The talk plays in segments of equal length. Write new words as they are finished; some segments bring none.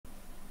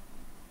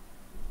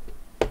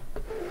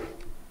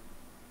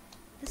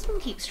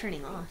keeps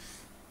turning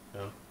off.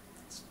 No,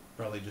 it's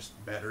probably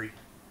just battery.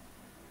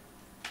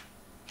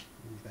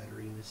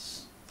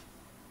 Batteriness.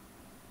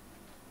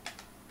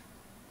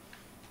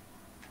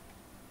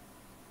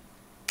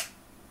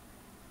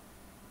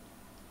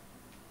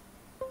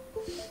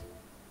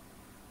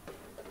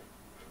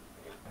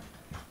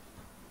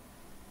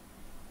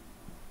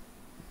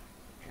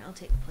 I'll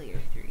take player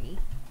 3.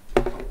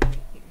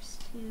 Here's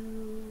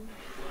 2.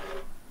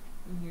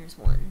 And here's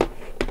 1.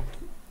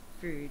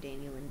 For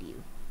Daniel and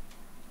you.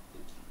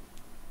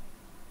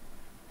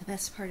 The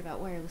best part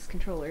about wireless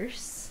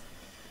controllers.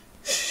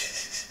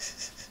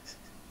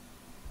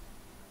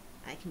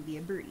 I can be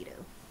a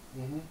burrito.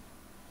 Mm-hmm.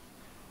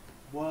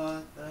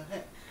 What the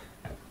heck?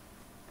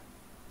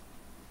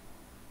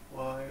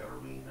 Why are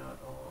we not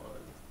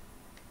on?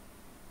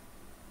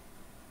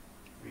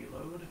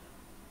 Reload.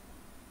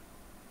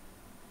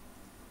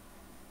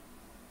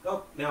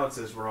 Oh, now it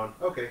says we're on.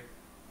 Okay.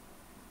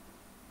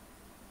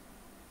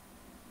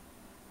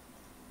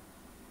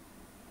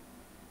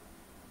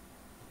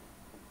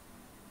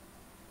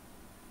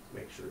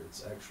 Make sure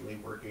it's actually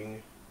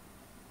working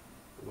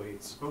the way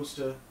it's supposed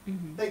to.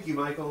 Mm-hmm. Thank you,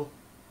 Michael.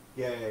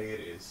 Yay, it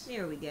is.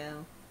 There we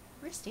go.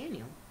 Where's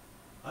Daniel?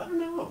 I don't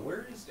know.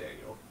 Where is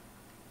Daniel?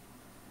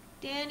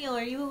 Daniel,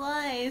 are you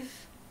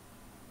alive?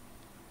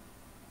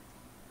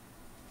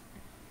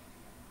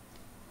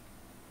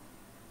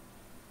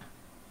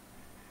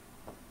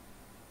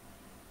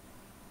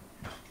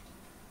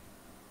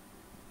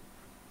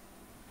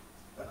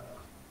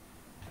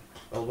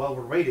 Well, while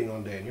we're waiting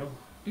on Daniel,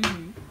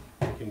 Mm-hmm.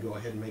 I can go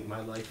ahead and make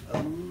my life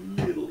a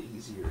little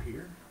easier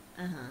here.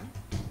 Uh-huh.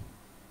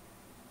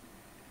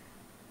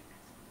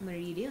 What are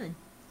you doing?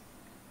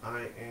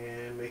 I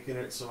am making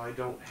it so I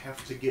don't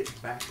have to get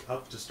back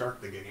up to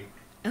start the game.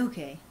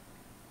 Okay.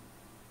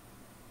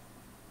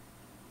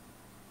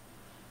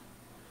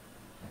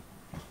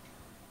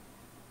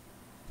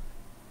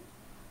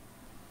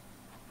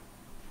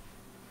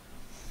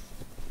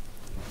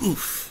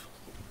 Oof.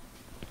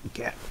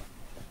 Cat.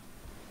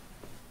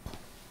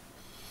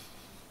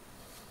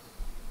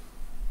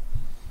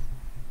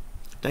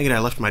 Dang it, I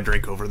left my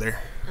drink over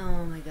there.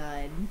 Oh my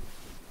god.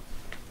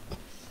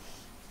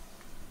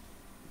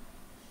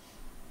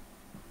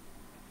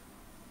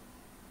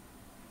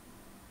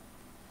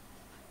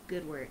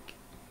 Good work.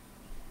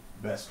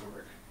 Best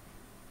work.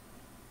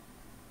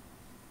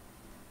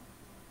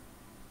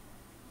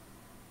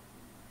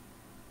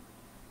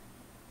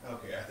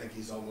 Okay, I think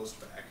he's almost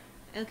back.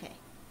 Okay.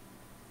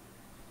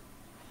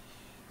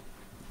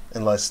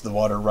 Unless the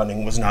water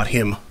running was not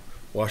him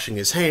washing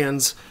his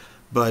hands,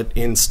 but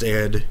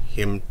instead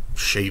him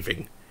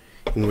shaving.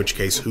 In which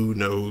case, who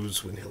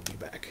knows when he'll be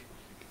back.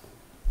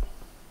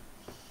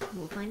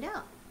 We'll find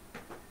out.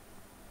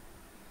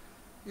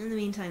 In the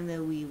meantime,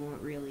 though, we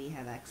won't really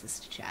have access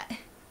to chat.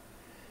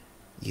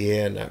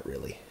 Yeah, not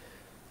really.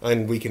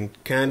 And we can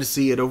kind of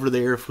see it over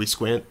there if we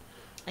squint.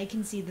 I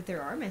can see that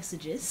there are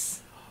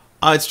messages.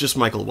 It's just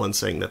Michael 1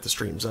 saying that the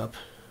stream's up.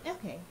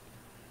 Okay.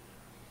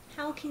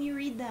 How can you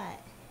read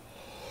that?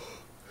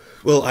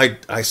 Well,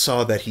 I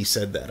saw that he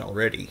said that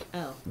already.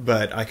 Oh.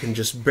 But I can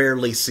just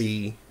barely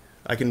see...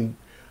 I can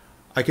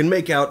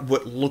make out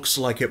what looks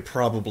like it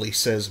probably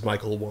says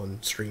Michael 1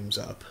 streams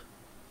up.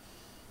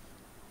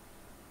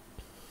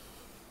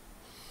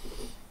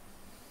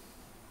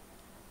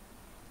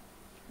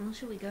 Well,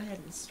 should we go ahead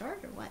and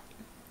start, or what?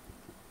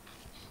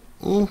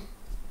 Mm.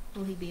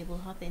 Will he be able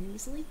to hop in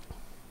easily?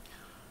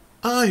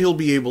 He'll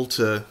be able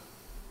to...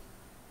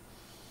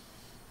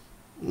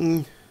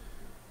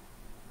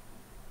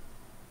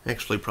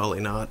 Actually, probably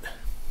not.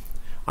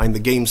 I mean, the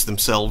games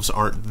themselves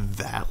aren't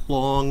that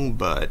long,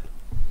 but...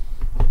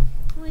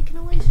 Well, we can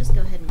always just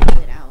go ahead and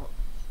pull it out.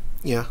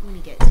 Yeah. When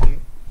he gets here.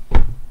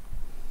 Get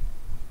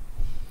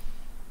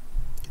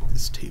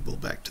this table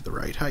back to the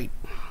right height.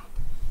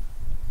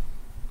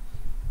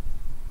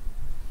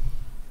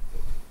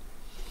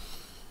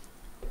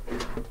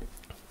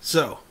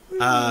 So,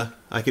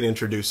 I can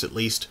introduce at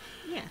least.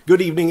 Yeah.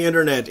 Good evening,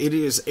 Internet. It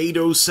is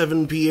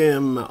 8:07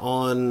 p.m.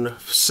 on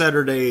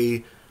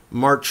Saturday,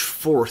 March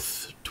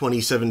 4th,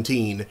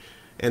 2017.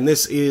 And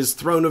this is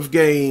Throne of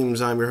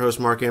Games. I'm your host,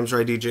 Mark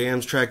Amsray, DJ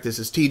Amstrack. This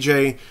is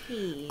TJ.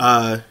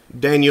 Hey.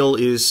 Daniel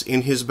is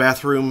in his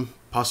bathroom,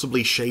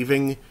 possibly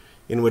shaving,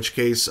 in which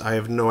case I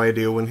have no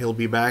idea when he'll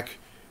be back.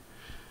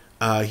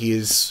 He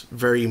is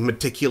very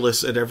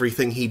meticulous at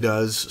everything he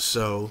does,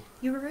 so...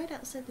 You were right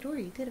outside the door.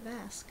 You could have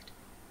asked.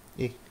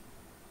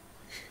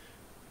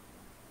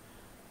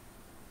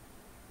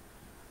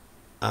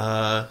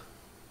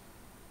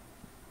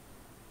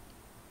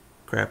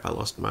 Crap, I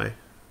lost my...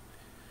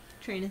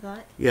 Train of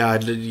thought? Yeah,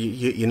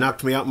 you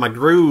knocked me out my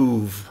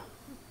groove.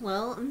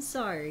 Well, I'm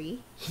sorry.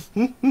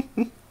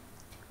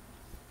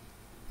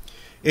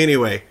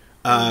 Anyway,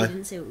 I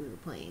didn't say what we were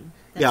playing.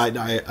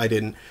 I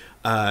didn't.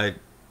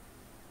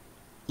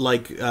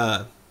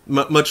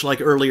 Much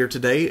like earlier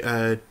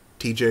today,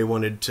 TJ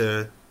wanted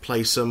to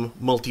play some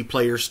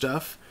multiplayer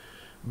stuff,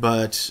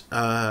 but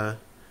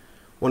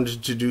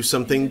wanted to do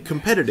something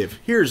competitive.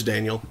 Here's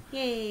Daniel.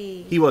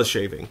 Yay! He was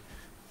shaving.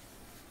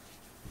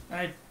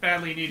 I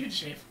badly needed a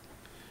shave.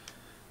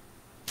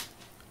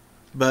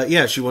 But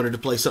yeah, she wanted to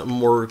play something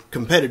more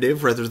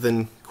competitive rather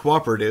than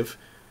cooperative.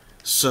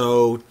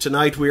 So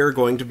tonight we are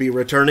going to be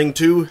returning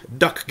to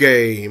Duck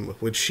Game,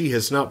 which she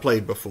has not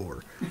played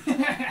before.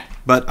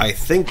 But I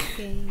think...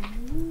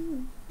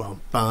 Well,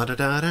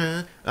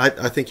 I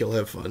think you'll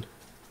have fun.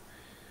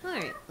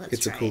 Alright, let's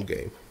It's try a cool it.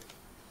 game.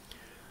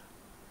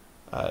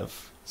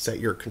 I've set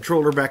your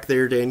controller back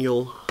there,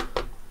 Daniel.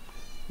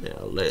 Now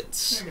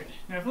let's... Very good.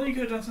 Now, if only you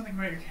could have done something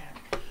about your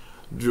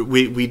cat.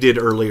 We did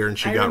earlier, and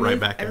she got right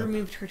back I up.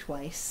 removed her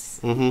twice.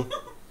 Mm-hmm.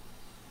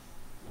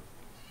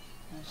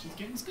 She's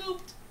getting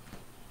scooped.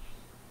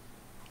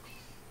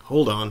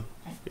 Hold on,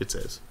 it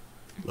says.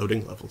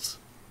 Loading levels.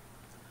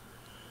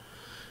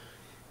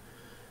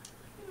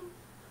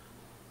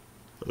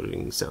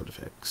 Loading sound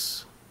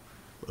effects.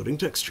 Loading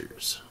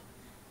textures.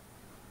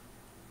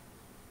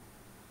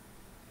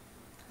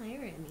 Hi,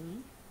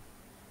 Remy.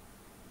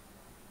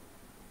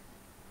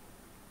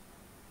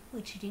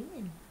 What you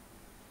doing?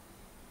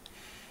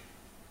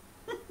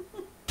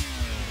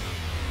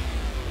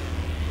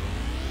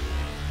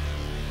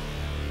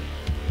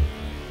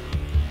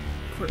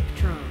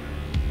 Quirktron.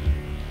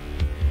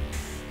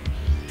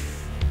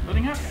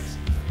 Loading house guys.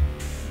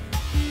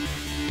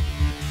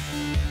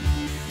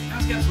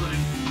 House guys loading.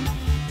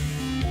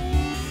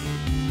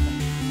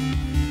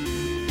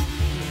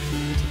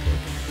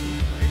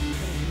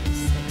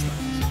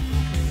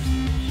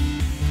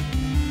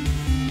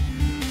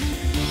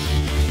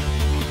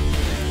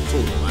 It's a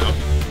little loud.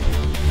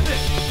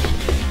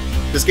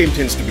 This game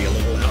tends to be a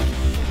little loud.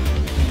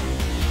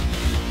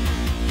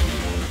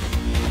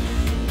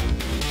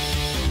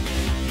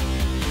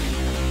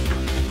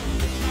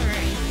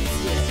 Alright, let's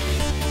do it.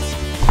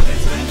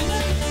 Thanks for ending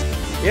that.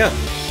 Yeah,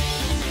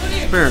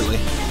 apparently.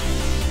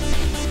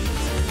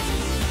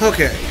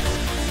 Okay,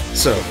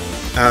 so,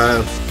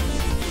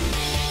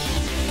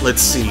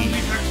 let's see.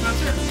 We talked about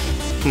service.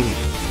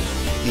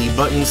 The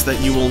buttons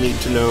that you will need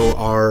to know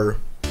are...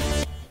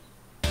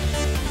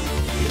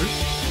 Here?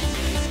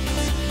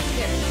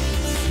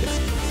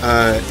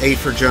 There it is. A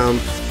for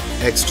jump,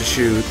 X to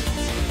shoot,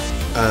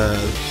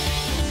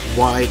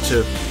 Y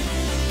to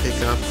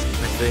pick up,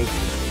 I think,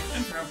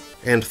 And throw.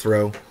 and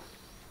throw.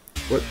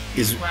 What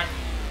is... Quack.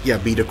 Yeah,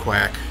 B to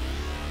quack,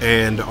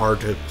 and R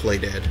to play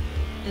dead.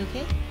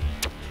 Okay.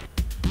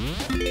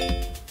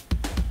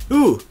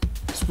 Ooh,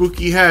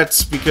 spooky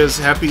hats because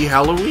happy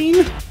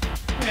Halloween?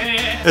 Hey,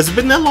 Has it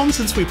been that long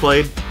since we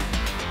played?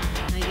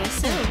 I guess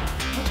so.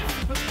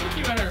 what's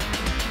spooky about her?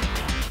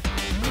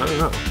 I don't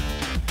know.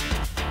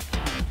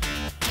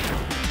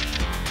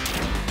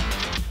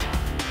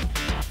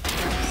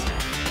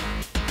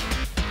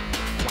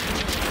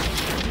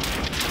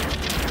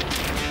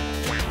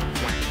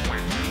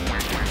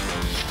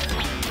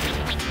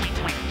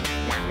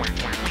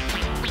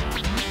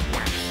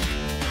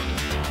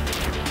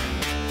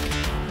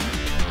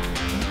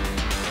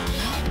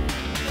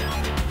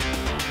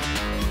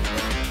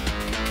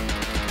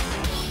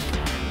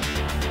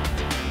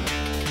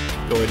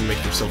 Go ahead and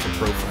make yourself a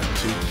profile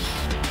too.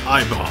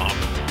 Hi, Bob.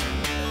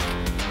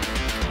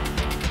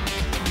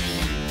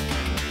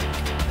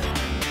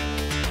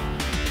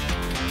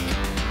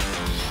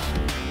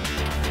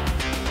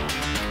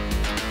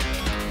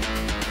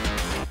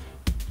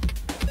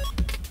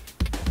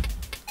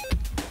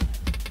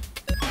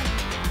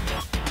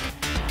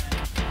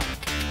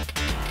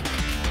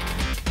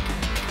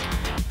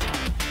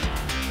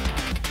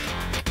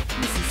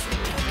 This is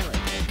silly. I like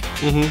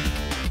it. Mm-hmm.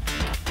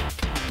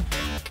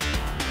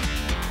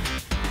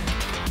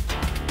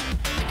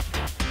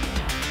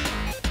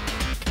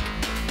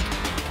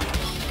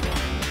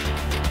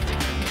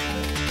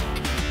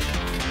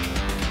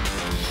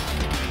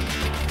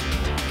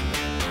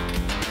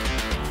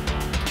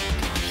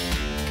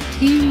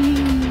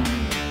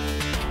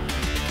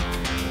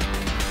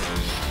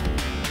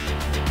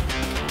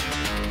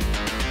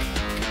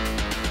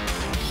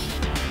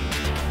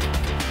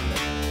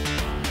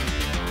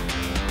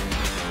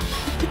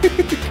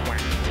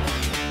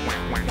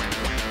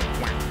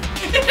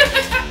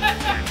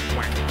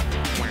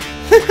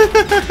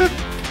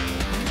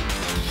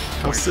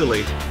 How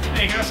silly.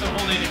 Hey, you can also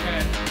hold A to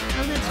kind of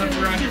Oh, that's hover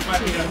really around your cute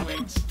flappy too. duck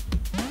wings.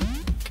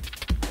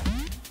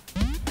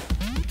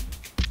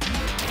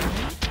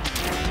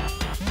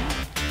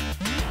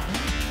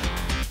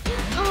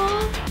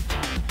 Oh,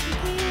 you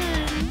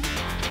can.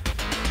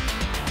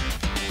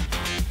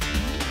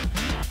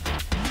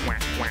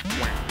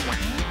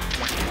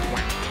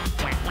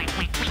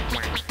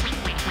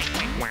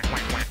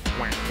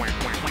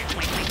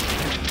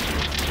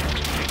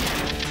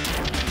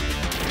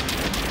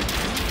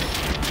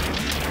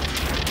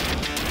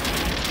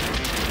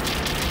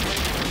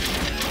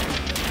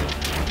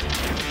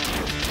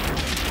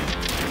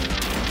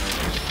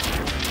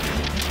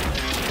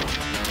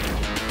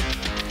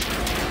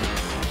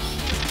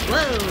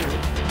 Whoa!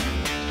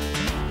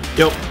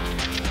 Yep.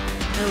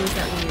 Oh, is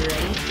that when you're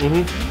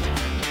ready? Mm-hmm.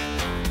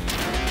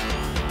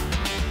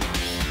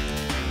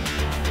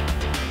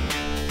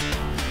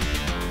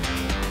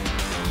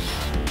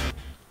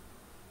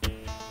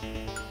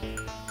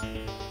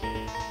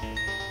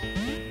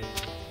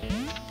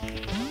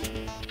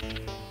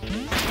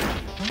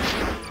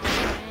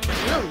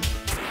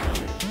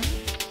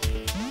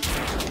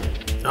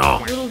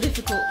 Oh. A little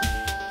difficult.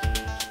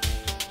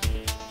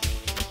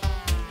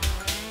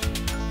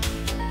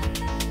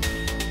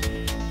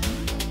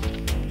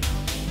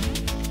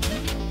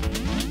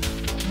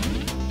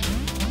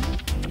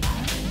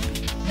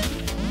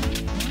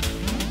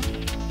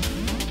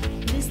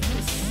 What is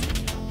this?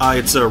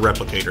 It's a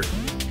replicator.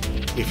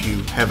 If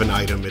you have an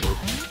item, it'll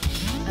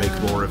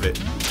make more of it.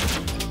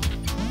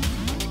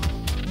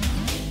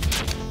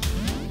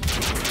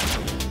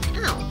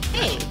 Oh,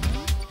 hey.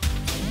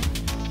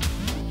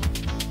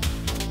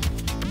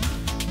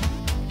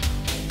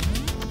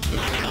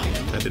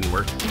 That didn't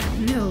work.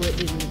 No, it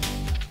didn't.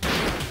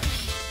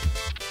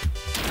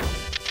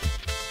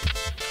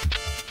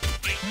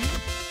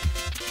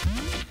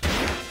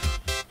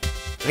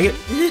 Dang it.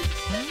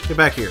 Get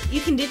back here.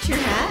 You can ditch your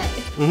hat?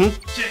 Mm-hmm.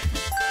 Shit.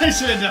 I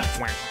should have done.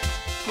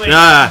 Wait.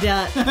 Ah!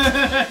 Duck.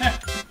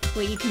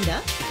 Wait, you can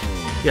duck?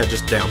 Yeah,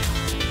 just down.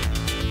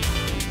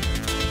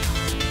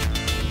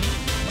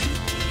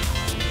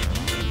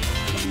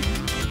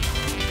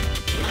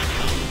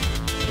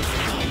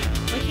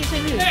 Why can't I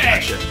move? Hey!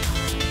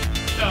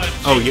 Gotcha.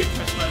 Oh, you-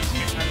 press buttons, you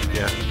get time to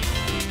Yeah.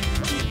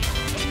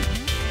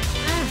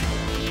 Ah.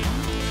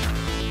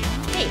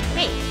 Hey,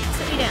 hey,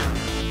 set me down.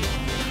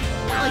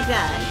 Not like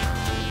that.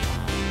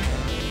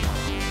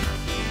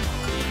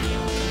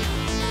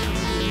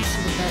 These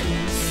are the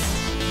buttons.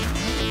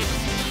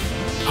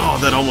 Oh,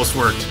 that almost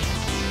worked.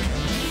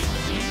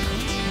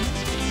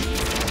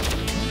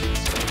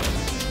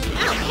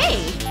 Ow, hey!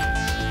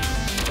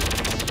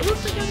 It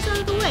looks like I was out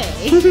of the way.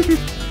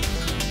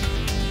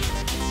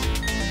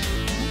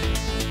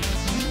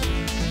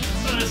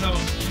 What is all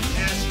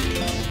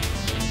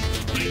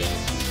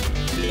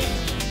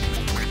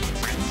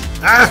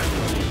Ah!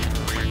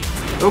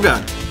 Oh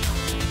god.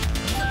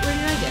 Where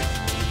did I go?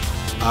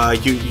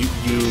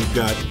 You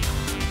got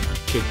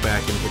kicked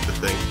back and hit the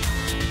thing.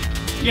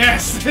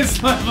 Yes,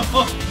 this level.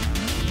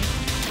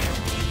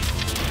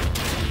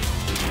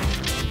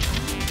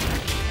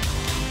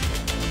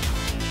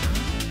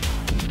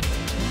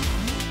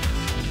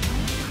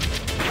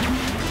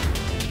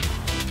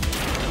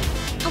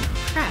 Oh,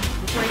 crap,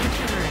 before I can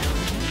turn around.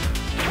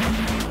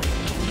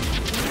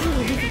 It's a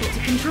little difficult to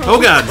control. Oh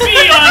god!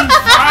 Be on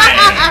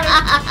fire!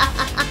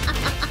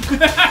 No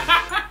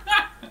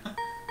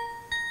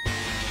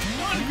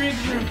one agrees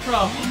to your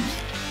problems.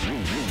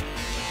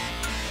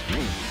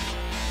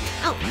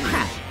 Oh,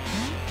 crap.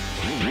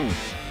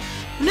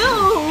 No!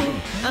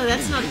 Oh,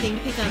 that's not a thing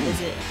to pick up, is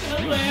it?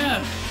 What do I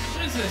have?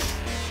 What is this?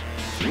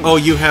 Oh,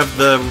 you have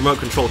the remote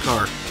control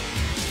car.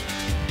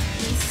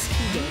 This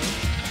can go.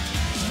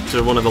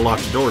 To one of the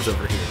locked doors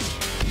over here.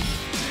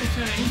 I'm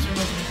trying to use your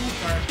remote control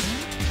card.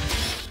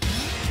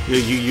 You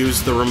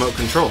use the remote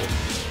control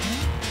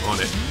on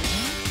it.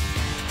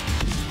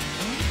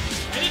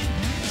 I didn't.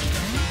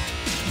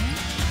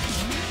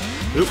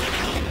 Oop.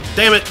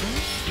 Damn it!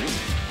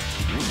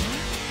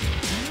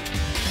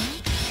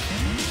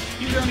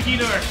 Use it on the key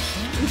door.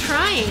 I'm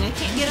trying. I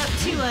can't get up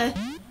to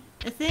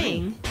a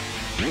thing.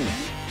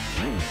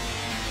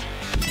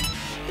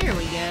 There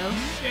we go.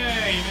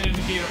 Yay, you made it to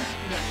the key door. Do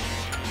that.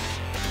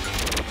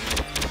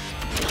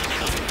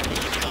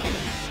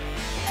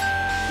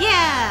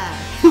 Yeah!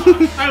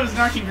 I was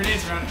knocking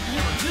grenades around.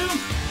 Never do.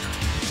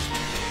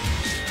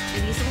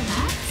 Are these little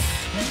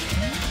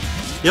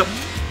hats? Yep.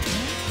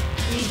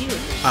 What do you do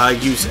with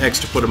them? Use X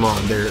to put them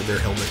on. They're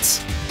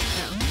helmets.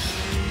 Oh.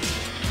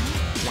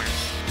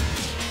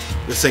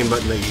 The same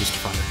button they used to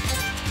fire.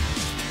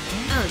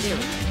 Oh, there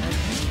we go.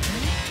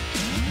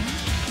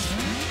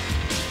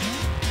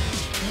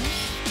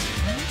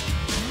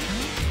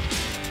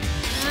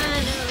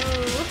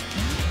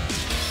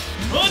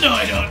 Okay. Oh no,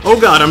 I don't. Oh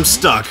god, I'm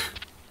stuck.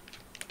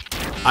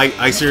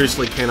 I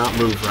seriously cannot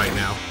move right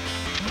now.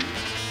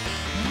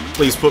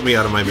 Please put me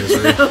out of my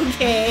misery.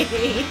 Okay.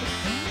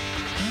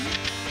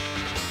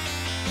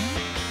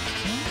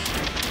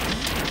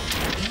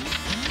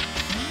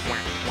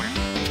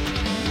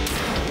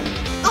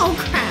 Oh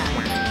crap!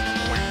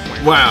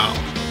 Wow.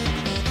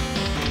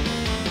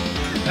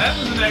 That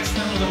was an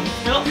accidental little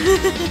kill.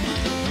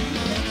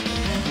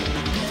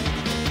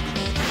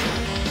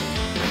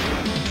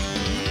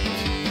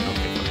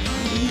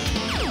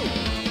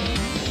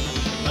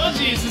 Oh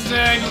jeez, this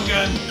diagonal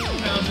gun.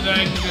 I love the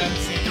diagonal gun.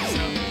 Same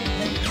yourself.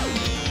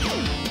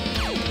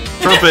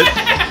 Trumpet.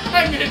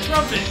 I'm gonna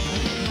trumpet.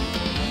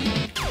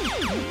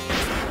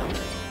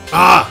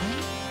 Ah!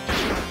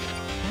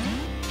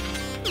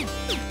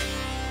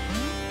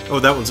 Oh,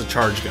 that one's a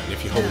charge gun.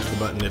 If you hold the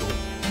button, it'll...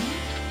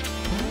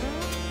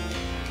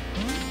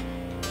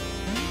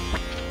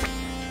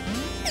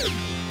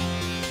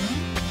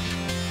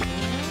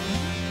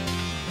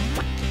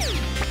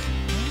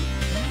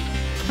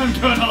 I'm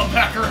going all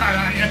back around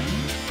on you.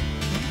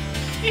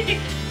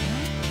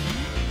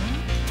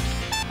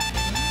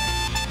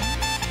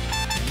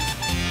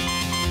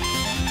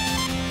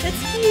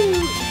 That's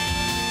cute.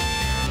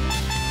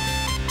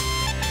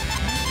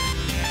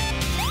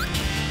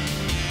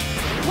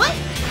 What?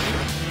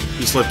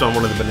 He slipped on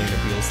one of the banana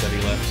peels that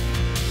he left.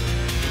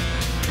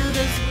 Oh,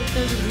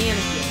 those are banana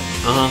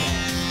peels. Uh-huh.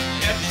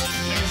 Yep,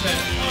 like I said.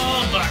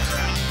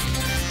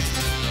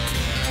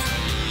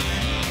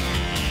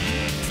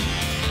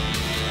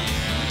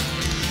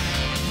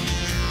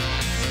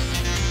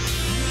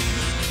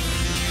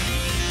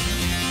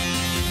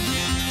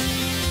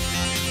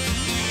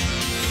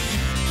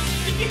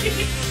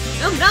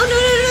 Oh, no, no,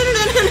 no, no,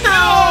 no, no,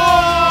 no!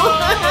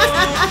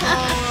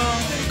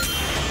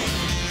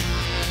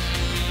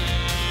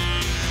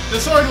 The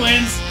sword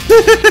wins.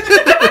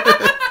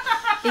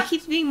 It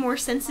keeps being more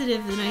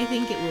sensitive than I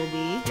think it will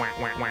be.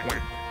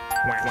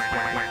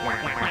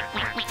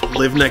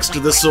 Live next to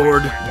the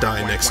sword,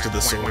 die next to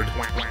the sword.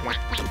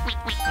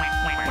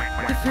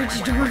 The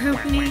fridge door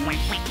opening.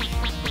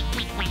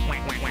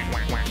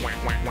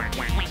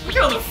 Look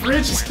at all the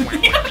fridges.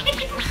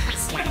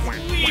 That's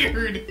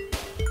weird.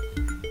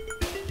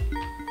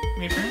 I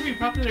mean, for it to be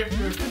popular for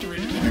the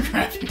refrigerator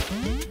demographic.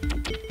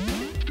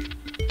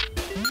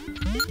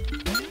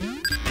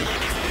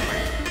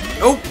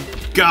 Oh,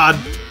 God.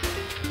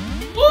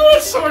 Ooh,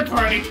 sword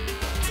party.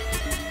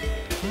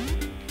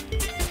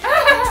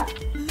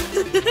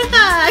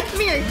 Come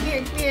here, come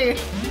here, come here.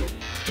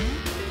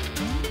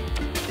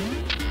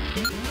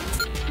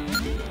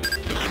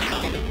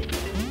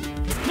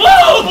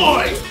 Whoa,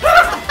 boy!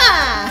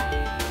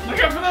 Ah! Look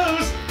out for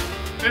those.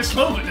 They're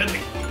slow, but deadly.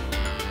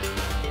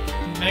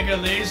 Mega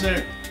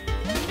laser.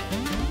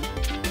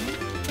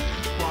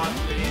 Quad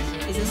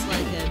laser. Is this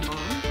like a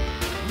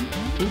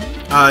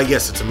bomb?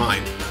 Yes, it's a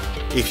mine.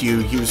 If you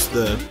use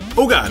the...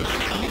 Oh, God.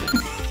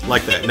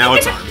 Like that. Now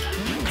it's armed.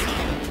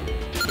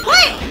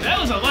 What? That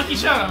was a lucky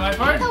shot on my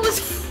part. That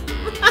was...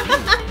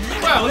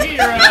 Wow, look at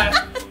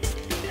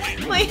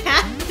your, My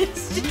hat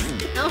is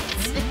just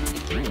bouncing.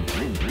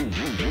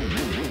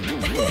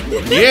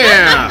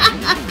 Yeah!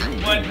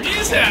 What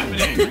is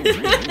happening?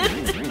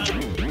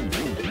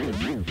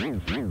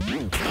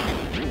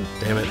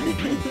 Damn it.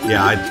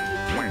 Yeah,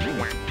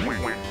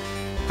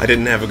 I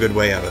didn't have a good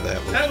way out of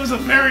that one. That was a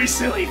very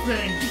silly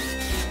thing.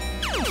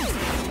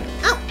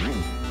 Oh!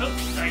 Oh,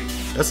 sorry.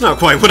 That's not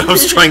quite what I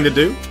was trying to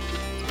do.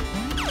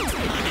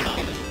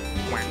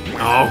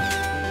 Oh.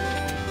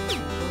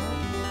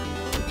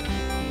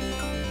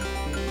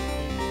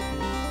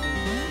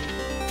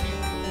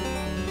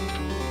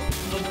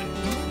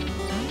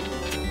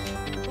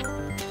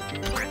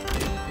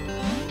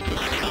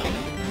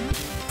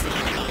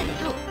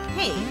 Oh,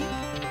 hey.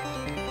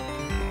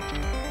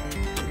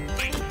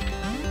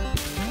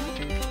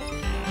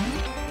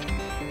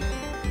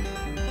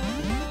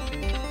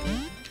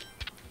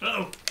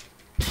 Uh-oh.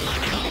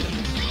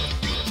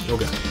 Oh,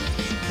 God.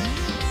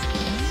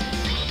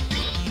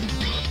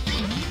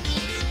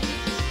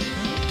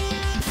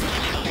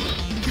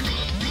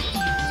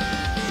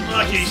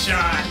 Lucky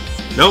shot.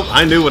 Nope,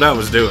 I knew what I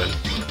was doing.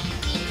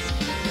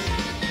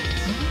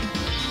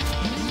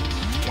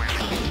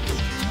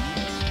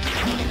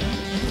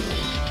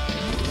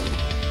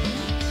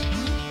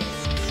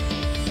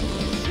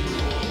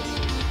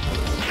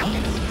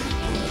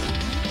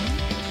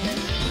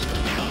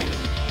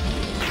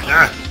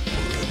 Ah!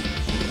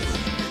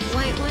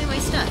 Why am I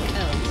stuck?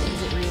 Oh,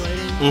 is it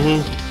reloading?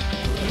 Mm-hmm.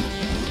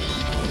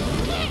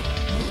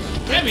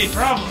 That made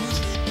problems.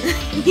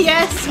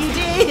 Yes, you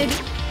did!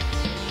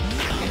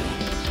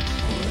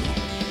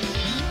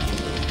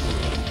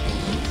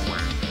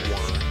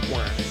 I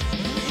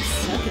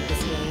suck at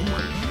this game.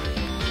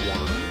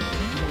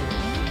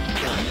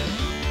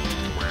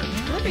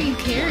 What are you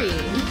carrying?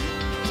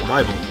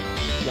 Survival.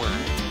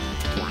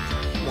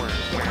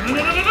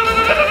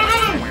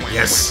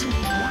 Yes.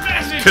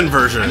 Bastard.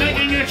 Conversion. I'm not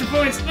getting extra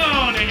points.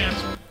 Oh, dang it.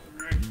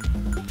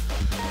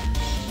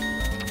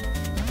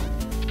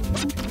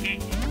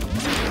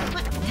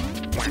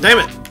 Damn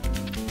it!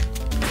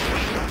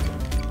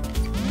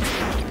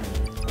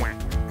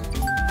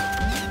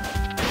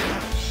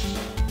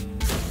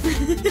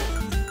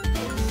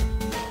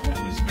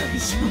 That was very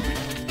stupid.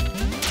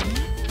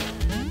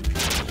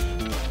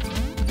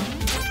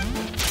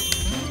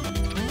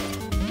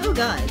 Oh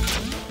god.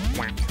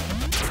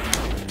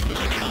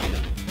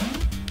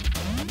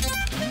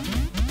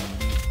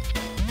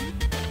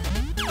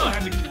 Oh,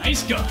 that's a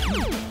nice gun.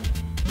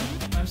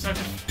 I'm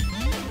starting to...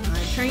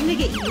 I'm trying to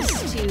get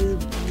used to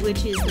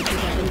which is the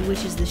pickup and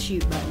which is the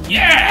shoot button.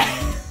 Yeah!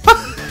 So,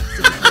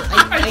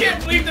 I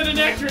can't believe that an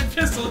accurate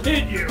pistol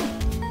hit you.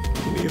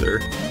 Neither.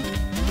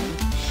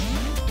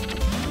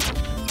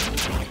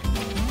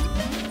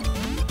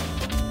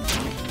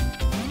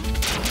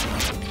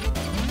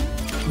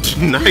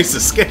 Nice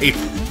escape.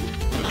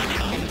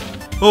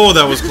 Oh,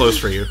 that was close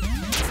for you.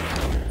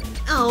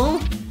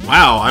 Oh,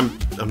 Wow, I'm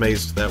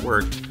amazed that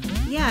worked.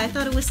 yeah, I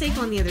thought it was safe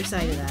on the other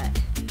side of that.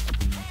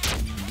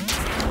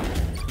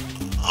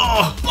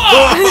 Oh!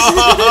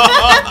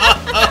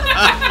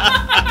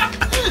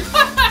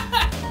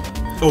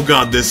 Oh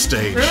God, this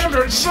stage.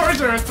 Remember, swords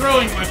are a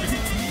throwing weapon.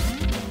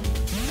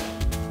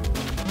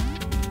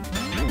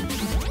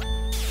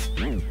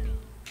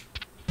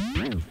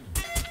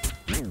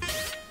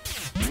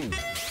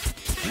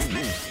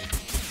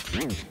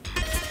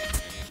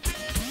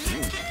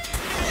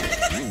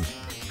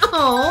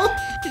 Oh,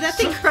 did that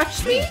thing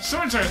crush me?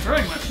 Swords are a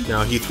throwing weapon.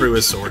 Now he threw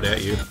his sword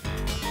at you.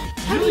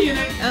 Julian,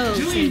 Oh,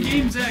 Julian so-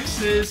 Games X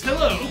says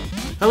hello.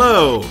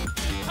 Hello!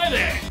 Hi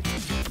there.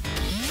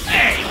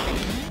 Hey.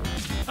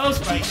 Oh,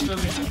 spikes.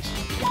 Those are spikes.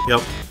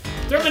 Yep.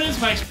 Thurman and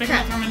spikes. Pick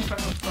up Crap. Thurman.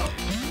 Oh.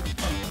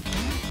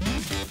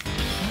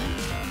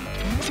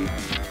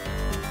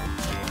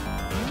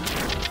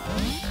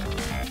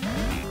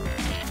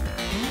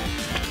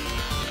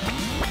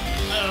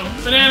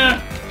 Uh-oh,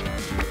 banana!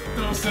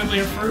 Little assembly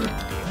of fruit.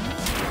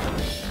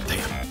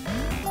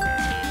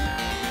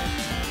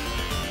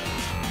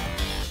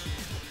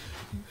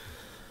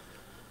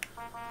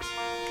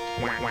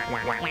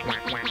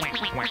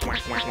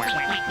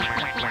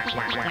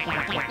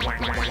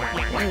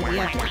 Oh, do you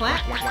have to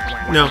clap?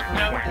 No,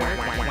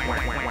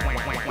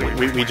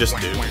 we just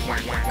do.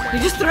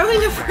 You're just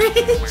throwing a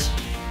fridge?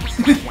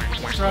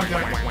 Strong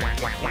guy.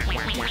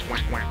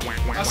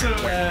 Also,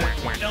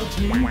 L2,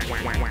 you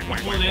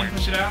pull it in,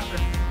 push it out, or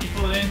you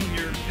pull it in,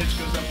 your pitch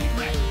goes up and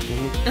back.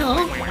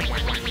 Oh.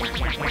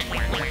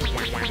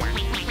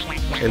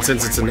 And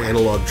since it's an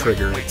analog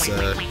trigger, it's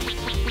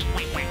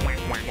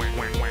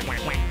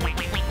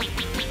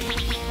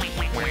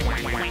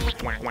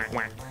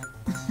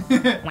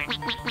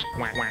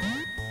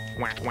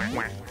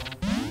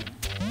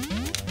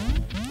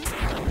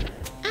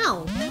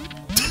Ow.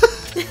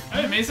 I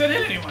didn't mean to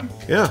hit anyone.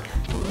 yeah.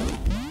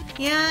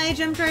 Yeah, I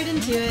jumped right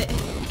into it.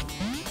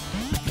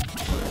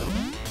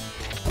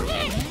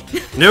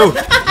 No.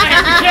 The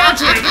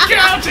counter! The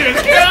counter!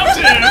 The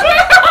counter!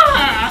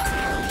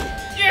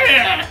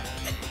 Yeah!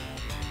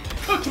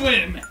 Cooked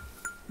win!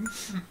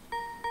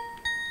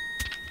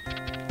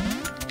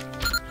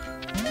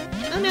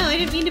 Oh no, I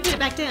didn't mean to put it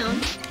back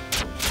down.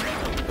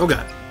 Oh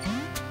god.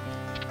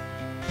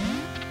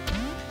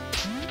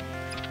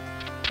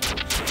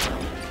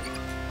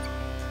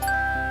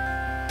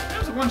 That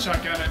was a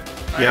one-shot, got it.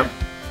 Right? Yep.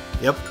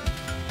 Yep.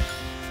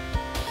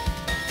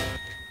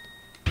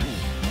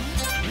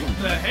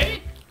 The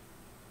hey?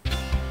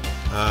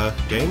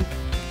 Game?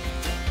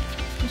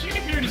 Is your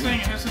computer just saying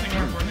it has something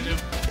more important to do?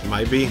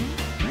 Might be.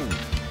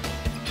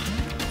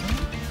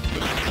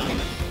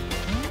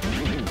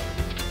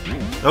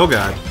 Oh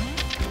god.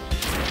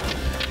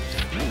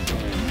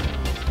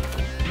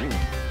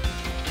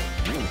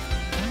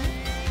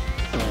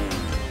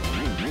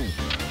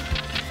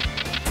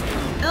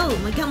 Oh,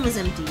 my gun was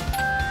empty.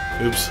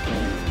 Oops.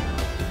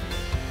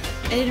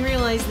 I didn't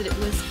realize that it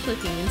was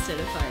clicking instead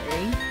of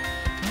firing.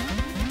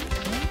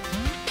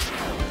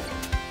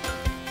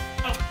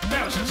 Oh,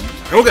 that was just...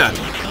 Oh god.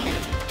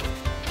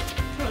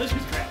 Oh, this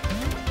was crap.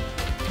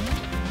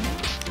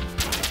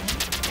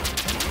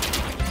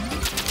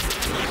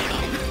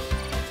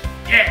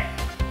 Yeah!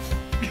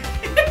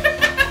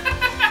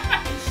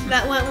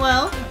 That went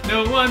well.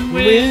 No one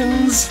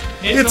wins!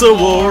 It's a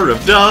war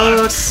of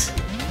ducks.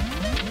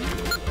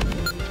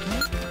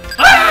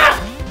 Ah!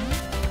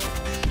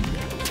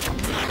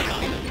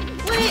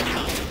 What?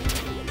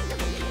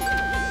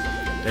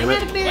 Damn I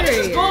had a it. What is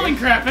this barrier. glowing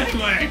crap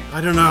anyway?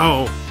 I don't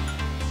know.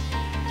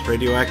 It's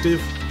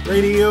radioactive.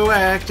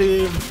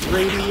 Radioactive.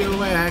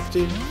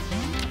 Radioactive.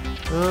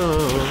 Oh,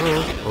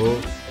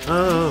 oh,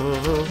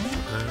 oh, oh.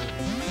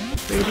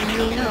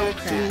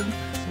 Radioactive.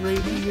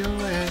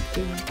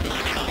 Radioactive.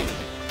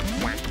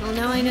 Well,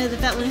 now I know that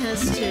that one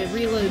has to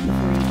reload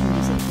before you can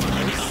use it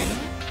twice.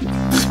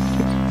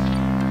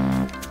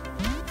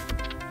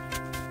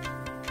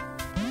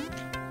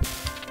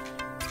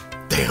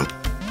 Damn.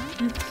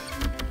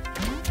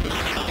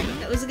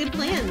 That was a good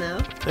plan, though.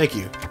 Thank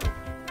you.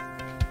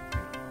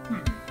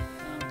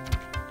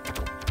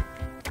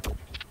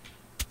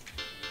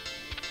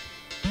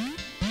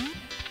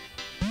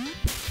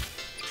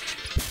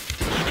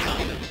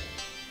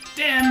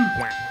 Damn!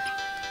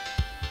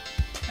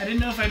 I didn't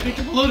know if I picked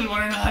up a loaded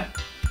one or not.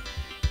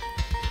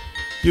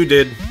 You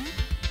did.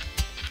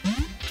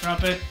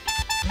 Drop it.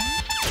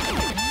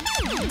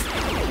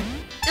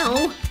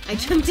 No, I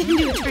jumped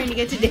into it trying to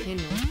get to Daniel.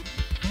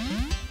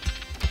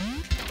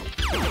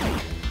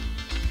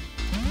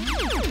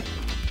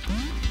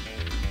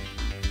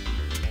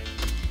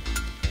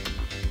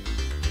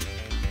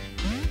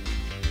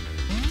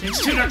 Takes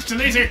 2 ducks to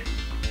laser.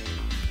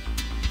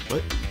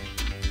 What?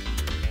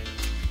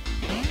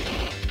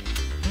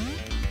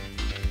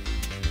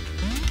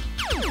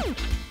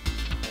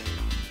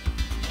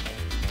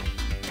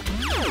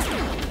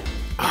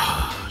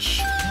 Ah,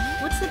 shit.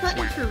 What's the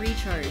button for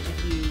recharge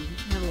if you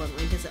have a level?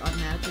 Like, does it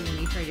automatically when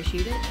you try to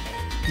shoot it?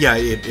 Yeah,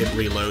 it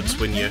reloads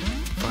when you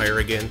fire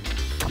again.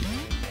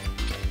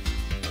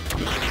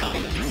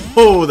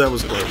 Oh, that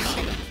was close.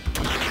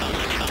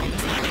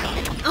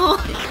 Oh!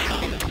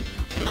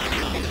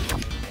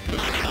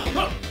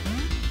 Oh.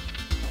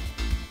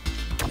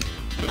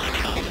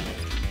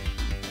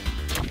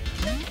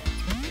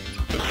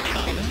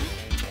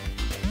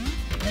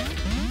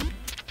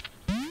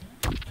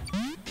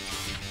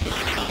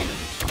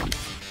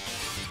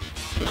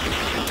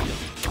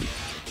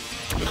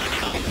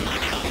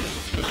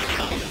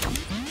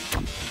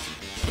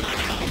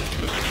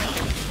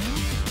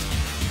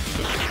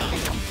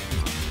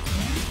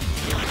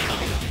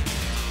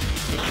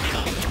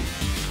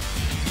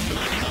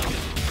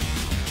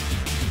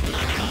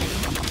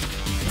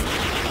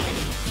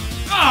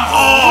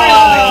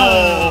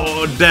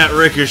 Oh, that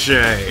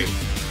ricochet. I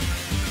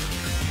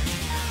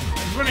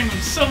was running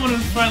when someone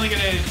was finally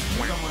gonna hit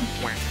someone.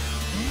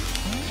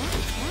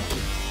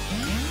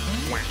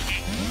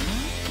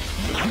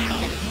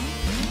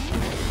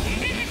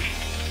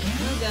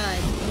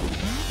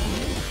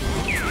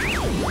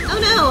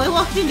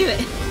 walked into it.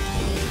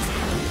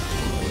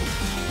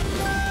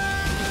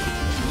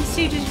 These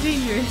stages are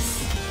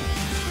dangerous.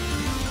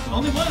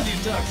 Only one of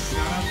these ducks is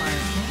not on fire.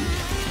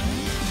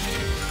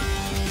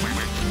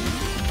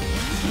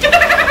 Oh,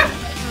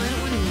 I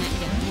don't want a net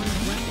gun. I want a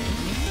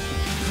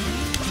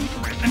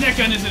weapon. A net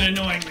gun is an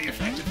annoyingly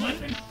effective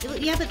weapon.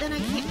 Yeah, but then I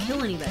can't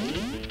kill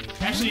anybody.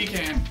 Actually, you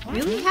can.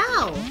 Really?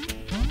 How?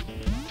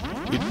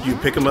 You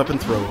pick them up and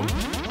throw them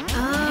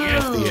Oh.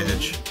 off the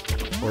edge.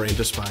 Or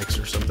into spikes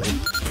or something.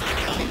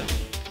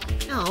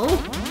 No.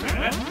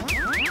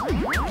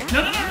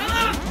 No!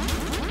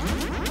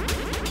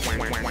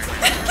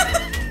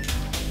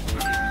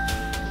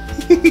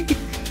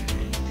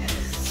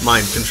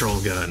 Mind control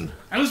gun.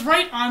 I was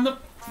right on the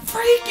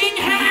freaking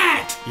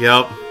hat!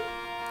 Yep.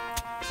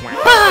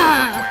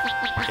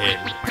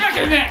 Back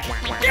in the neck!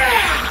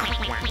 Yeah!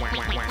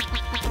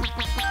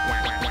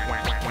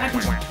 That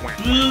was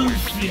blue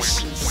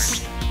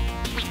vicious.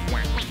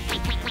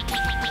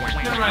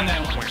 Never mind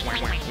that one.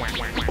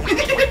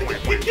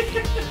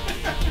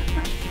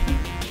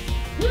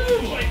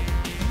 Woo, boy.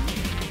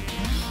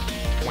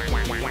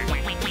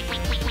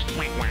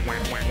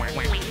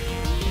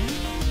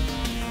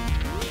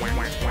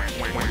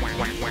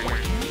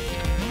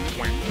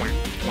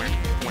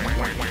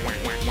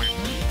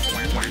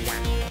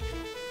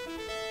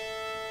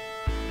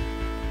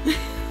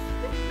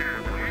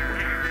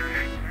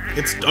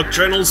 It's Duck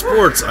Channel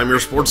Sports. I'm your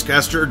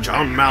sportscaster,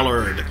 John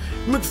Mallard.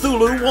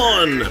 Cthulhu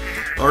 1.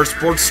 Our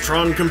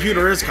Sportstron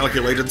computer has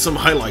calculated some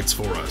highlights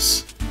for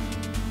us.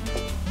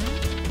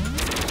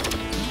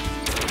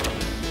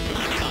 How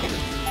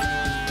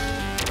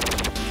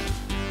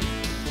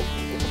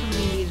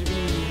many of these are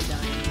going to be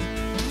dying?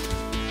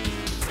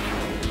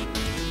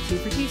 2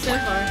 for 2 so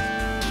far.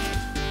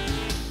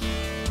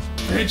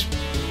 Bridge.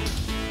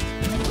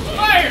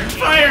 Fire!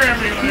 Fire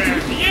everywhere!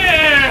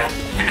 Yeah!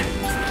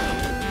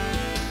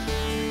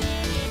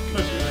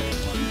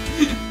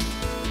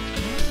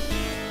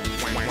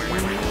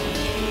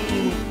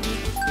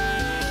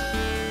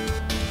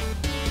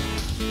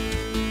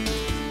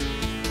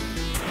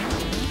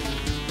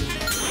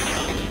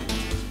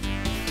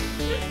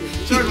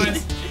 Sword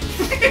wins.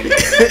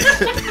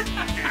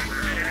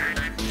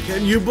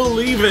 Can you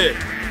believe it?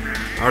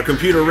 Our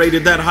computer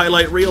rated that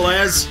highlight reel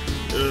as...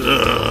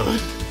 Ugh.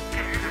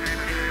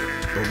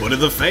 But what do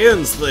the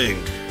fans think?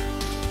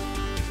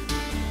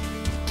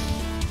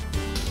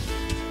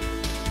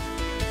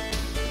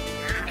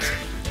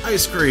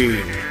 Ice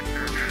cream.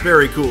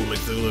 Very cool,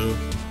 Cthulhu.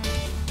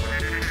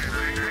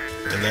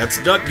 And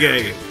that's Duck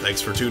Game.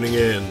 Thanks for tuning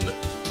in.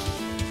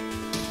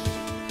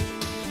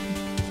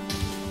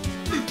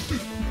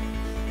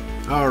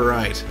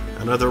 Alright,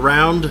 another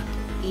round?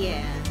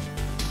 Yeah.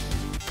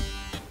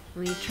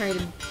 We try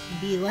to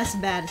be less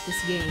bad at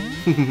this game.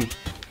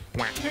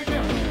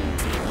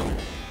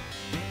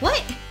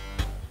 What?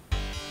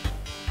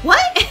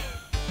 What?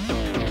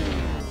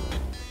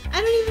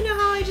 I don't even know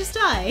how I just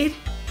died.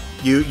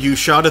 You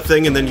shot a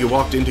thing and then you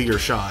walked into your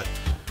shot.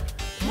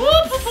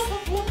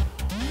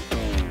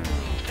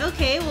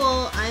 Okay,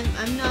 well,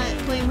 I'm not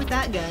playing with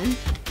that gun.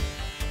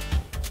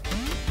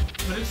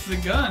 But it's the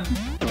gun,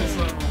 this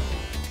level.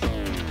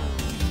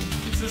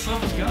 It's this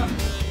level's gun.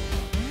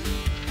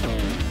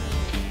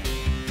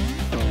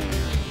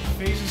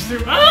 Phases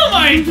through. Oh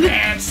my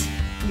pants!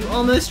 You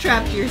almost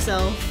trapped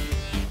yourself.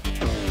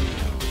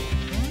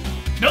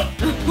 Nope.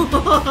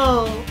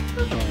 Oh,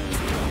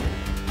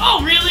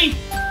 Oh, really?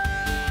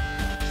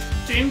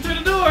 Came through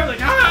the door, like,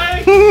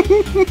 hi!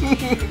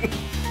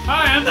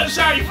 Hi, I'm that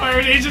shot you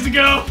fired ages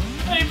ago.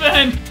 How you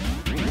been?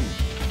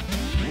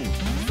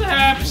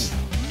 Perhaps.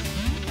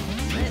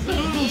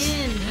 let me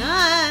in.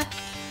 Ah.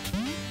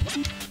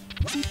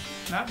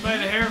 Not by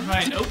the hair of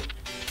my nope.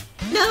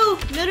 No!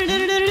 No, no, no,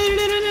 no, no, no,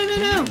 no, no, no, no,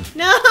 no!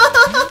 No!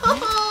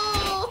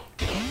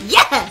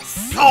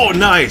 Yes! Oh,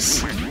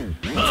 nice!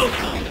 Oh.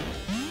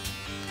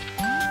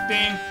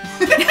 Dang.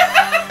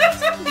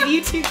 Did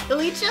you two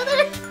kill each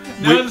other?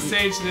 No, the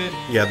sage did.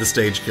 Yeah, the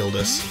stage killed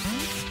us.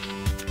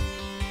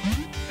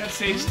 That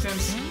sage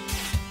tends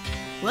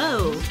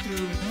Whoa. to do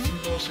some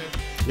bullshit.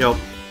 Yep.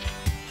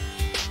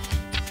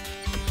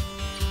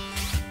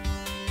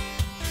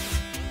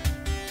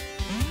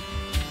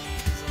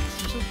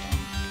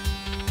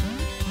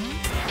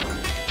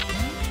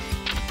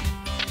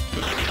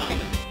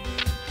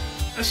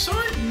 A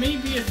sword may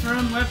be a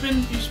thrown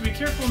weapon. You should be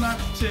careful not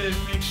to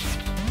make sure.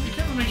 Be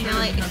careful, make sure No,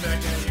 it doesn't come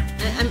back at you.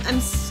 I'm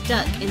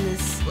stuck in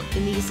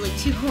these like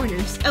 2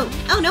 corners. Oh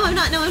no, I'm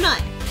not. No, I'm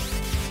not.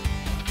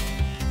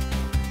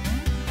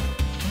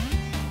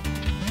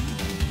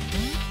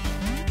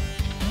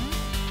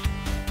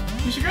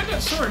 You should grab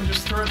that sword and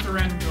just throw it through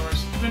random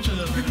doors. Eventually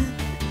they'll hit him.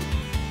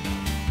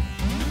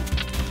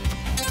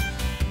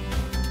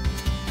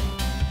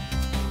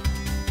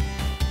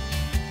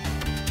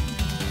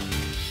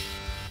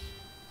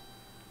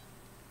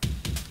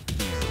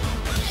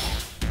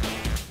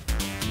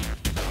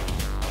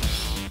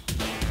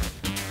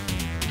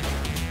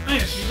 Oh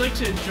yes, you'd like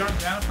to jump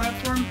down a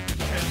platform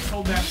and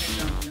hold that to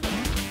jump.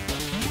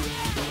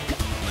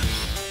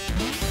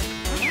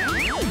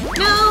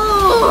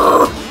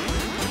 No!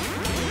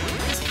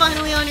 It's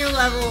finally on your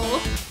level.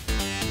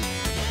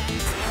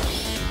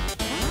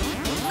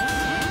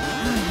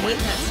 I hate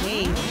that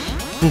stage.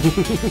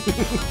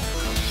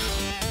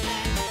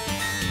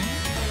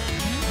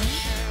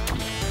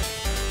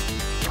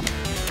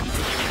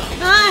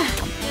 Ah!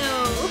 No.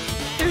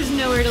 There's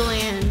nowhere to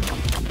land.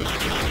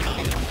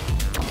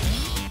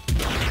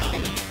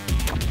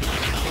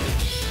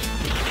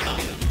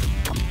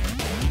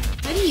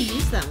 How do you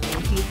use that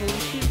one? Do you hold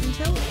shoot and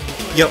tilt?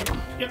 Yep.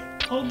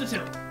 Yep, hold the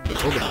tilt.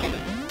 Hold on.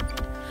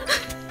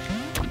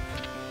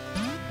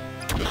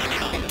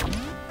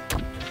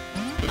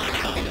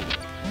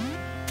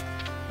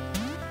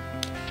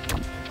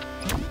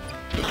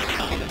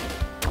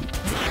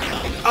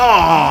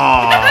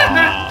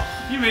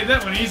 You made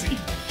that one easy.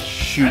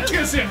 Shoot. I was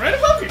gonna say I'm right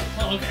above you.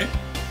 Oh, okay.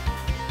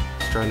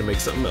 Trying to make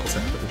something else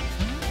happen.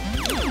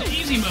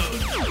 Easy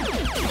mode.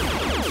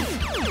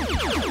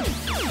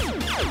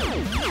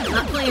 I'm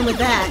not playing with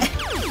that.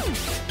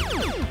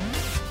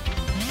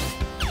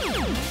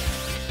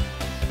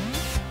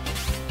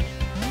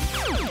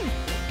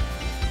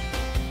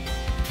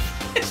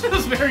 This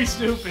feels very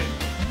stupid.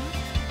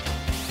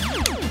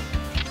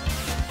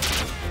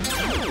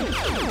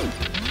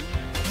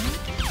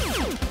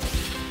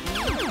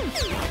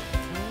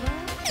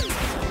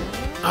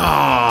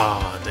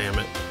 Ah, damn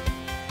it.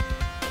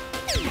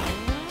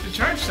 The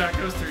charge shot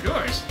goes through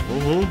doors.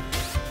 Mm-hmm.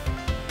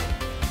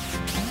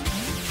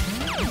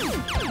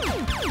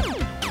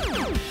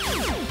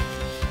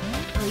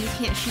 Oh, you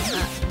can't shoot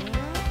up.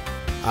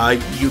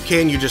 You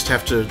can, you just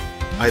have to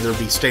either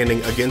be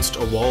standing against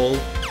a wall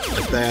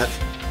like that,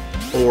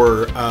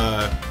 or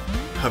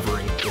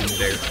hovering in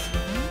midair.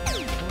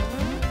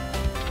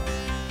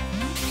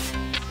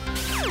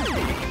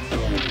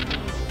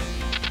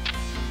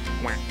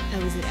 Oh,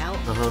 is it out?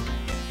 Uh-huh.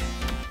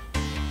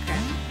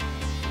 Crap.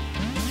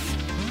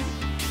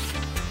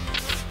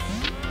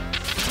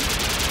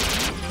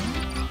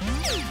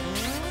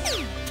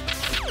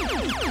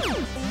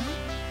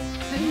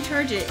 How do you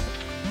charge it?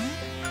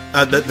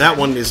 That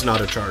one is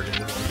not a charging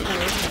one.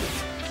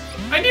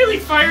 Oh, I nearly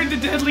fired the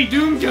deadly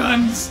doom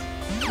guns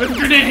with a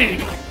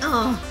grenade.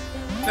 oh.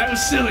 That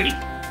was silly.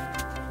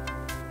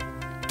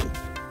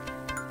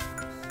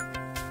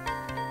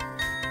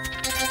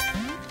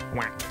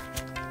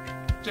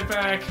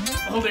 Jetpack.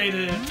 Hold A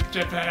to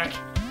jetpack.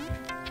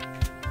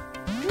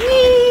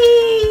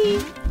 Whee!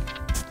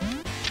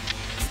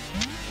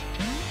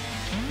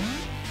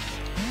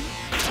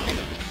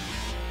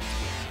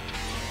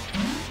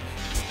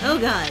 Oh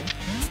god.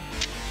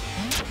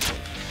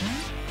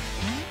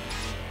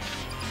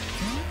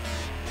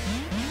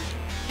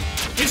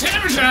 It's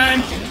hammer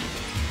time!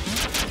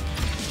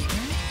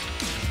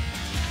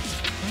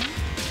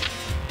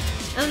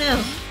 Oh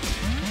no.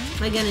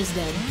 My gun is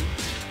dead.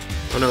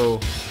 Oh no.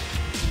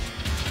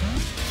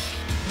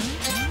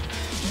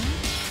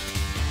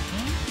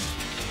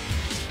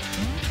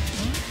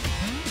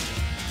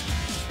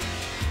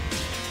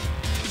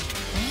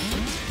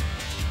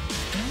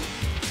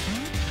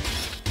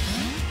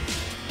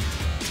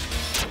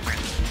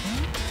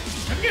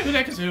 I forget who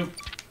that is who.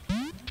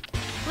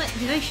 What?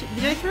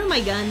 Did I throw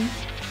my gun?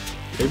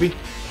 Maybe?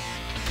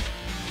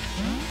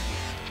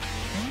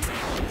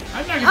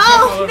 I'm not gonna jump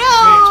all over no!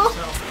 the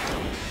stage, so.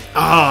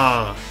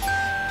 Ah!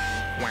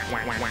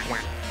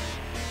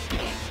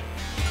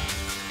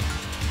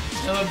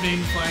 I love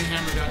being flying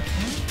hammer duck.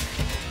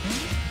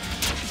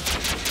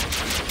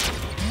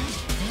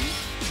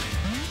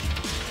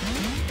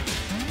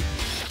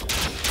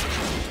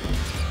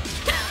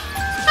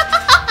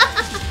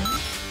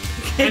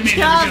 Good may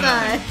job,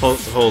 never get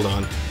Hold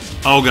on.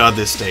 Oh god,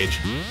 this stage.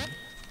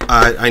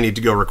 I need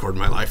to go record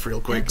my life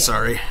real quick, Okay.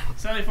 sorry.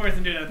 Sally forth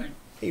and do that thing.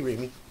 Hey,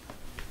 Remy.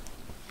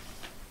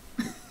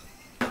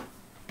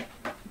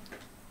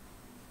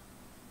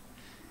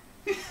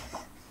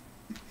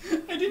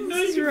 I didn't know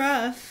This is you could,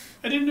 rough.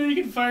 I didn't know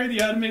you could fire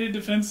the automated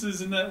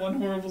defenses in that one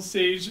horrible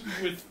stage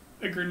with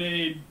a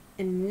grenade.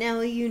 And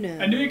now you know.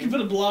 I knew you could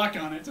put a block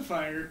on it to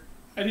fire.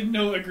 I didn't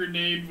know a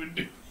grenade would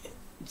do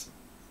it.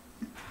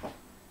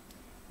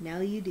 Now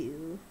you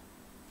do.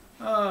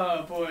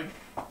 Oh boy.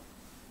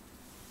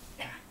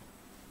 Yeah.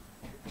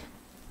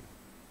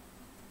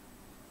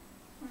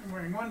 I'm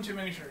wearing one too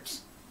many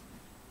shirts.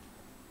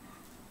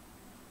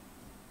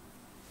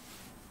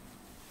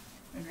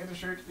 And the other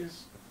shirt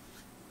is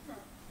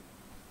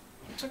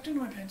tucked into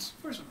my pants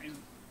for some reason.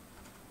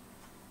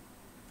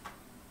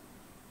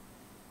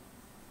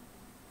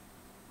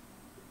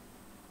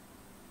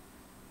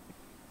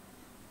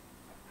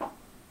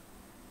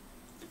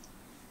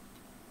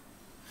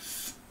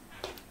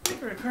 I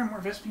think I require more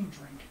Vespine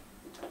drink.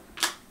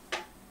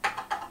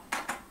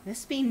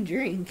 Vespine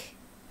drink.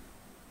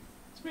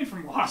 It's made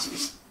from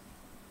wasps.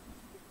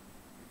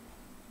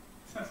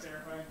 Sounds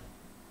terrifying.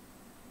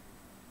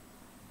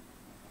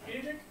 Get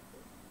a drink?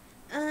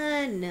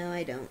 No,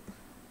 I don't.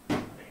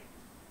 Okay.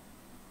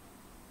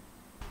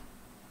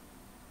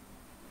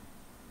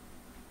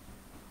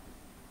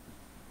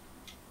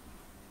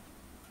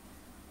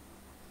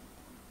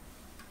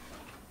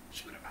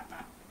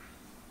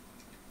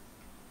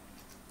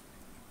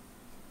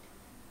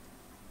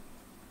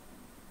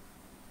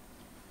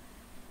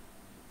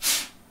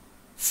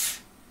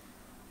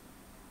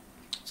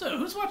 So,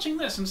 who's watching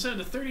this instead of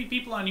the 30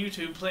 people on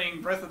YouTube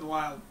playing Breath of the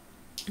Wild?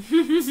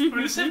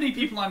 Or the 70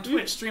 people on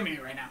Twitch streaming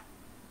it right now?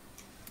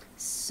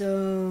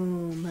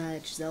 So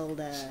much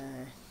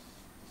Zelda.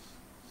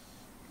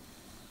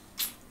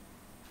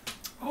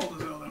 All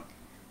the Zelda.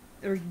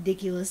 A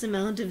ridiculous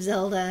amount of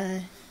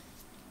Zelda.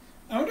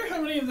 I wonder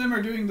how many of them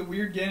are doing the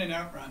weird Ganon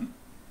outrun.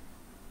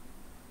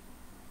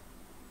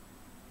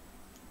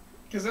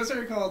 Because as I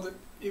recall,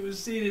 it was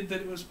stated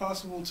that it was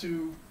possible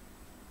to,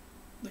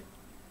 like,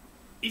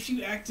 if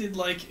you acted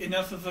like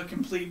enough of a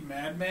complete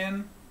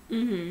madman,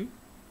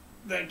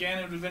 that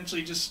Ganon would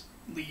eventually just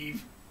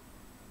leave.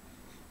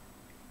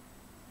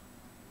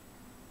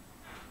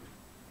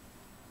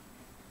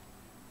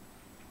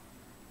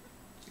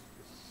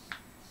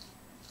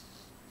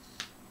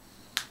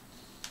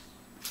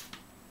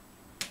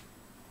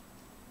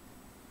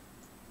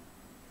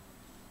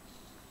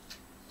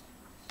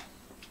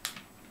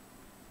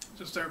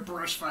 Just start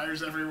brush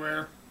fires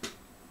everywhere.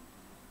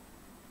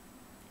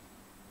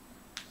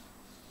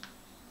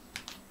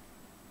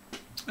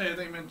 Hey, I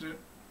think I mentioned it.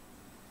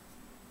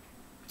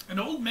 An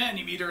old man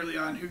you meet early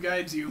on who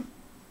guides you.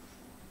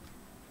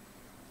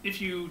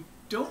 If you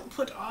don't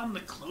put on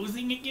the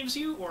clothing it gives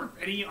you, or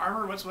any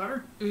armor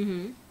whatsoever,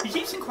 he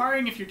keeps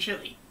inquiring if you're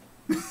chilly.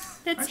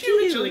 That's Aren't you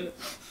cute. chilly?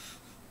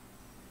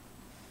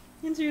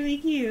 It's really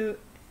cute.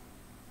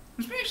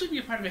 Which may actually be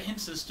a part of a hint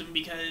system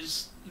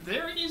because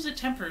there is a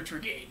temperature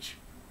gauge.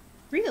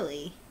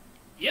 Really?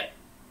 Yep.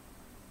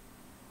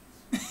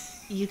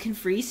 You can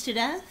freeze to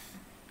death?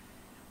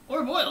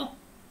 Or boil.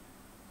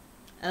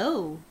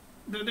 Oh.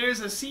 There's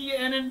a C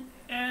and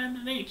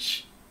an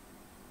H.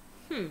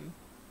 And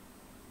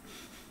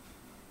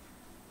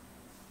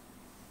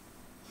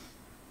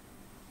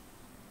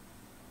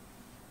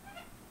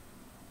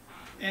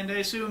I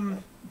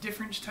assume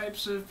different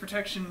types of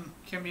protection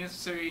can be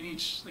necessary in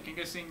each. Like, I'm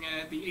guessing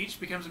the H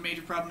becomes a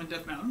major problem in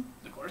Death Mountain,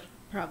 of course.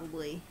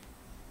 Probably.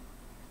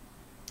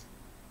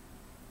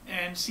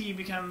 And C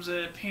becomes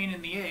a pain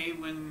in the A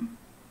when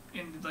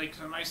in, like,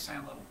 some ice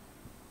time level.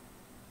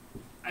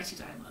 Icy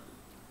time level.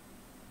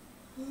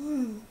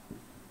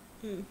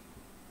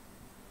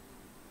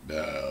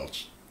 No.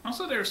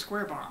 Also, there are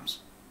square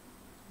bombs.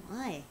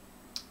 Why?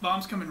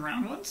 Bombs come in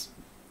round ones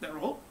that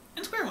roll,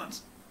 and square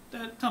ones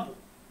that tumble.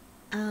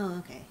 Oh,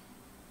 okay.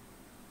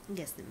 I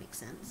guess that makes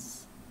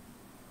sense.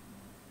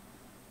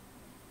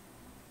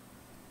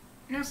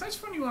 Yeah, it's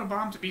nice when you want a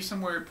bomb to be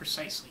somewhere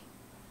precisely.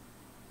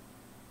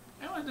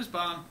 I want this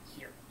bomb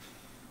here.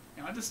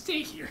 I want it to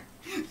stay here.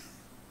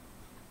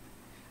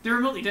 They're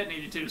remotely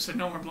detonated too, so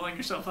no more blowing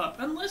yourself up.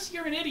 Unless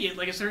you're an idiot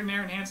like a certain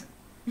Aaron Hansen.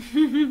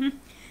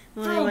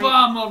 Throw a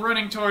bomb while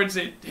running towards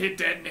it. Hit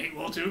detonate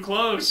while too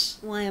close.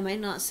 Why am I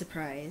not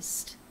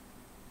surprised?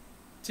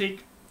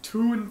 Take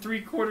 2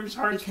 3/4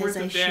 hearts worth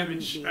of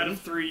damage out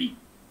of 3.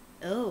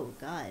 Oh,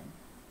 God.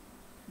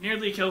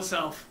 Nearly kill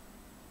self.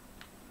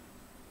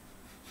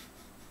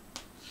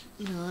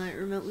 You know, I'm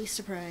remotely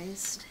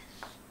surprised.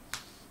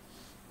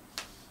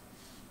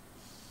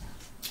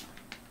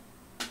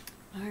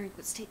 Mark,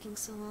 what's taking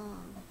so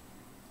long?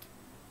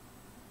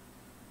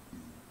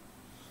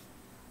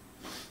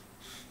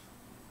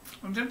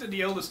 I'm tempted to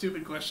yell the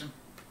stupid question.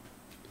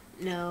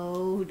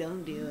 No,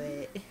 don't do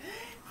it. Hey,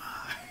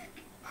 Mark,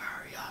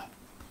 hurry up.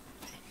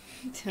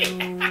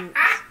 Don't.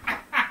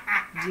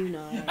 Do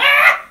not.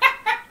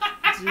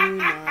 Do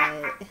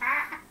not.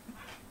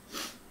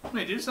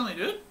 Wait, did you tell me to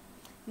do it?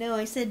 No,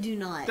 I said do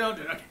not. Don't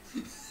do it, okay.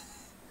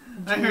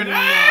 I Do heard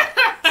not.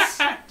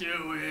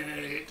 Do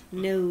it.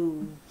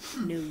 No.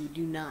 No,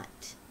 do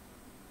not.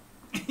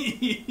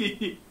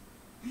 Do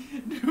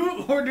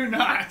or do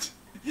not.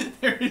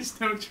 There is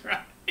no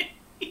try.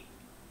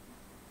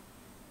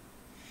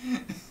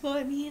 Well,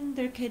 I mean,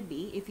 there could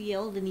be. If you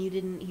yelled and you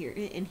didn't hear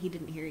it, and he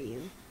didn't hear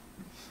you,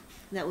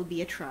 that would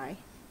be a try.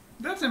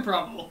 That's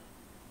improbable.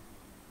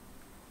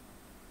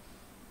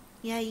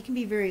 Yeah, you can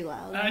be very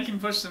loud. I can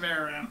push some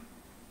air around.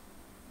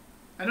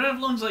 I don't have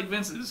lungs like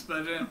Vince's,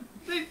 but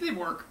they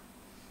work.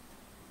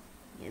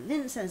 Yeah,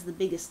 Vince has the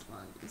biggest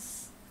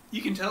lungs.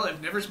 You can tell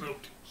I've never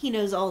smoked. He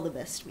knows all the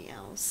best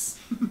meows.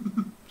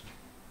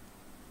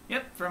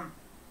 Yep, from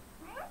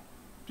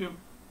to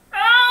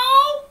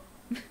ow,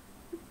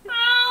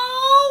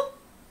 ow.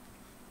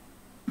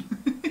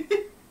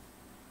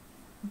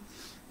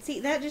 See,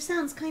 that just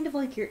sounds kind of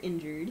like you're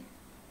injured.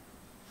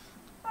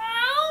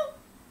 Ow.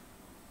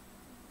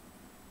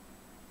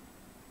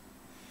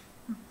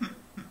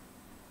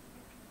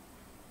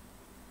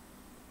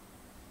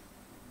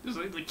 Just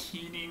like the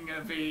keening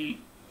of a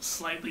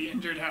slightly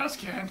injured house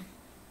cat.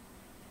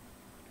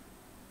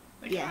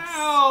 Like, Yes.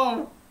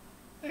 ow!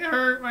 I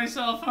hurt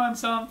myself on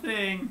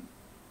something.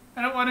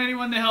 I don't want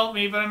anyone to help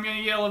me, but I'm gonna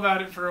yell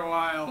about it for a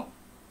while.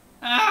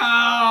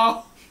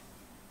 Ow!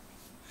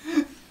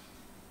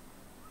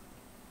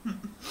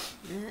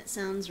 That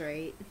sounds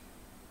right.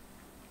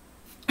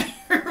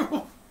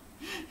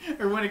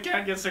 Or when a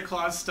cat gets their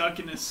claws stuck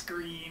in a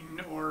screen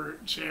or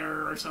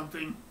chair or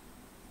something.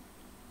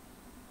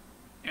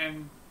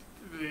 And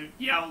the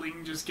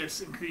yowling just gets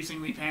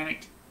increasingly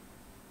panicked.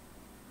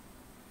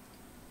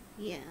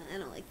 Yeah, I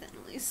don't like that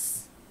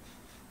noise.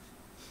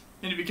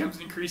 And it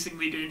becomes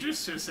increasingly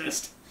dangerous to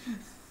assist.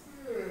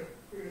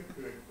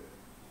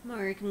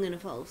 Mark, I'm gonna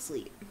fall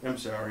asleep. I'm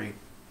sorry.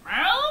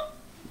 Well?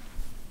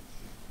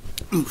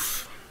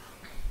 Oof.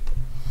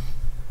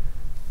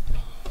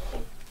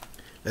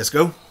 Let's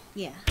go.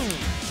 Yeah.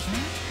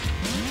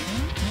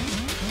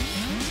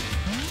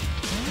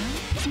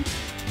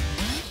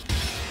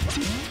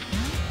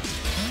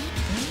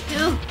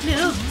 No,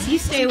 no, you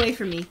stay away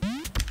from me.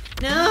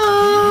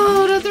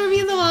 No, don't throw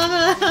me in the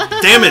lava.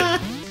 Damn it!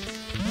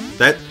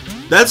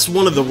 That's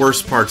one of the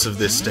worst parts of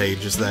this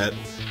stage, is that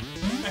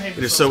it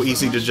is so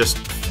easy to just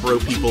throw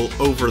people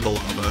over the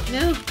lava.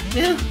 No,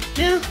 no,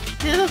 no,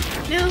 no,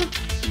 no.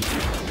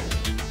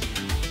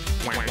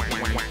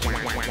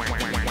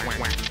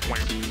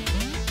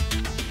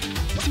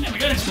 Yeah, we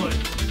got exploded.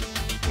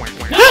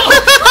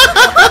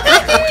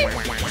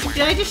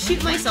 Did I just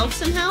shoot myself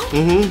somehow?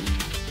 Mm-hmm.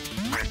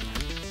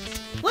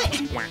 What?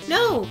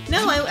 No,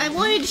 no, I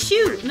wanted to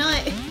shoot,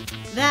 not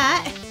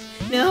that.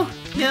 No,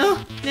 no,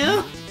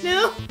 no,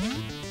 no.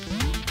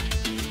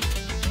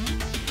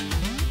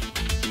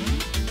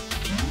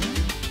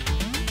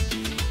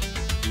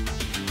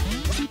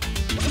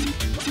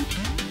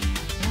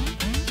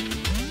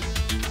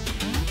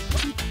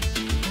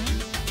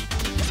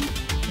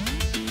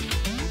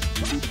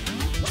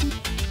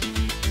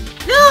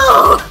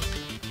 No!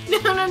 No,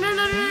 no, no,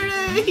 no, no,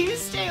 no, you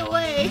stay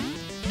away.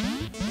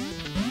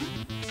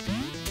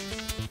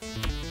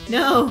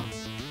 No.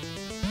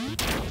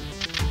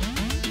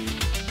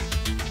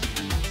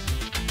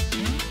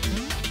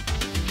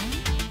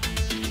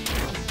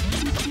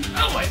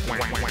 Oh, wait.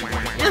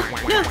 No,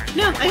 no,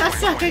 no, I got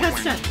stuck,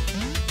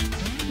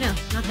 No,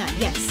 not that,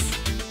 yes.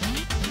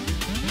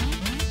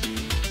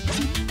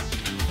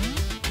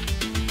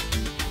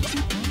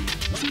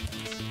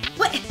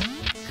 What?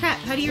 Crap,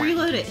 how do you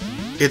reload it?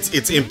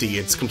 It's empty.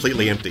 It's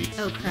completely empty.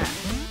 Oh, crap.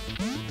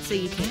 So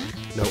you can't.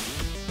 Nope.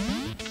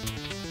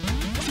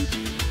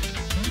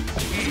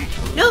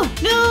 No,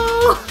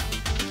 no!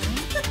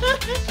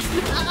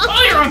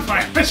 Oh, you're on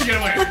fire! I should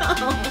get away.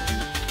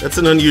 That's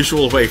an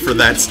unusual way for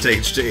that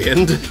stage to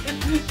end.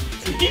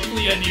 It's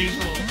deeply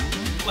unusual.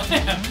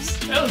 Lamps.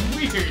 That was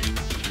weird.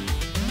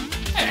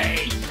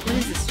 Hey. What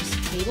is this, just a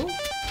table?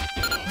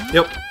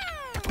 Yep.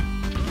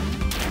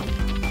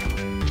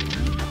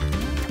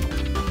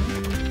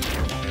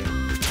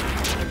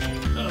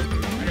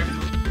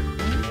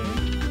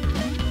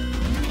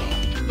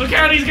 Look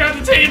out, he's got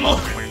the table!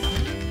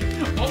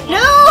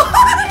 No!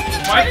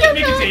 Why did it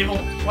make a table?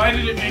 Why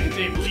did it make a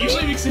table? It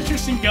usually makes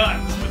interesting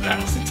guns, but that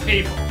was a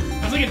table.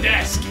 That was like a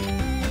desk.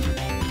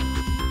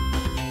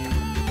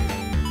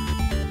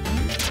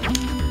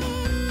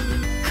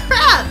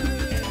 Crap!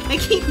 I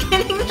keep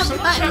getting the Someone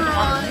button shut the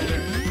wrong. water.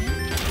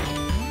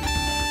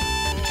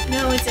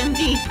 No, it's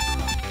empty.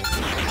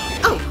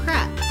 Oh,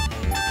 crap.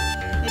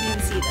 I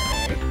didn't see that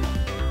there.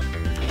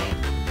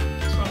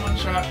 Someone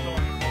shot the water.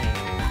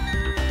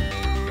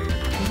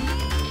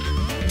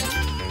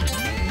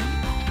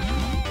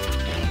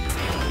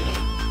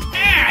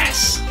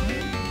 Ass!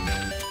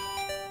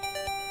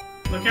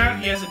 Look out,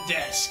 he has a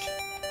desk.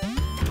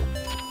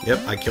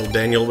 Yep, I killed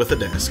Daniel with a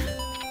desk.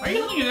 Why are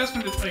you holding a desk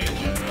when it's like a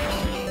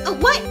Oh,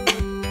 what?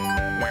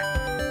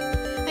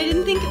 I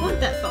didn't think it went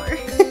that far.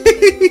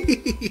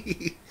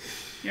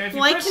 Yeah, if you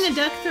Why press, can a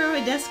duck throw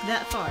a desk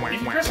that far?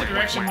 if you press the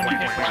direction when you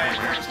hit Y, it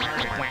goes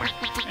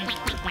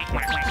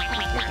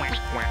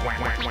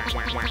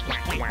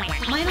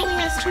Mine only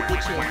has 2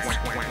 pictures.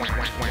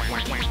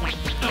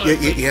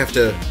 You have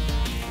to,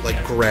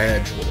 like,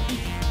 gradual.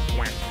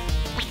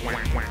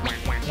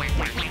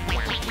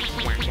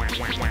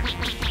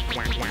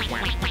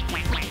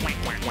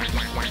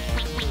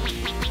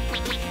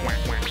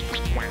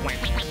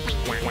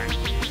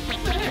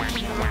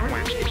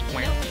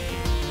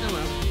 Oh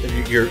well.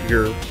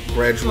 You're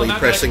gradually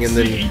pressing and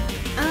then...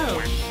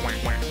 Oh.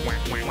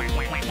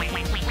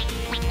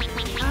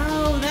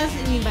 Oh, that's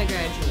what you mean by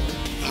gradual.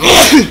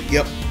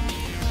 Yep.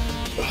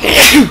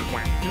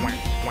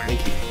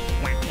 Thank you.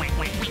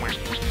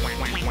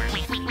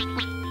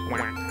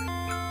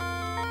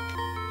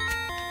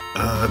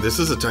 This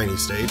is a tiny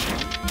stage.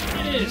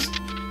 It is.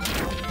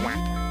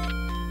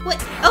 What?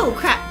 Oh,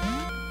 crap.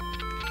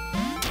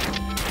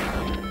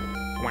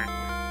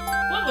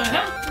 What the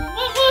hell?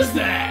 What was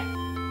that?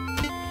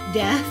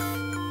 Death.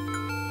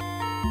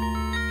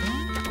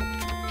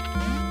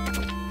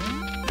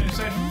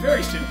 Aside from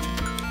very stupid.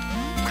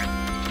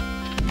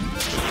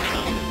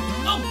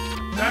 Oh!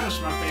 That was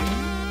smart, baby.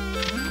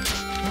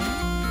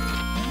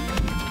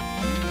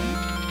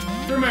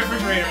 Throw my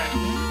refrigerator at him.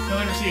 He'll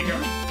never see it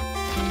coming.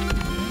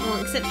 Well,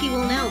 except he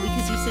will now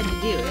because you said to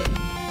do it.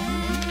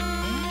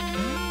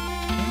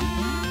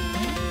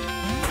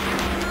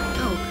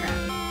 Oh, crap.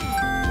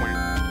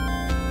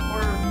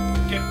 Or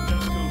get no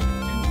scope in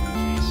the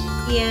face.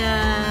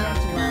 Yeah,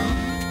 well.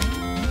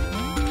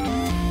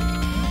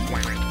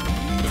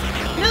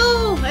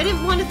 No! I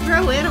didn't want to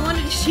throw it. I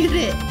wanted to shoot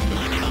it.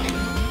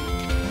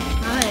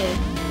 God.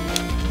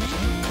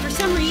 For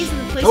some reason,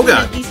 the placement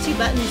of these 2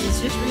 buttons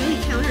is just really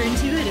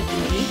counterintuitive to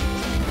me.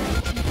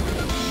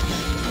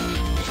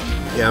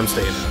 Yeah, I'm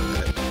staying out of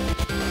that.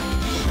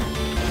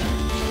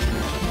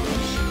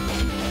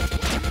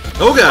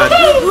 Oh god!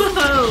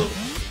 Whoa!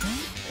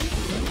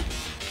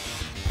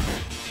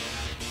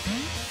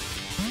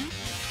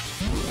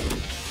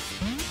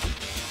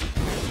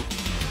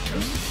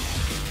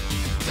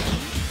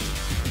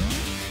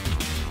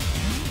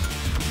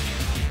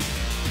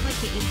 Why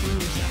can't you fool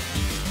yourself?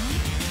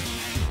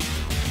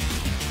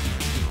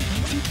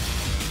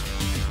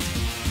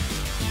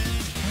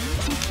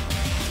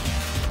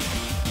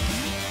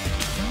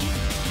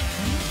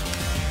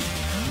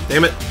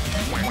 Damn it!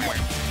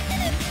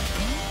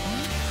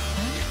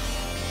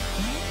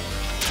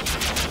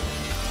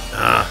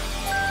 Ah.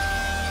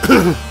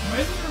 Why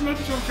is the remote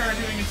control car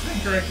doing its thing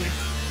correctly?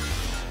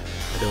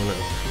 I don't know.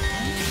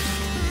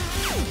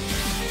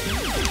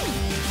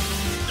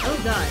 Oh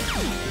god.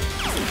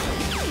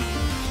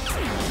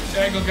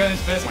 Angle gun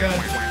is best gun.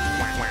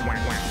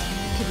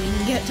 Could we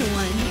even get to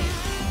one?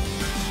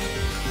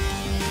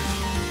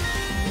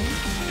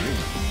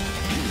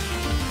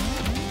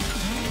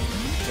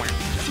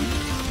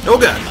 Oh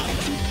god!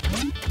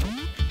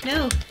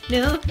 No,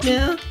 no,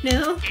 no,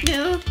 no,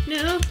 no,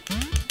 no.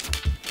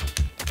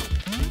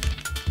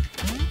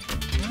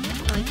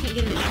 Oh, I can't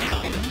get it.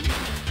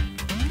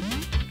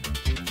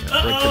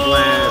 Break the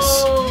glass.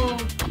 Oh.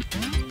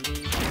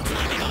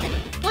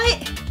 What?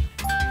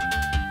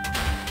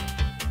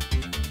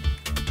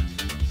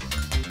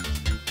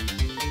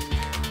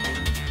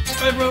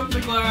 I broke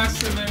the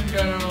glass and then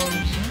goes.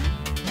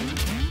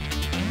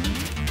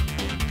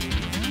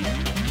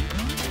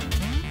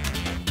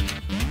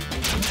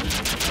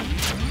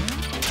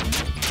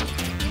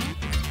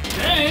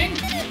 Dang!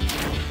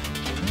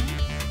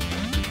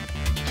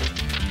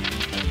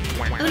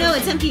 Oh no,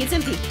 it's empty, it's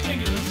empty.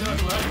 Take it, let's talk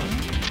about it.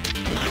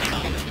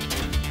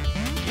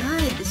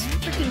 God, this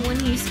freaking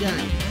one-use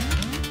gun.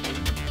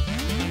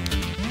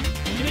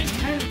 It is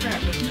kind of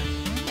crap, isn't it?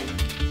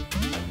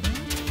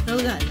 Oh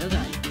god, oh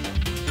god.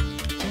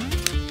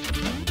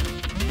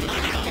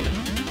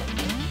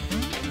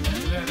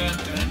 Dun, dun,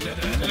 dun, dun,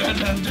 dun,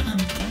 dun, dun.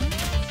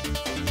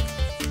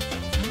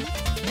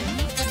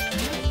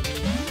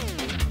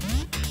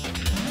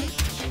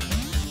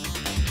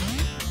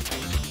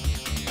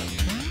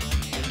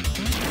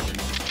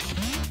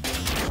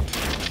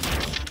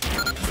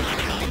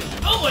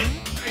 Oh wait!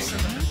 I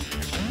stepped on it.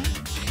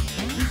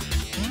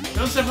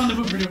 Don't step on the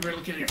booper duper,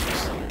 it'll kill your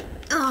face.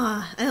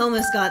 Ah, I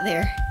almost got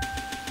there.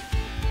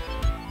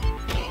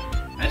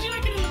 How'd you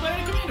like it in the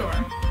Bionic Commando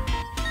arm?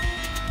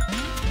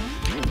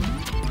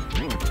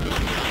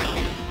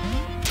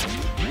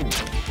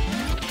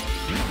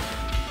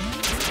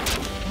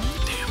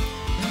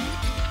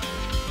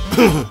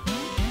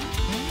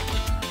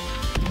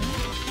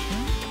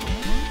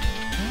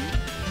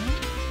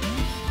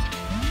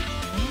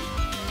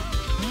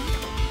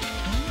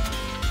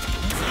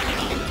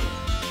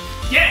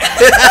 Yeah!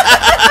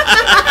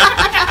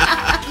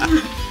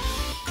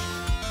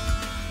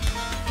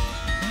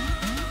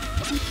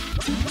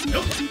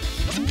 Nope.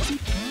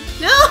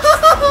 No!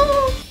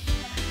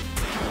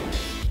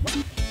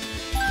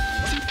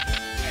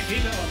 I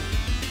hate that one.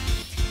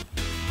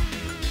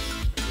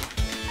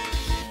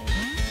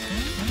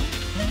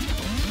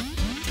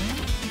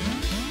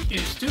 It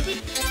is stupid,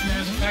 and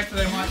there's a fact that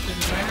I want the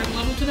designer of the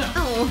level to know.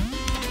 Oh.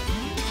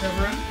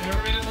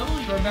 Whoever made that level,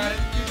 you're bad at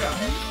your job.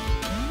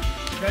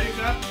 You're bad at your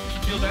job, you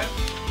feel bad.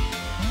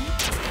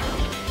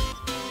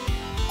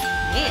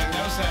 Man.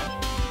 That was sad.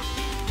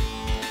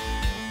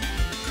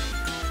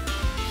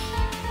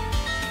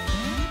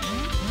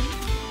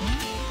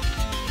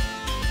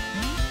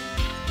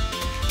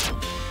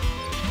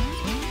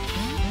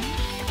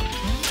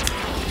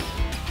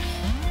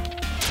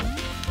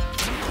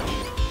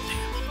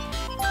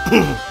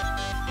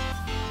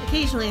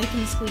 Occasionally I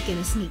can squeak in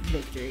a sneak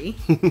victory.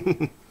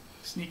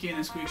 Sneak in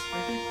and squeak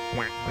quickly.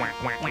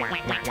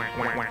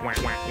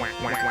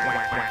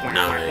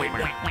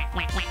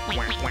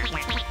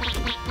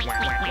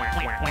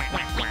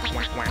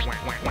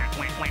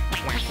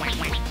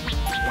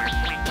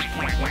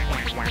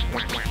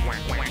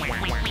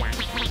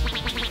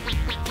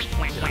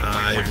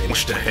 I've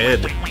inched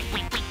ahead.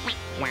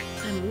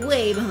 I'm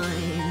way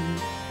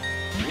behind.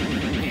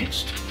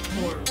 Inched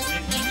or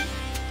winched.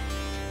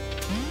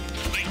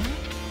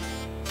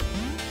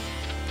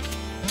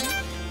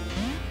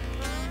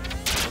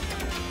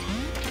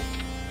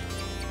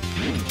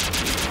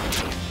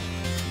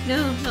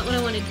 No, not what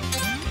I wanted.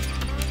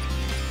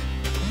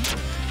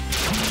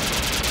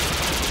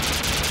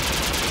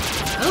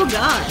 Oh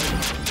god.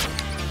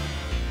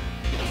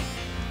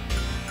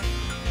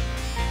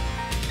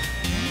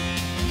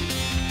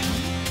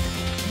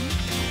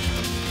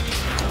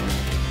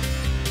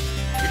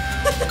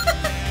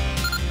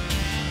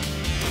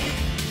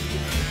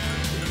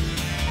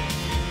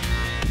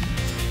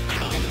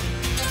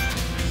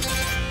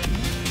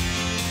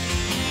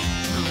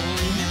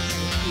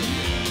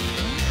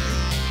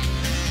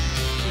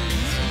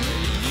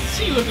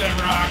 See you with that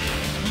rock.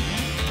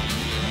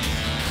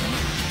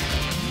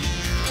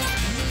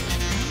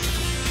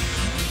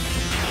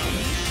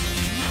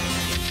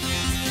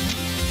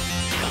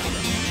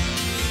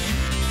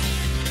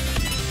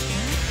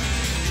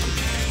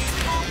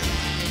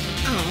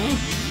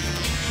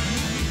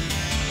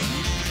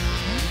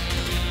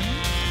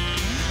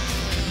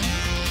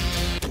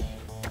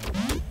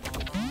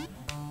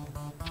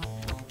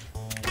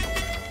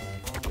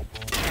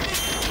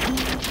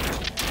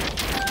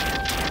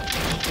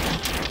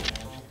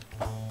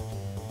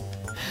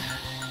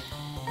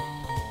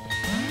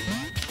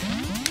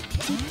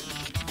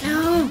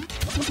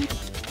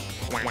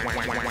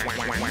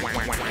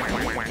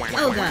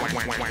 Oh god.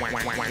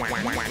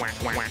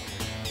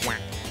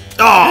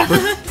 Oh!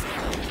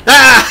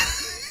 Ah!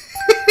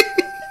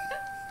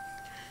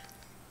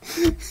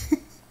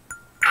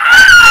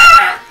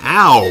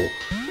 Ow!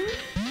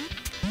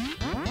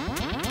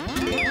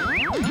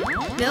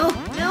 No,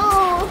 no!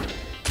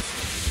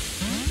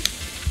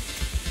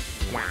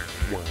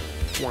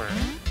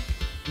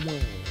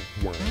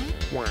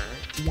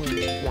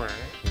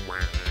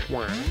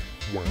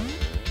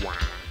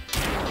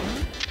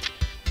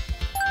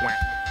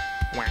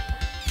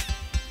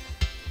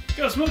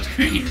 Go smoke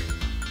screen.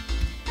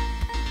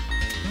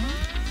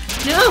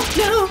 No,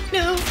 no,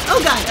 no!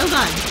 Oh god, oh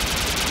god!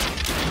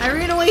 I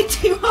ran away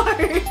too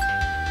hard!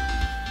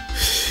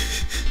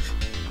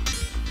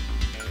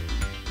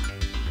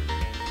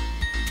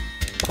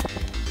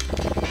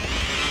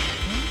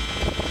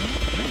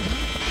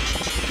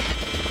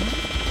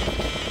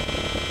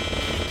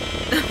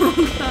 Oh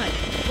god.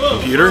 Whoa.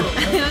 Computer? I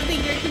don't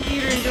think your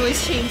computer enjoys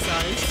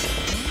chainsaws.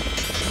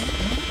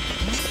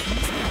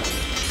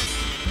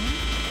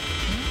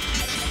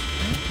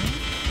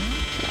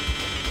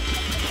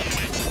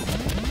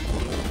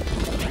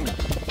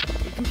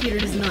 Your computer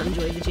does not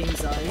enjoy the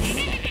chainsaws.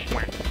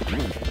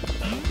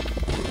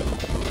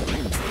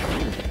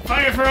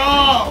 Fire for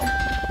all!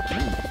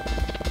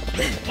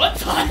 What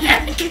the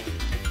heck?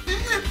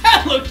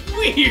 That looked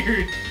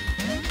weird!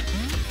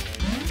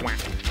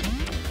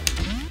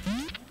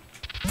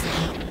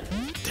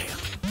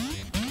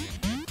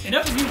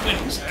 Enough of you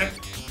winning, sir.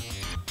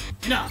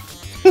 Enough.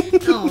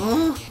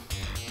 Aww.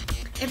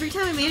 Every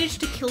time I manage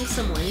to kill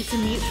someone, it's a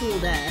mutual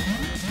death.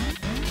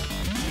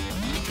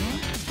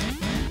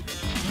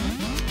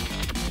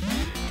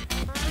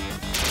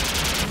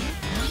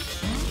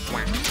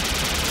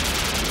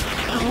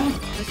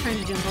 Oh, I was trying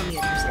to jump on the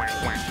other side.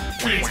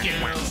 Please get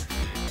it out.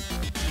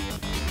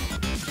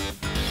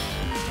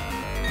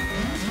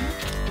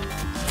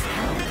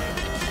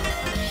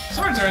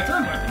 Swords are a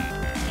third weapon.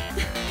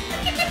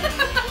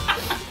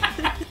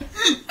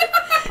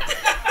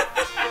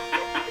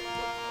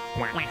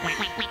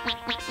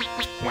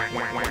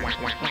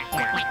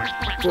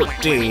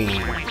 14.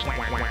 My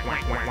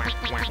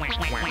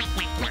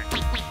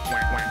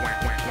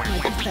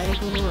pathetic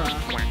little rock.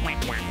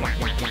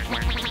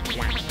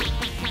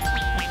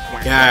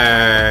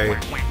 Yay.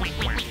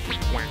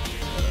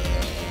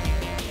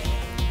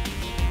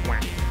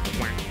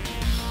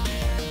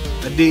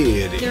 I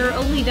did. There are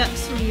only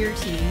ducks from your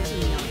teams in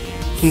the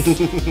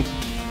audience.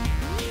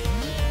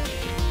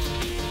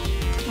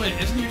 Wait,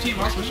 isn't your team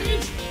also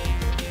chickens?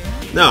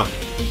 No.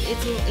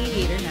 It's a little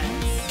aviator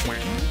nest.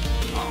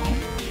 Oh.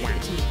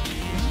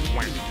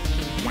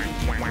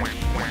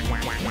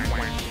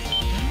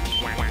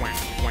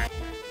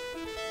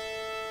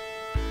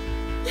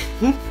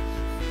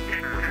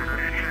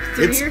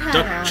 It's your hat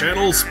Duck on.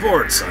 Channel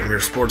Sports. I'm your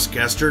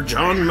sportscaster,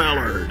 John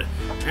Mallard.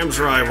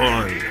 Amsrai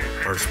won.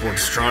 Our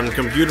Sportstron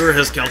computer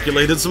has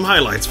calculated some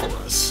highlights for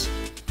us.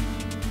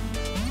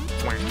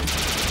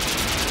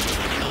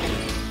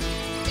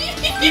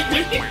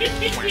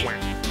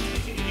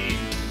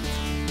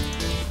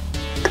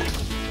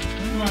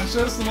 Come on,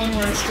 show us the one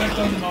where I stepped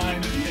on the mine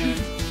at the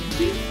end.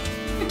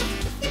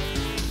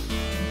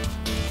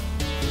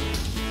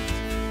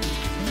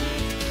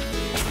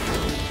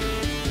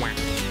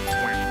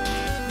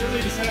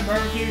 Really, just had a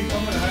barbecue, you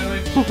call it a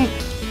highlight?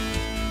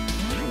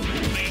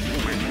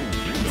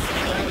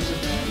 That was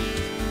just bad.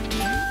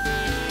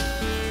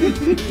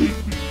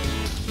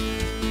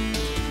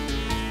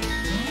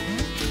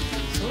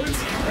 Swords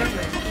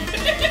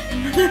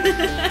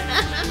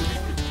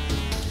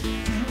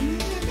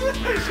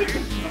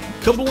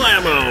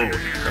Kablamo!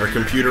 Our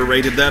computer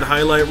rated that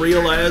highlight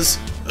reel as,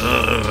 Does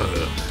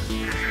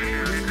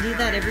it do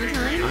that every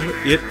time?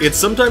 It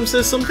sometimes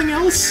says something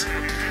else.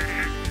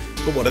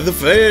 But what do the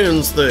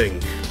fans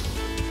think?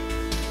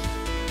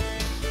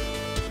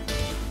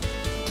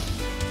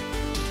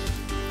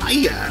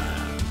 Hiya!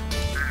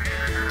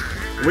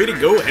 Way to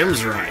go,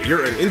 Amsrai.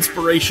 You're an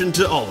inspiration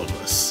to all of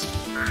us.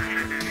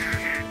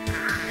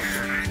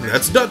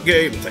 That's Duck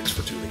Game. Thanks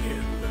for tuning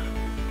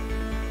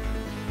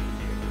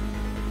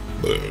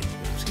in.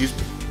 Excuse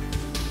me.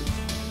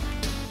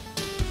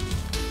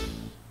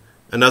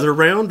 Another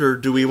round, or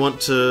do we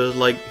want to,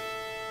 like,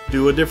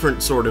 do a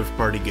different sort of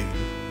party game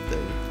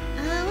thing?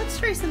 Let's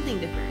try something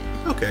different.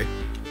 Okay.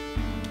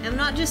 I'm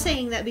not just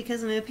saying that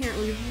because I'm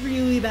apparently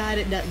really bad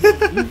at duck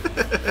game.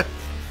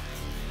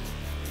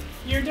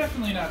 You're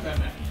definitely not that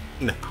bad.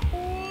 No.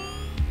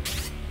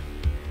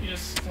 You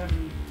just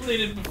haven't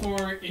played it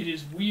before. It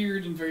is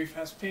weird and very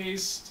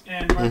fast-paced.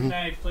 And Mark and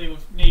I play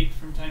with Nate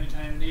from time to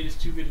time, and Nate is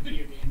too good at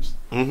video games.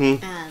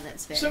 Mm-hmm. Ah,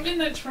 that's fair. So in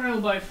that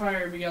trial by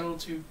fire, we got a little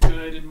too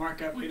good, and Mark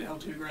got way the hell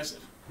too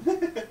aggressive.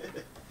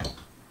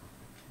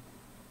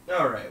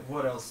 Alright,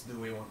 what else do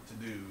we want to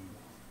do?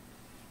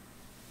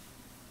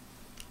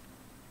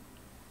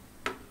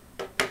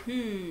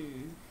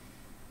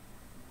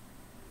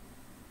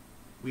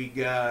 We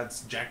got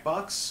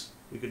Jackbox.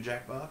 We could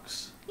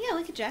Jackbox. Yeah,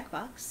 we could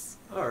Jackbox.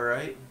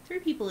 Alright. 3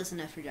 people is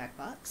enough for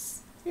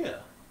Jackbox.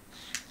 Yeah.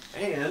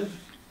 And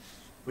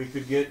We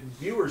could get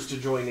viewers to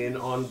join in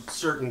on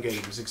certain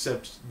games,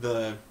 except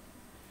the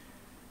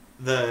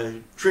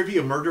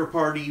Trivia Murder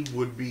Party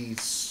would be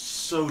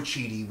so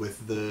cheaty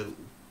with the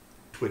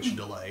Twitch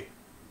delay.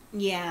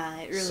 Yeah,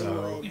 it really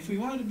would. If we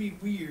wanted to be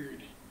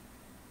weird...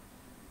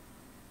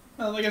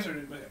 Well, I guess we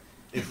did, but...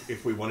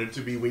 If we wanted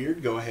to be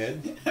weird, go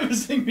ahead. I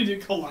was thinking we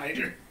did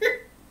Collider.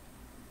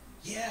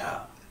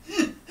 Yeah.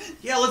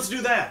 Yeah, let's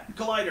do that.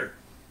 Collider.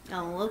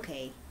 Oh,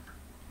 okay.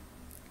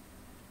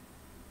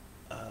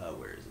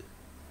 Where is it?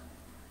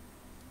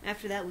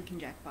 After that, we can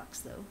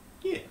Jackbox, though.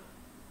 Yeah.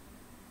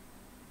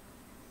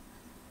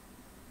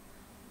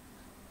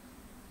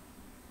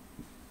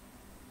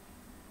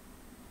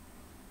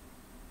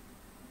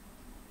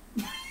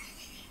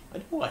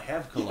 I know I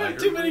have Collider. You have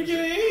too many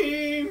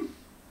games!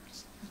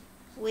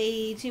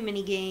 Way too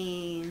many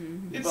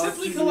games. It's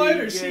simply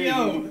Collider,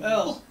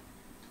 C-O-L.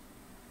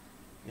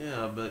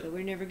 Yeah, but... But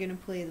we're never gonna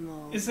play them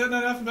all. Is that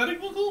not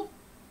alphabetical?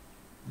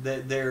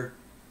 They're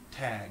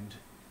tagged.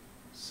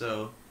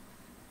 So...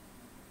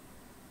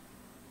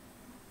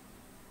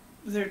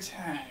 They're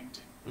tagged.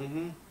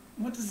 Mm-hmm.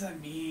 What does that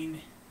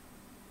mean?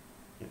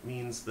 It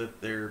means that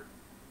they're...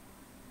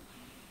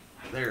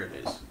 There it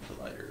is.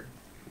 Collider.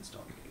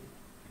 Install game.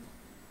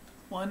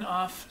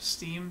 One-off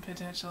Steam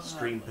potential?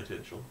 Stream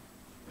potential.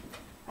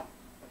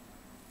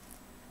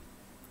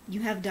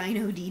 You have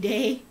Dino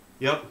D-Day?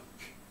 Yep.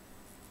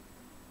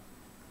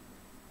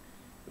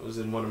 It was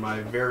in one of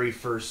my very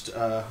first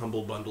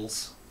Humble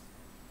Bundles.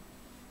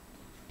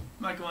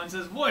 Michael One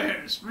says,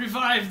 Warriors,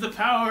 revive the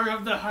power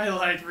of the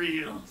highlight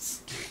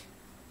reels.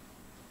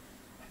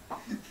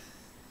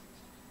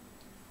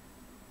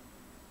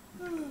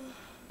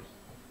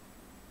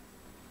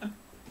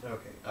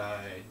 Okay,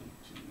 I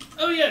need to...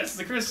 Oh yes,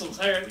 the crystals.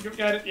 Alright,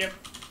 got it, yep.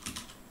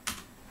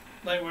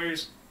 Light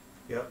Warriors.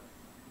 Yep.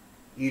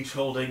 Each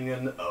holding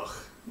an ugh.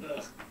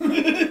 Ugh.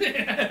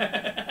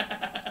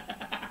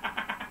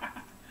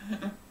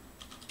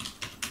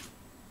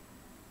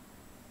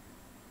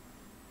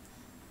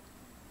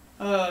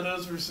 Oh,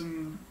 those were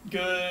some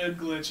good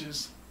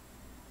glitches.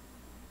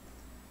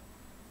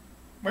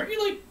 Weren't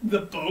you like the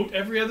boat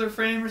every other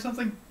frame or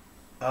something?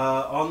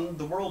 On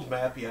the world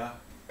map, yeah.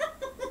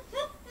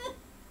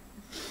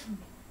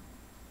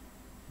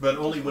 But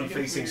only Just when making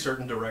it facing weird.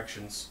 certain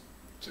directions.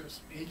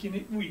 Just making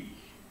it weird.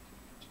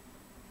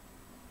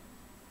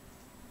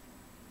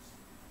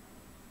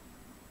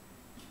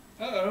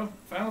 Uh-oh,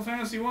 Final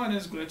Fantasy 1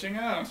 is glitching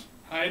out.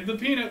 Hide the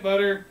peanut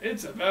butter.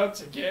 It's about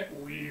to get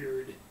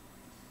weird.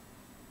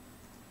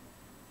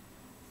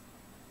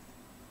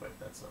 Wait,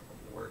 that's not going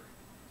to work.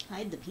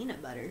 Hide the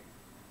peanut butter.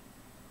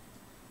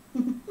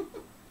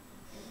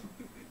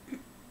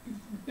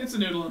 It's a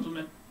noodle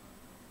implement.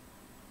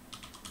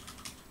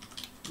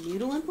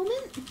 Noodle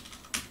implement?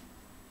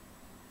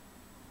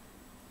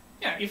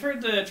 Yeah, you've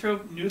heard the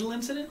trope noodle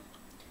incident?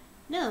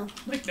 No.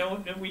 Like,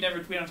 no, we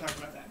don't talk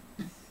about that.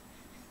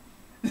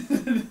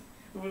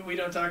 we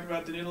don't talk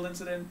about the noodle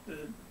incident.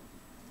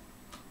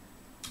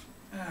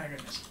 Ah,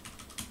 goodness.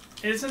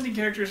 It's something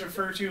characters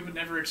refer to but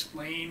never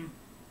explain.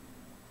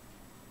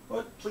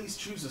 What? Please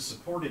choose a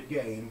supported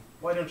game.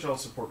 Why don't y'all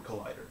support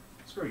Collider?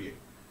 Screw you.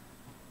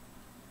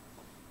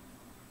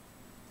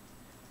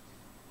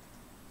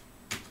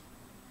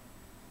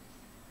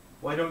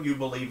 Why don't you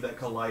believe that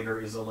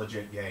Collider is a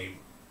legit game?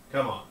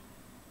 Come on.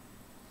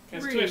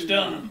 Because Really? Twitch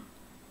dumb.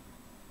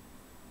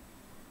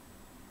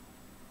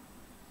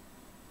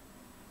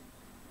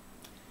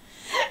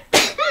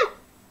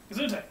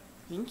 Gesundheit.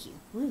 Thank you.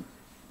 Woo.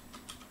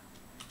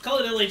 Call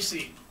it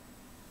LHC.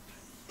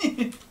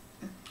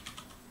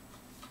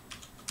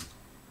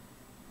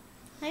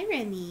 Hi,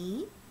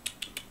 Remy.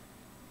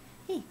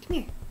 Hey, come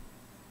here.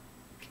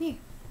 Come here.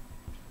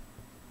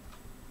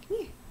 Come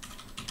here.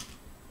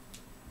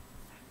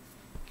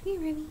 Come here,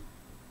 Remy.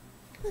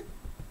 Come on.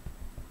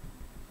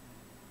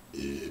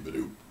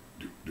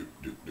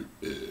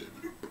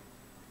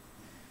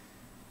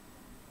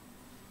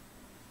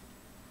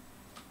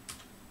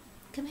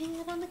 Come hang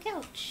out on the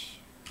couch.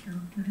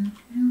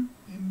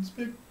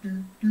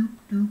 Inspector doop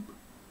doop.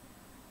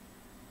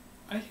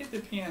 I hit the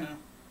piano.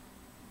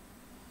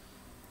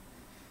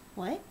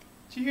 What?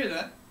 Did you hear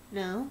that?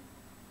 No.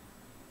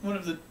 One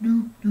of the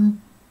doop doop.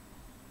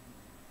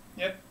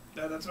 Yep,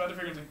 that's about the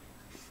frequency.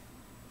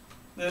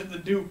 The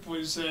dupe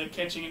was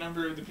catching a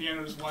number of the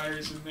piano's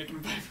wires and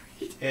making them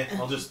vibrate.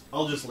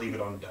 I'll just leave it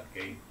on duck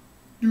game.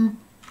 Doop.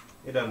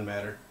 It doesn't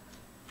matter.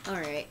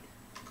 Alright.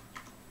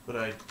 But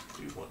I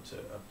do want to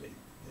update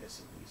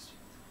this at least.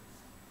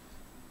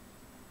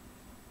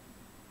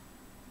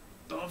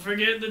 Don't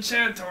forget the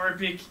chat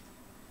topic.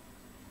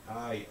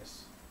 Ah,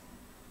 yes.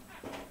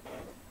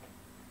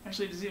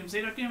 Actually, does it even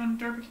say duck game on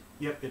topic?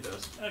 Yep, it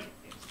does. Okay,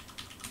 yes.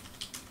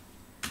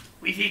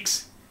 We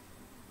fix.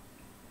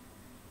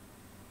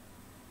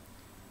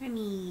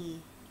 Remy.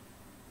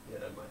 Yeah,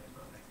 my.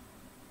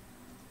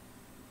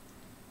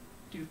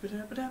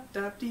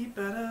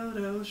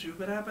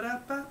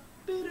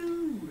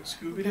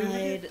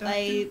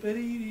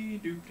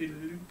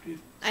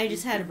 I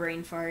just had a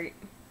brain fart.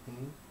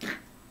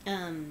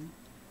 Mm-hmm.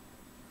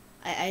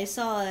 I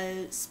saw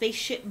a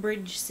spaceship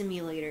bridge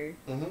simulator,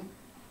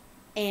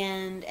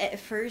 and at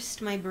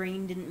first my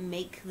brain didn't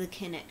make the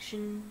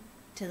connection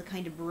to the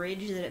kind of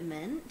bridge that it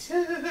meant.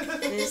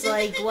 It's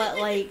like, what,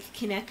 like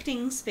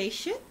connecting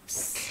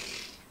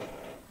spaceships?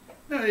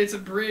 No, it's a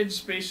bridge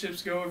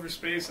spaceships go over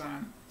space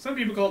on. Some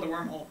people call it a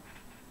wormhole.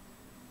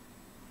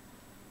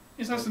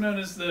 It's also known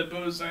as the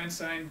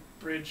Bose-Einstein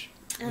Bridge.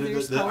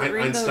 Others The call it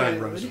Rainbow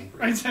Einstein-Rosen Road.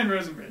 Bridge.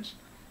 Einstein-Rosen Bridge.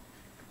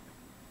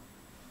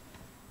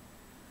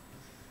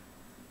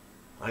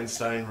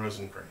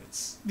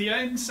 Einstein-Rosencrantz. The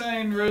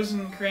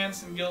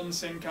Einstein-Rosencrantz and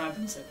Guildenstern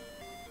condensate.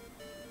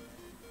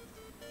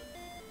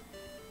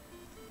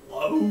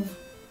 Love.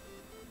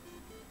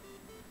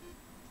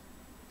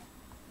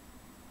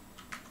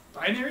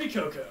 Binary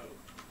cocoa.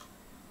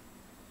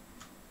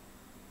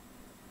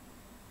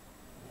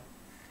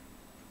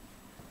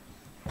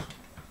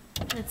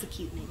 That's a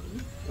cute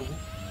name.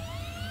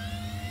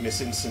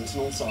 Missing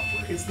Sentinel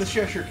software. It's the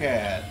Cheshire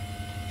Cat.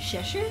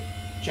 Cheshire?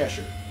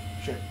 Cheshire.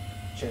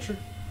 Cheshire?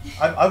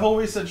 I've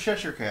always said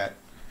Cheshire Cat.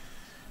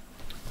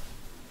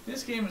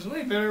 This game is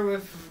way better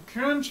with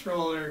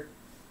controller.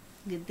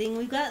 Good thing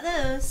we've got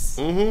those.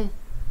 Mm-hmm.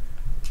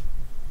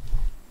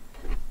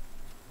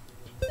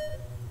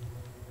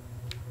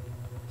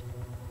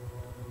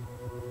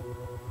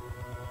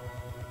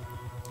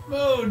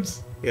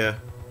 Modes. Yeah.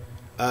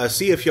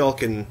 See if y'all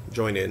can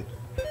join in.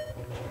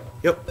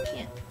 Yep.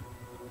 Yeah.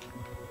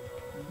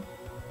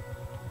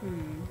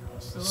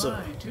 What's the So-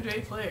 line?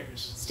 2-day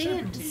players.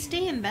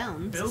 Stay in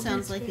bounds. Build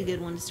Sounds your like a team.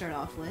 good one to start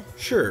off with.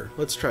 Sure,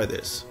 let's try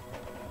this.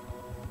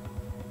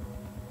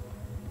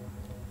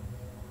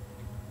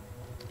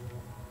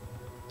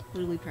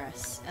 What do we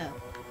press? Oh.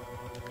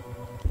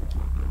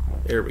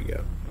 There we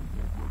go.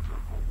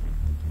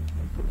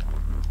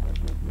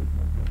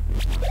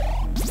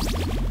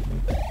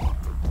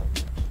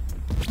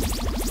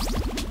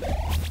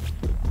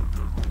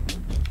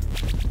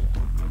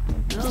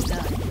 Oh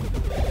god.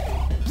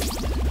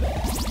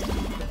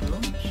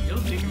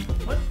 Shield taken.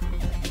 What?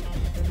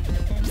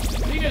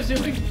 What are you guys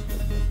doing? I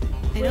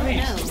What are don't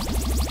these? know.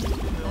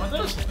 You want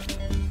those?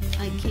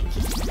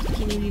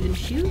 Can you even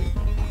shoot?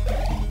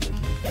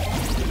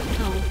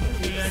 Oh.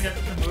 Yeah, I got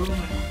the boom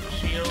and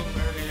shield and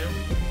whatever they do.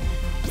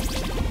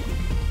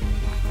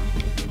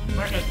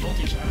 Mark has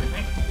multi-shot, I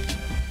think.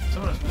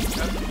 Someone has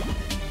multi-shot.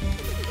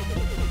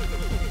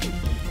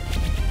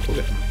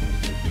 Okay.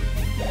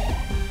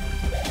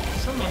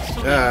 Someone's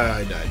still I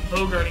died.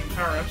 bogarting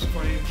power-ups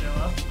before they even show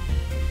up.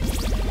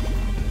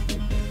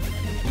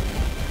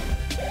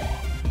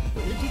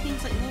 What do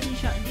things like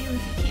multi-shot do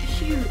if you can't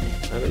shoot?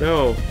 I don't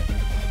know.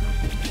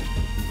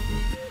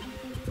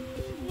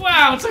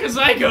 Wow, it's like a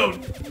zygote!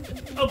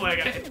 Oh boy, I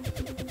got hit.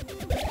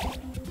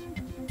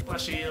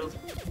 Blast shield.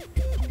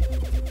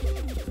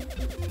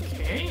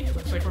 Okay,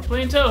 looks like we're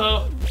playing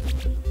Toho.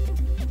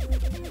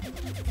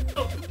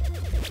 Oh!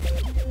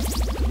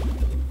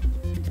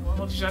 Didn't want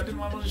multi-shot, didn't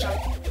want multi-shot.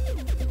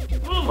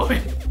 Oh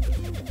boy!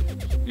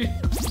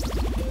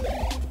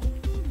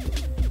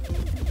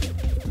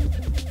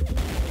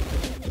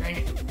 Dang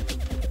it.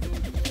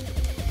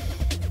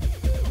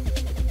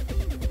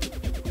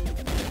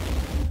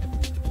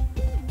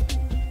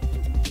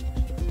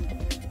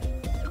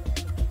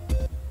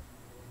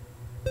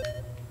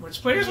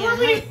 Which players Yeah, were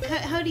we?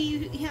 how do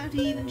you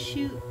even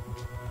shoot?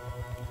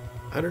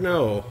 I don't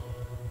know.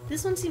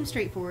 This one seems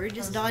straightforward.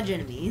 Just dodge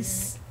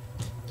enemies.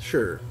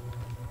 Sure.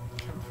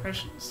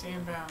 Compression,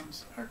 stand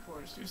bounds, arc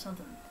boards, do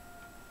something.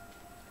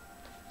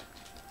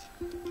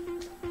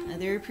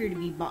 There appear to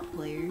be bot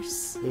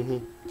players. Mm-hmm.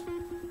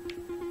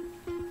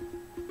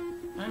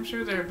 I'm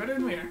sure they're better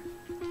than we are.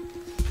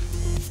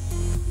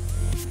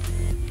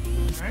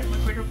 Alright,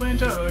 looks like we're playing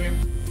Toho again.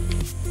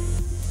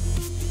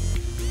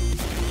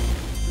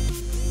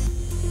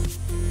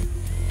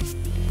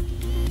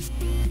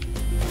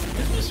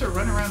 Isn't this a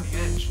run around the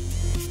edge?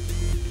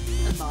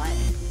 A bot.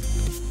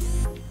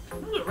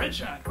 Ooh, a red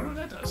shot. I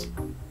wonder what that does.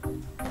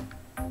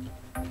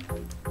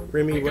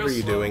 Remy, It what are goes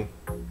you slow. doing?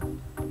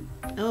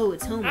 Oh,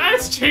 it's Homer. Ah,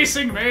 it's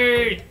chasing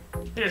me!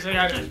 Here, so I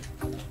got it.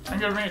 I'm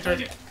gonna bring it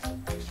towards you.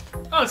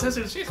 Oh, it says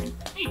it's chasing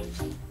me.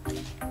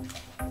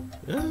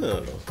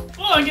 Oh.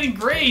 Oh, I'm getting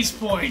Gray's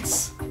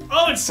points!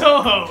 Oh, it's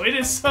Toho! It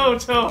is so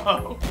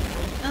Toho!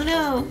 Oh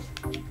no!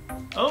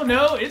 Oh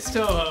no, it's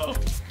Toho!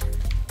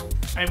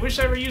 I wish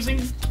I were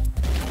using...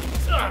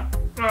 I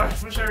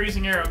wish I were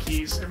using arrow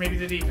keys, or maybe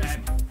the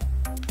D-pad.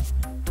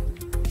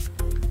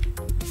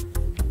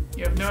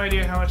 You have no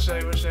idea how much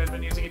I wish I had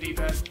been using a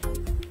D-pad.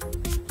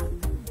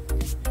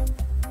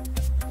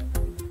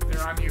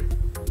 They're on you.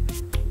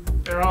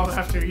 They're all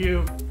after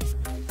you.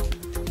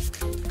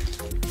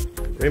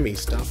 Remy,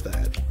 stop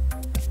that.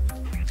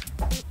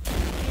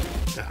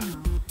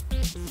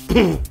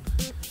 Ah.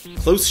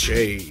 Close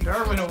shave.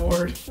 Darwin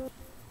Award.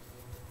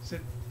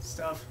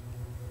 Stuff.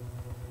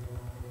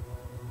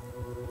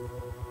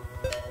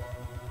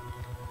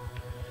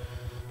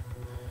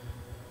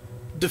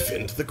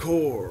 Defend the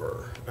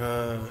core.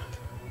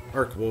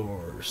 Arc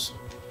Wars.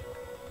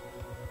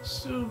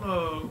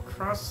 Sumo,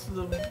 cross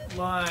the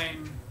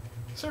line.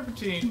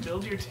 Serpentine,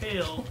 build your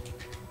tail.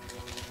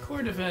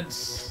 Core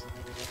defense.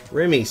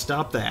 Remy,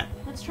 stop that.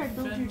 Let's try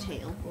build your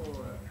tail.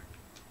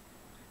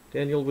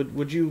 Daniel,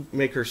 would you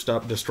make her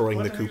stop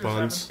destroying the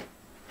coupons?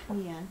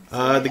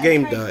 Yeah. The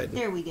game died.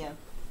 There we go.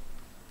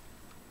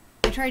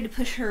 I tried to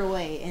push her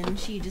away, and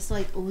she just,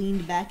 like,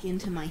 leaned back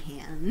into my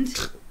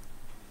hand.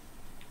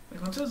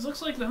 Like one says,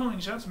 looks like the homing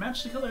shots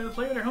match the color of the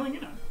player they're homing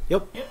in on.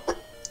 Yep.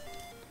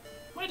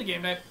 Why the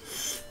game died?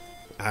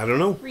 I don't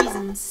know.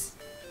 Reasons.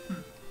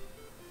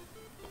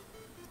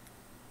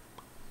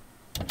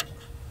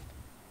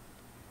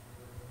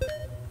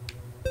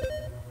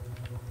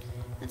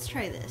 Let's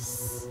try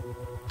this.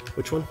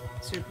 Which one?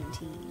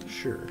 Serpentine.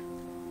 Sure.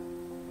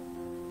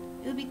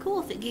 It would be cool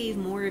if it gave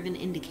more of an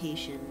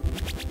indication.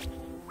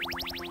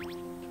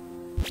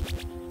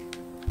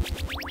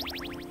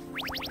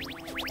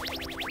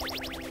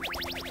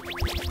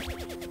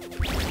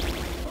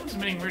 What's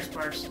making worse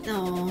parts?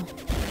 Oh.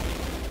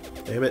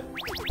 Damn it.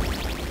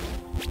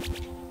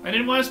 I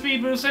didn't want a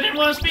speed boost! I didn't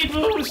want a speed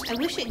boost! I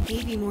wish it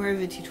gave you more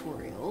of a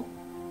tutorial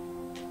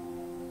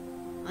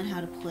on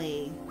how to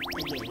play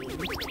a game.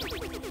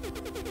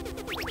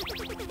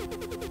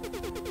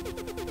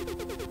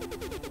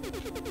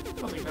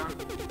 I'll take that.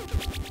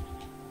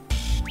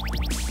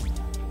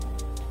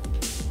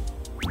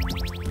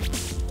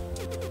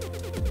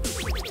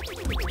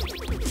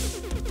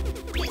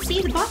 Yeah,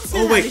 see, the bots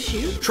know Oh how to wait,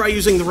 shoot. try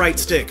using the right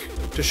stick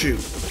to shoot.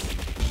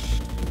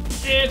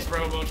 It's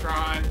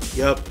Robotron.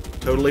 Yep,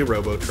 totally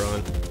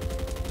Robotron.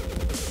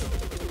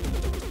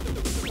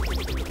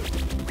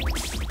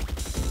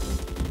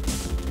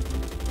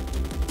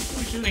 What are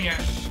we shooting at?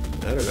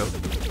 I don't know.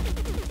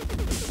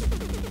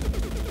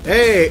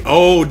 Hey!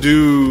 Oh,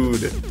 dude!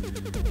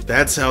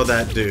 That's how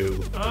that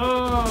do.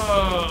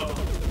 Oh.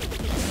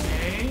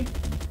 Okay.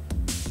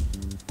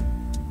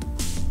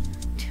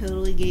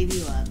 Totally gave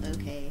you up.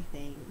 Okay,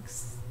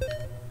 thanks.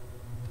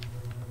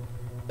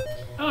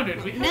 Oh,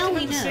 dude, we have Now to we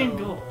have the same know.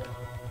 goal.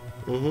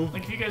 Mm-hmm.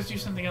 Like, if you guys do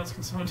something else,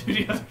 can someone do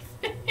the other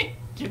thing?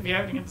 Can't be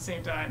happening at the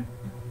same time.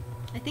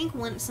 I think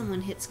once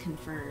someone hits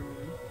confirm,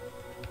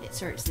 it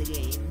starts the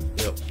game.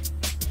 Yep.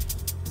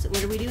 So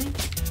what are we doing?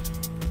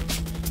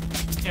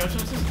 Yeah, which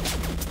one is this?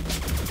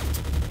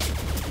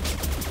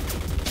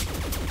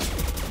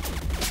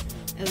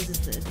 Oh, is this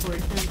the core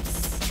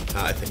defense?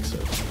 I think so.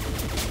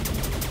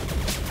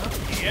 Oh,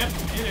 yeah,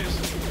 it is.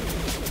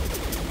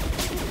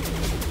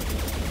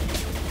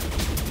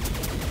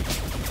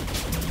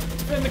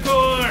 Defend the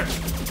core!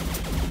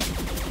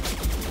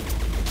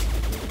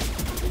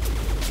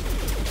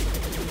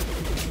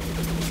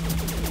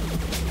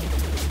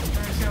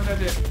 Alright, see how that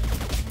did.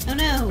 Oh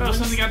no! Oh, let's-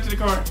 something got to the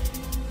core.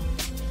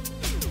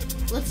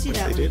 Let's do Which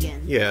that they one did.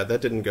 again. Yeah,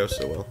 that didn't go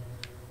so well.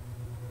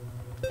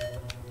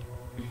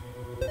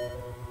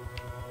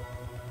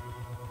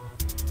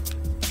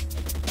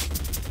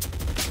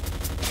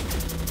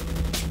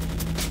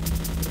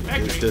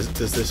 Factory.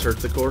 Does this hurt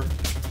the core?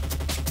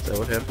 Is that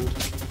what happened?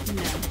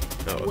 No.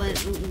 Oh, okay.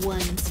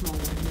 One small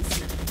one. It's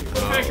not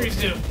What Oh, factories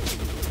okay. do?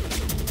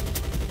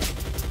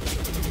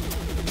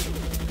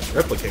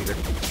 Replicator.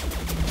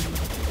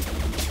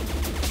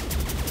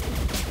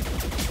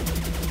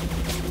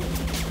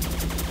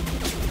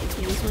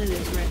 It was one of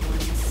those red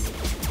ones.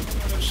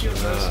 What those shield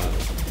does.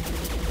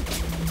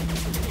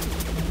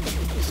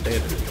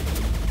 Standard.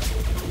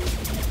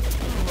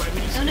 Oh, wait, we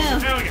just... Oh, no.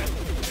 Now we got it.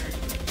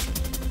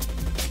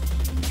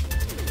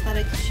 Thought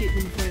I could shoot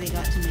them before they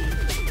got to me. I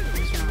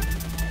was wrong.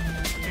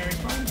 Yeah,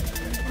 respawn.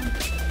 Respawn.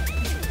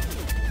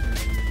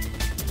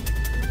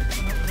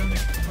 Oh, then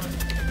they-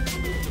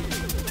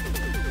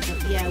 Oh,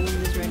 yeah, one of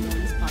those red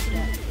ones popped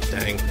up.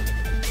 Dang.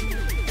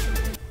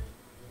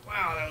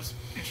 Wow, that was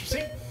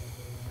interesting.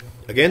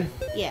 Again?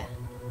 Yeah.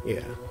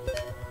 Yeah.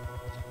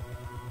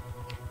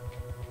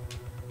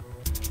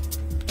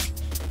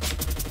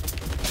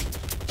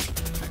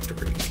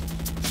 Factory.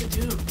 What's it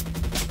do?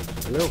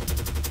 I know.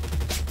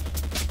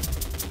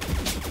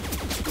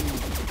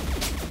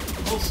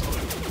 Also,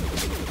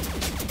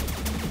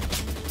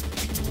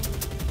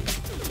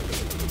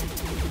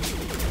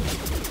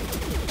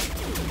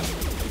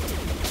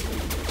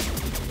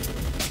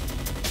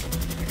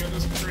 I got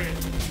this crate.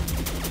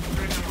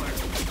 Crate number.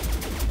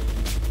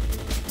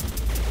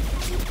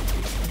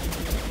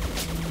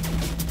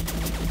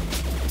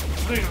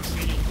 I think I'm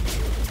sneaky.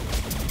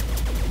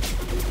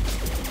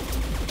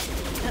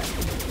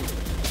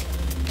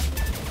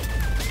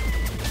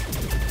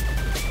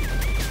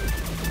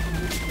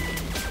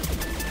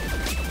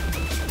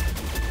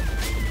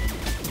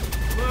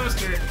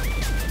 Blaster.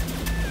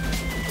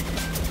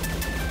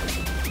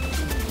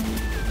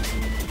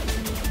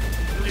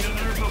 Really don't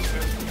know where close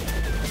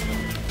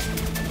goes.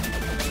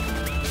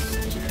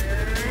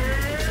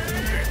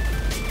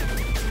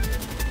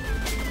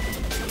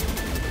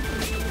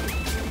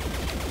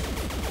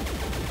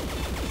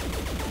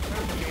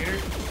 Replicator.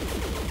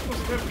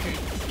 What's a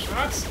replicator?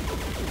 Shots?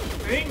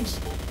 Things?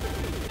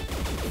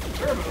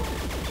 Turbo.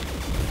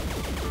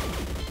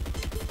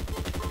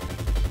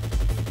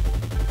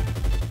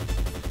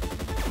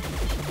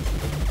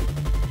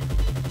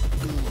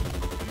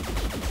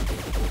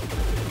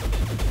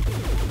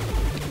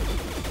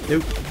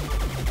 Nope.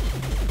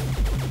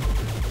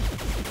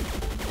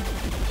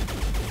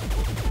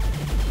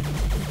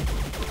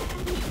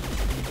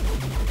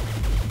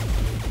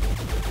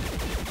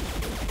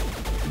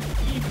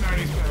 Even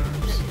Arnie's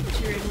powers. Put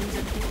your red ones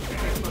up here.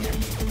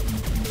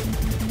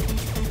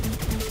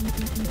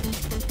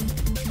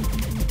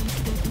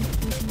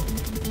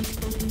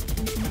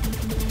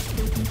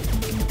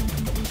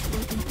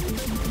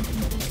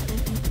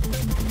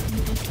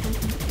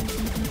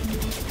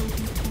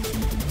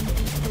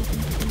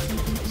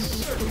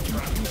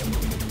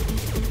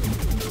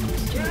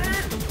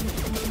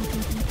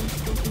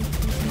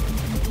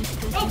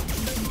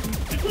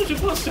 Too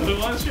close to it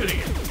while I was shooting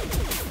it.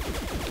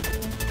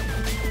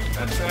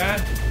 That's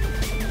bad.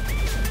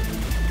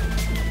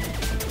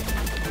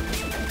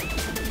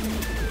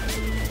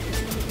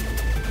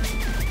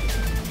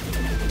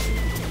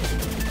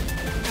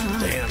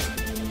 Damn.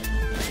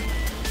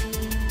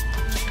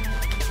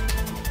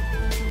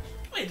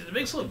 Wait, did the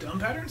big slow dumb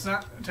patterns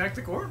not attack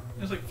the core?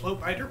 It was like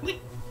float by Derp?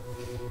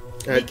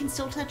 They can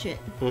still touch it.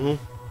 Mm-hmm.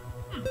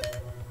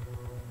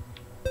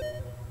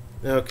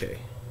 Okay.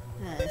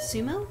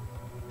 Sumo?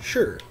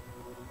 Sure.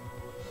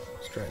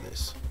 Let's try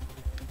this.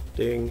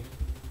 Ding.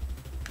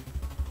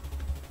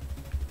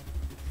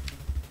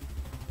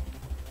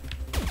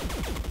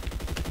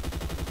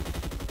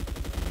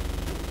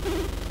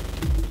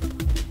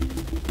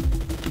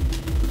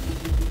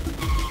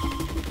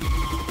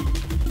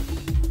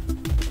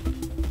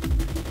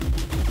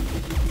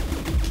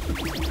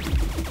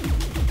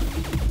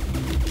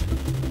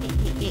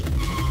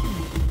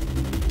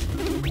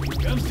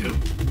 Comes to.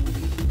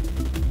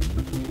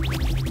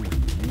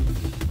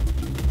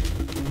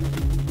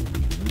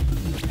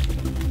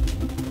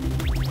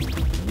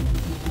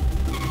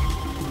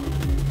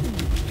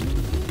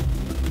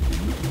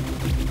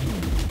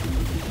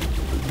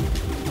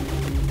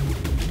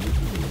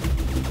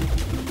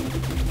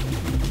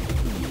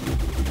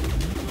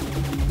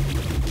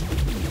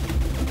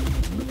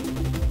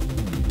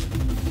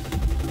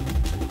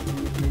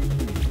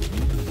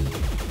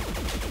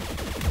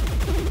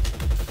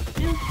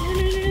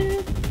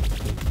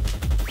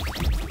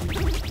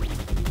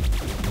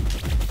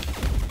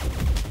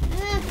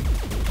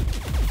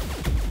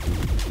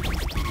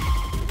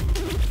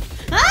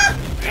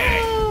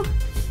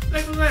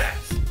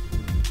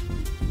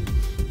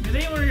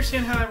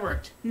 Understand how that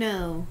worked?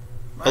 No.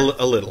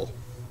 A little.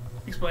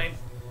 Explain.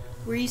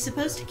 Were you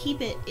supposed to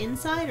keep it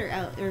inside or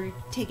out, or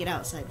take it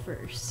outside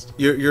first?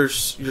 You're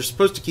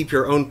supposed to keep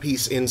your own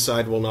piece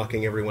inside while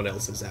knocking everyone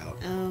else's out.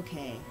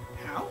 Okay.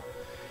 How?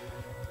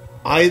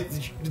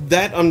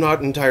 That I'm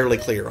not entirely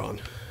clear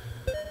on.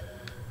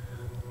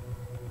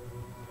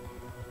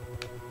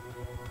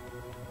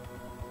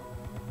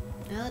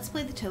 Now let's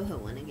play the Toho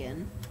one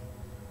again.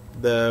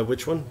 The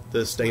which one?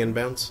 The stay and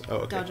bounce? Oh,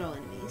 okay. Dodge all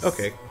enemies.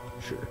 Okay,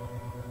 sure.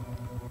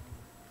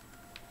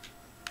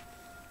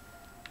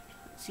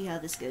 See how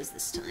this goes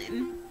this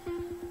time.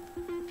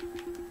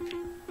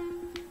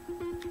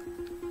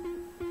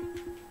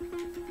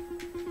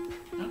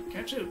 Oh,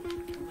 catch it.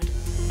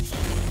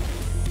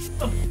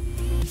 Oh,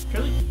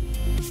 Curly.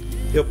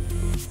 Yep.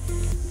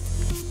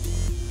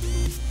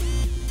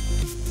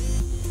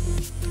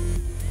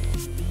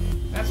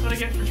 That's what I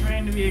get for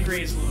trying to be a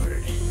graze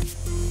lord.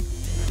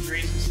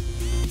 Grazes.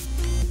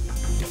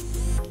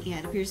 Yeah,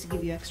 it appears to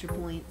give you extra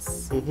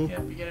points. Mm-hmm. Yep,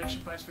 you get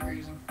extra points for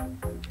grazing.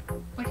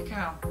 Like a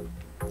cow.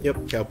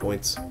 Yep, cow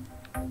points.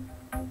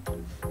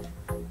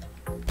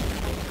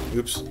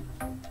 Oops.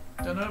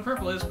 Don't know what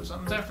purple is, but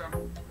something's after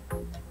him.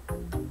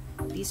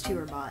 These two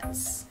are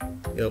bots.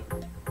 Yep.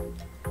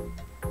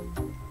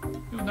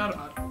 Who's not a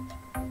bot?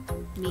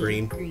 Me,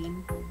 Green.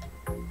 Green.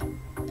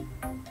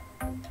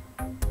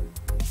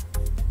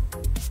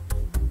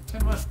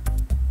 10 what?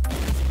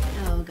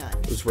 Oh god.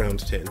 It was round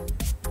 10.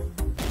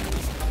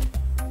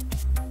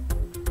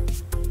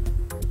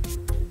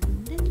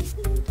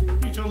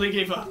 You totally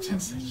gave up.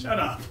 Shut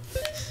up.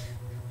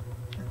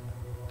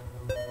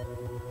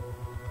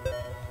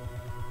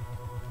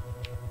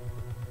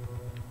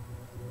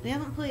 We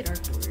haven't played Arc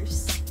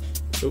Wars.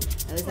 Oop.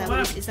 Oh,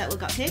 is that what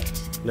got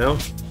picked? No? Are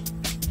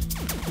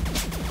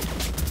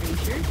you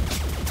sure?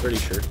 Pretty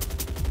sure.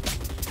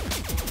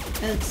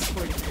 Oh, it's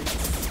core defense.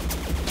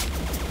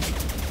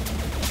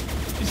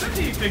 You said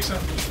that you pick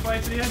something. Fly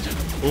to the edge of it.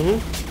 Mm-hmm.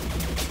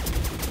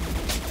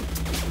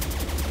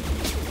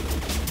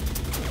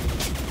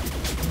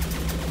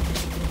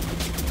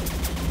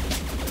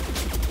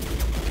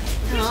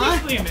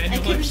 Basically, man, I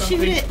you couldn't like shoot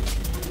something. it.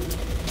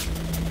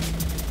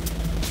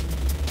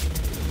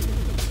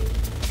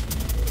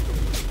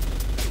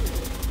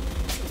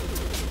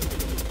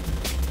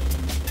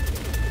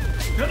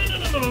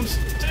 No,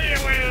 stay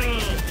away!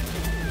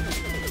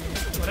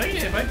 What did I get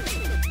hit by?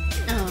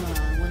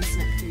 One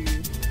snuck through.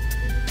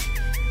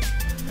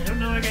 I don't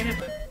know what I got hit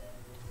by.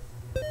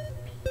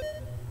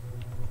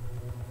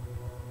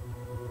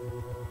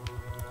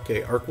 Okay,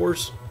 Arc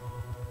Wars.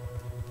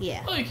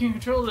 Yeah. Oh, you can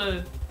control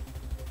the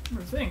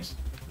number of things.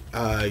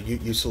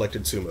 You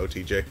selected Sumo,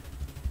 TJ.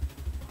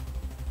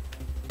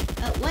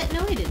 What?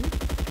 No, I didn't.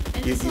 I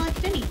didn't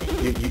select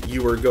anything.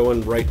 You were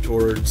going right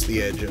towards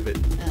the edge of it.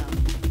 Oh. I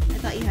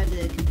thought you had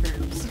to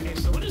confirm. Okay,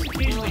 so what is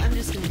occasionally... Well, I'm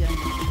just gonna go.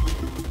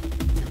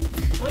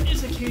 What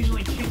is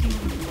occasionally kicking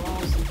the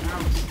balls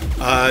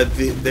out?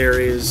 There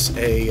is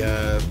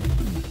a,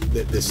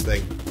 this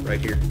thing right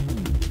here.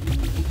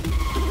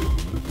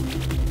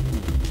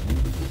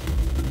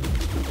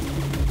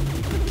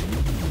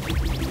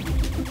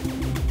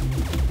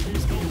 I'm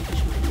just gonna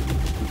push my...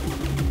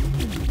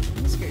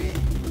 Screw it.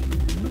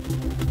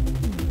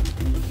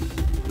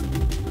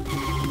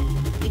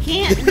 You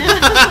can't! No!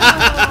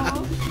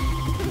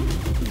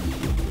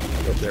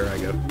 Oh, there I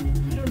go. I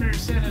don't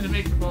understand how to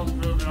make the balls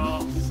move at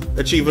all.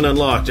 Achievement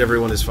unlocked.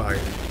 Everyone is fired.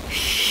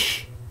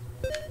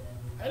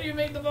 How do you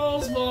make the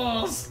balls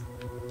balls?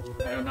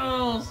 I don't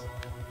know.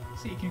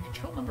 See, you can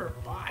control number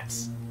of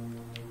bots.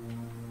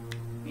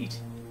 Neat.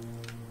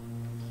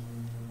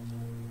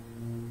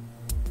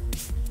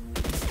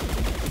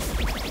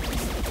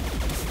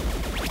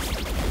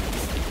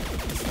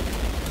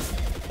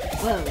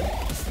 Whoa.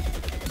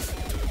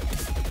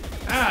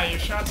 Ah, your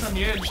shots on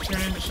the edge turn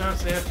into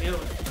shots they have to deal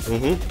with.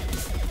 Mm-hmm.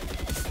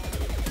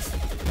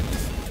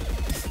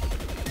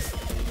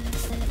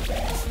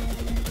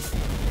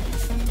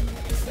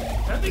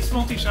 That makes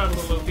multi-shot a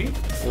little OP.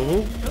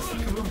 Mm-hmm. That's what a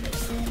kaboom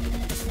is.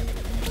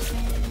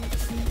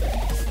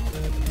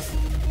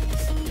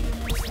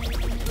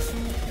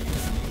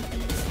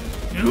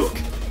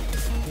 Nuke?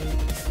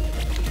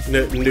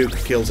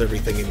 Nuke kills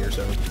everything in your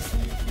zone.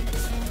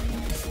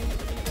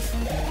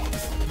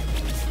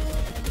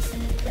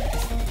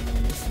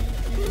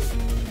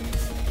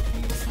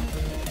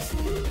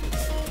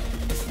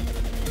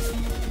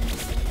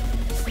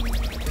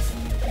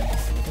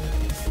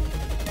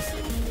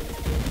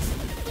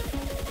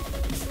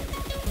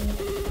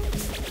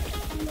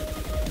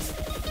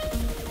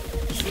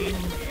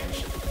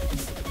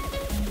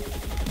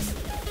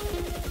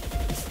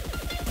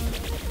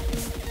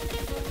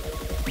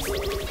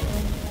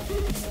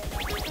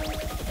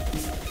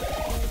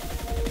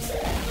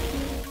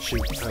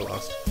 Shoot, I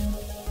lost.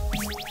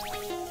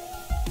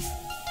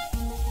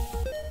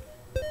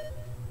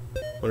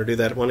 Want to do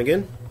that one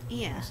again?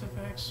 Yeah.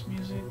 SFX,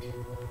 music.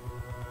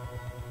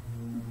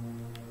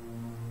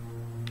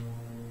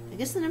 I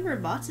guess the number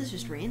of bots is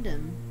just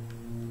random.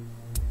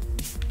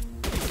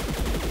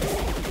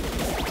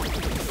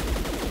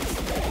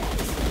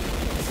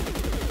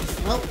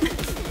 Well,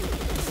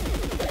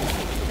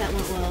 that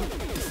went well.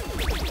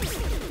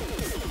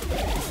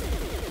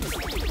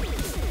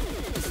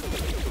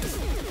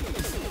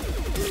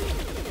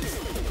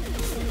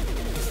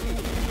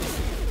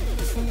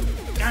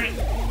 Darn it!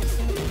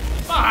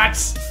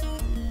 Bots!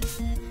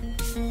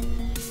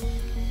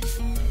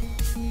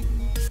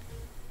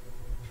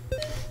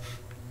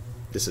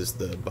 This is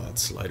the bot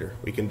slider.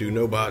 We can do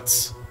no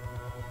bots.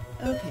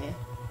 Okay.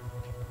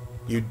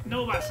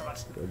 No bots, no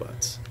bots. No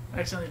bots. I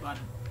accidentally bought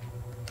it.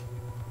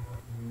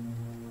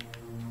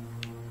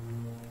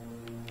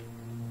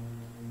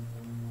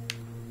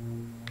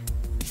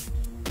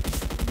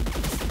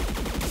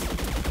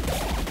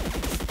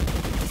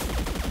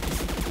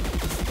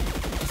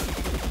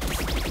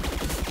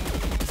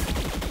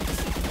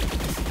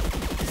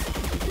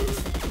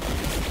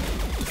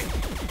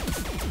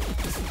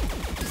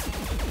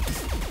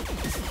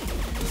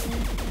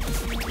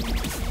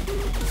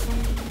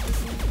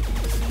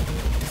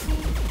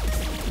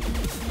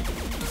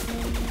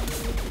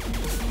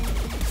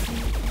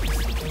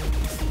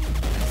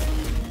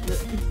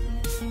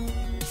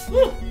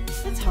 Woo!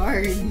 That's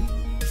hard.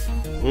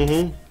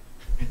 Mm-hmm.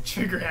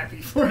 Trigger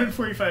happy.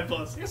 445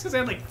 plus. I guess because I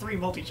had like 3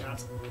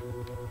 multi-shots.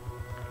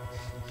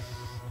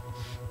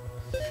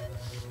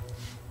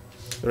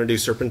 Want to do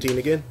Serpentine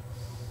again?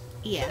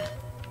 Yeah.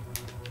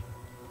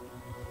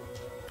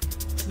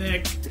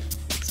 Nick.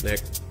 It's Nick.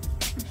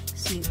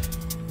 Snoop.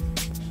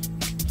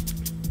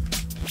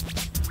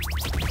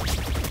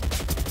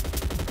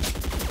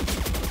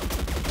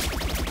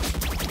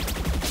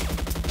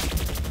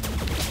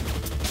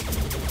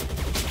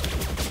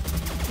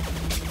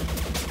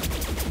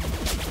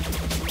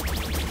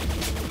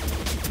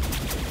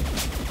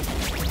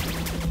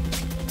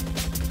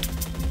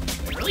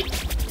 Really?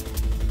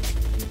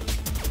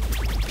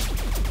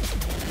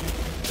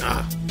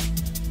 Ah,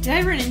 Did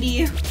I run into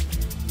you?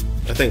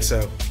 I think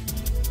so.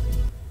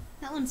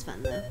 That one's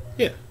fun though.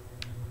 Yeah.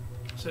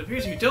 So it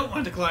appears you don't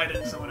want to collide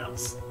into someone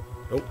else.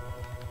 Nope.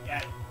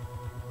 Got it.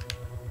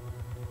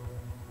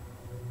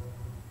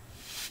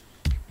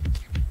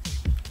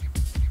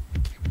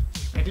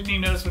 I didn't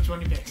even notice which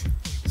one you picked.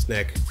 It's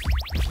Nick.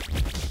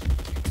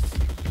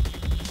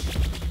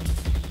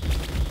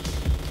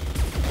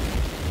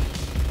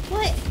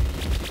 What?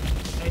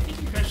 I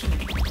think you crashed into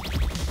me.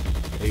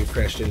 You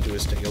crashed into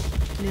his tail.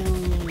 No.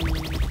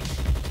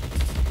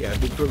 Yeah,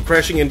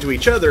 crashing into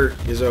each other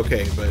is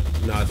okay, but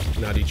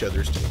not each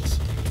other's tails.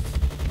 I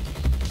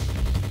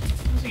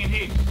was thinking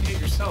hate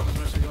yourself as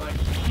much as you like.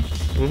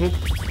 Mm-hmm.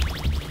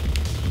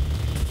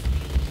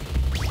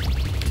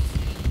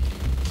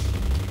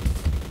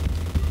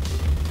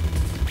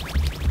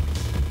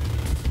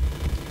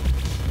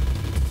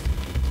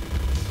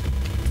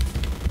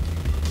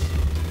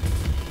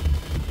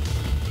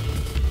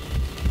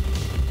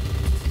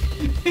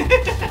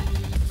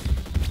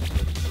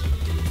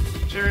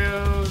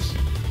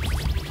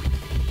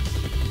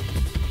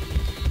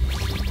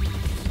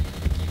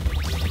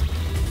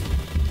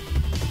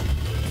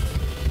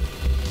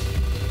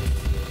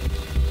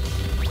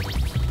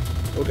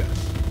 Okay.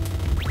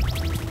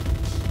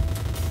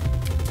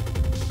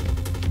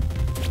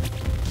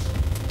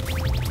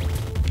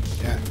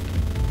 Yeah.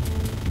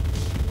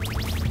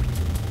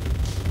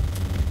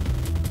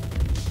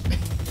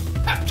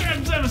 I'm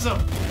trying to send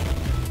some.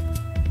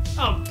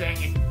 Oh, dang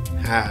it.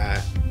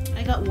 Ha.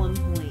 I got 1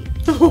 point.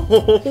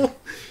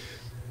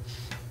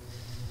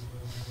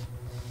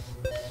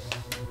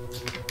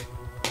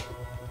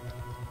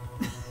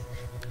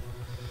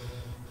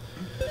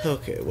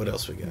 Okay, what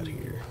else we got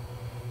here?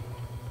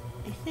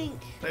 I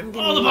think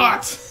All the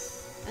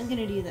bots! I'm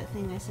gonna do that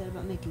thing I said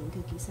about making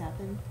cookies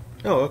happen.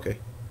 Oh, okay.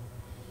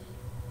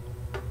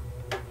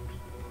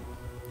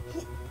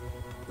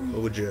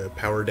 What, would you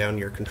power down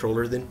your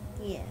controller then?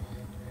 Yeah.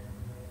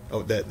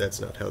 Oh, that's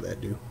not how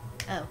that do.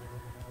 Oh.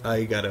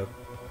 You gotta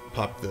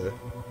pop the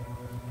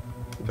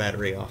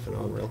battery off and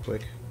on real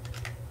quick.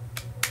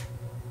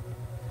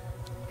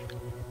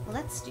 Well,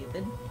 that's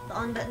stupid. The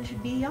on button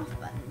should be the off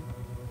button.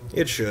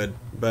 It should,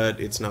 but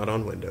it's not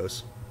on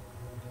Windows.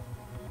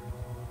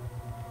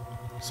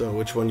 So,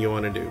 which one you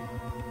want to do?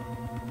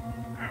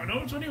 I don't know,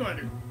 which one do you want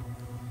to do?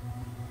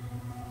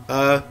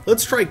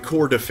 Let's try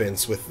core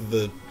defense with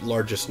the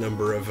largest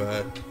number of,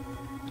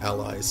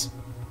 allies.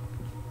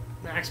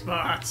 Max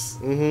bots.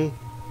 Mm-hmm.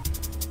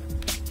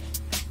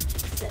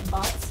 Set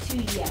bots to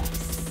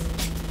yes.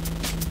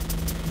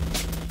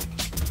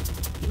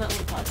 You might want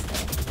to pause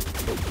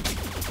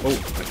though. Oh,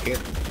 I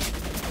can't.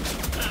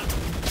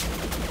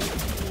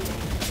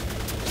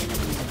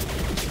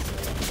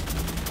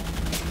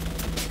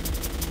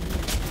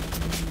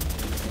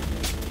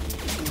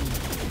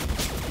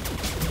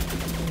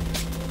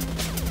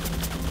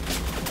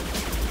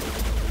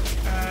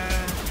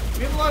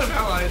 We have a lot of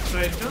allies, but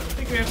I don't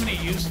think we have any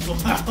useful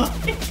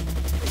allies.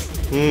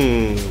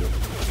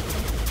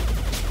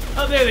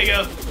 Oh, there they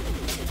go.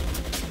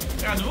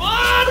 They're on the...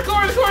 Oh, the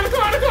core, the core, the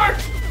core, the core!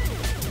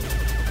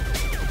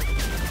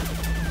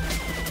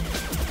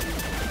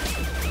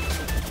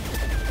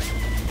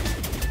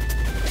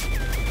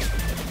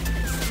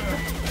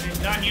 Any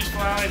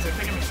non-useful allies, I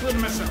think I'm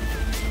including myself.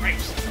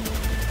 Right.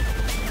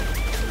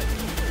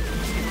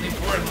 Only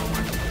 4 of them.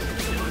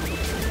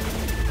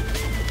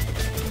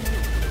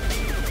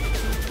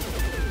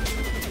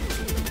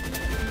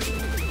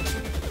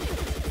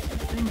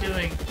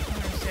 Doing? I don't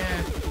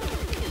understand.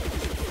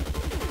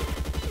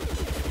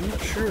 I'm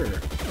not sure.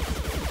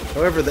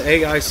 However, the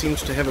AI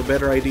seems to have a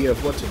better idea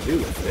of what to do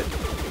with it.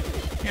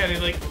 Yeah, they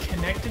like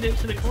connected it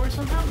to the core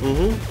somehow?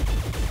 Mm-hmm.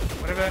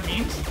 Whatever that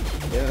means?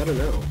 Yeah, I don't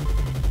know.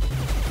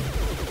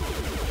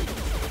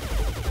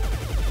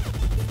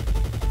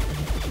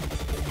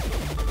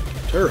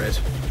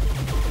 Turret.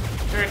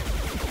 Turret.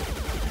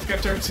 It's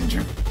got turret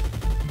syndrome.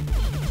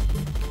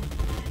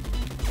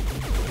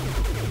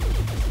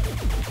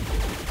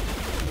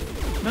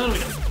 No, we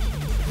don't.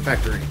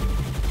 Factory.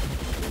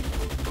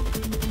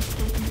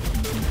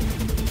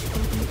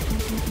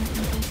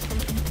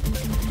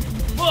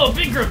 Whoa,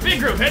 big group,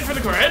 head for the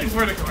core, heading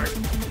for the core.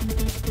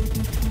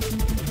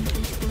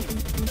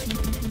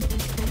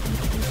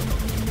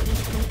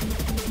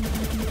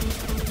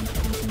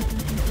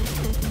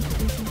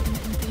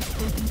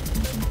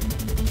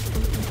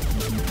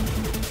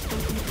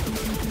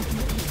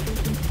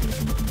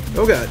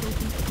 Oh god.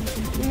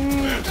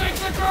 Take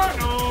the core!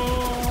 No!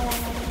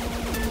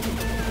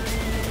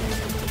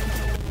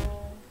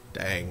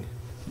 Dang.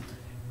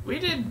 We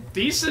did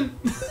decent.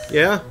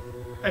 Yeah?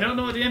 I don't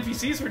know what the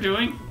NPCs were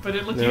doing, but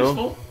it looked No.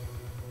 useful.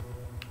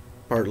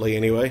 Partly,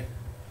 anyway.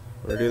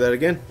 Wanna do that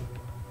again?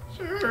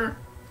 Sure.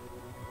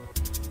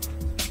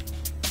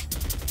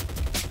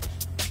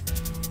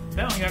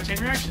 That one got a chain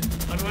reaction.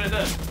 Wonder what it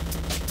does.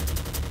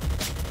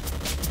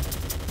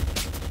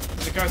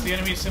 Does it cause the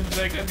enemy's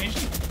sympathetic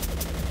detonation?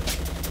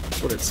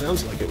 That's what it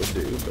sounds like it would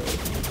do, but...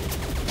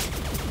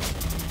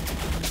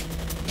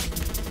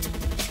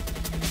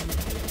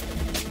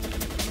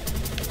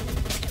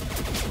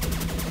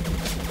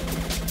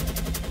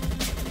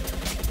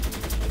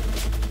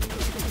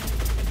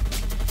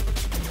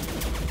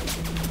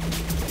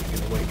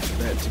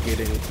 to get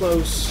in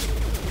close.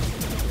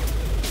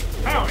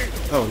 Power!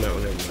 Oh no,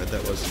 never mind,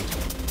 that wasn't.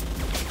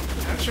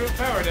 Not sure what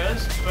power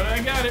does, but I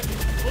got it.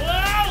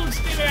 Whoa!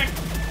 Stay back!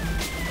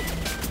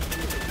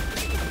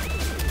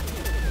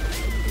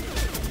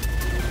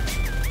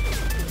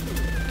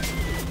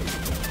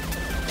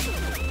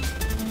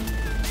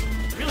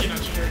 Really not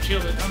sure to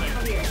shield it, am I?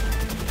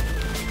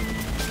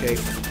 Okay.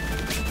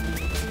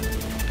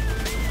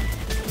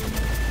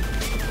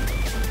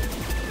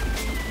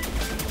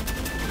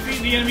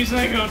 Defeat the enemy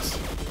psychotes.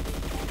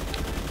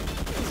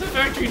 What's the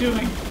factory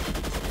doing?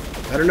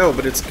 I don't know,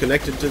 but it's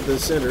connected to the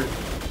center.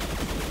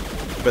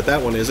 But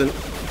that one isn't.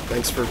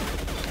 Thanks for...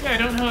 Yeah, I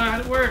don't know how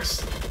it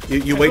works.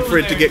 You wait for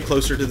it to get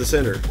closer to the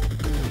center.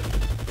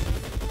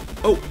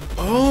 Oh!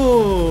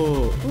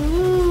 Oh!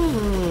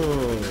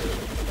 Oh!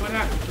 What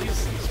happened?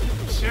 Please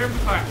share the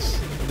class.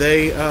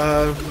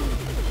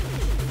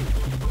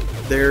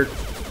 They're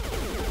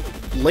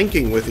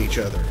linking with each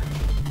other.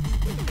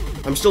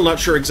 I'm still not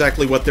sure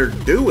exactly what they're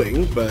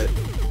doing, but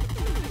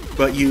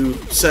but you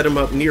set them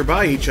up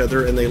nearby each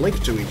other and they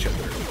link to each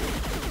other.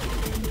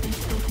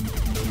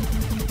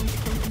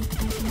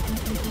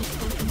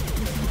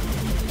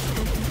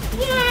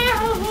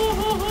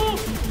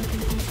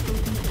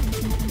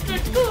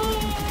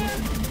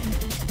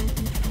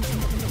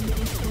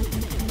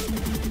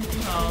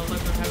 Oh,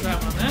 let's have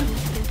that one then.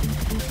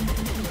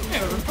 Yeah,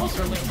 the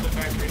repulsor linked to the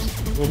factories.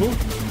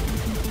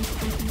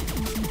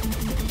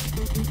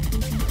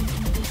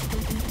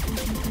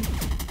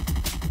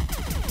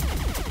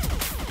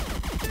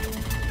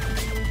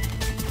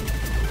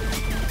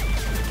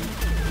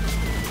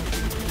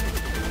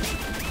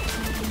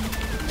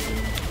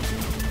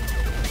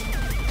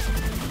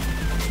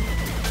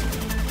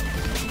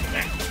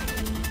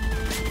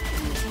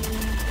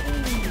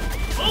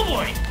 Oh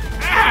boy!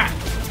 Ah!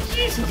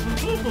 Jesus!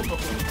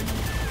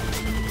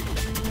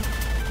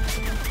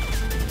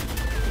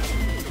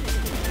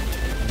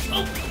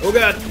 Oh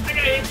god! I got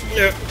hit!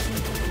 Yeah.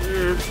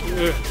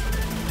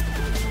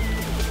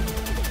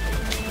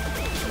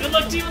 Good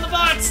luck to you and the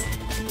bots!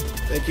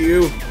 Thank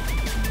you.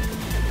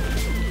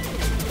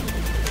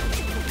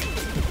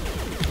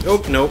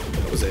 Nope, nope.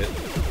 That was it.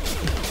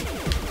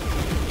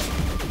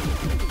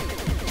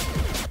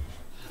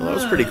 Well, that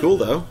was pretty cool,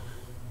 though.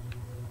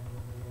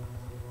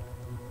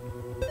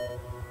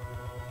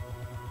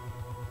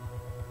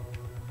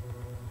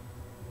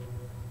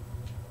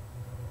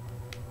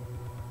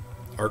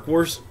 Arc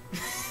Wars?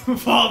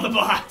 Follow the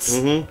bots!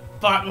 Mm-hmm.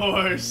 Bot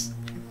wars!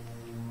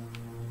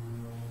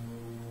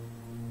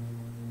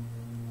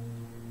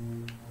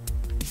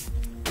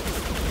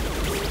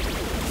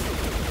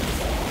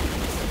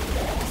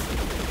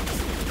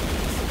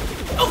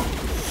 Oh!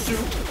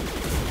 Shoot!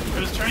 I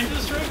was trying to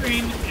destroy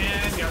green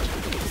and gotcha.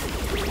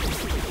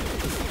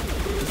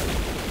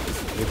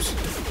 Oops.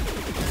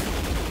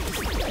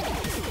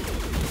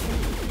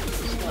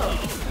 Oh,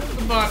 how's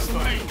the boss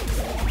fight?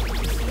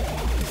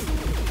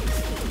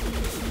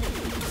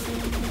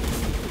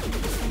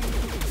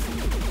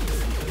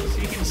 So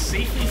you can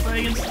safely fight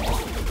against them.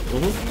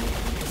 Mm-hmm.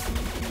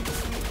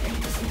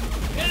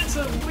 And it's a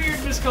weird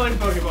miscolored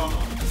Pokeball.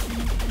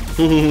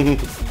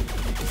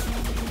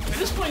 At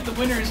this point, the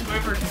winner is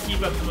whoever can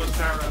keep up the most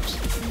power-ups.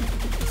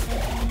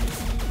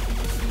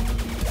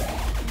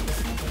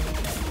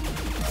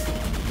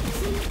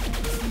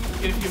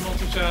 Get a few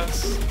multi-shots,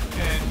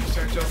 and you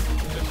start jumping.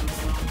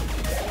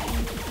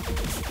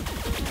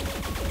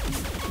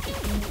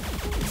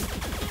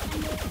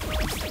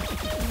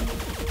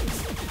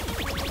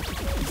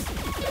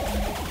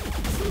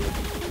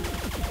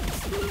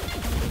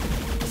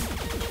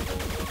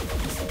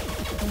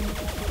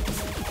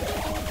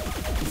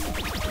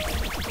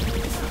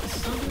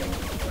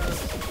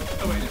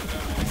 Oh wait, no.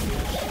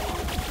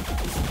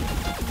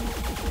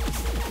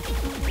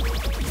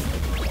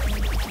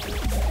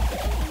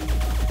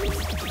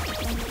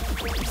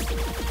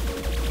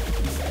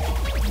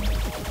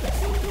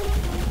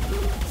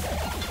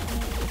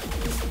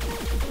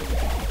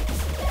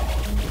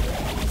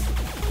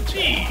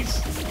 Jeez!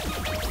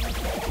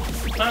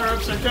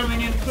 Power-ups are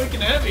coming in quick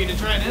and heavy to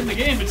try and end the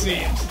game, it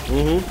seems.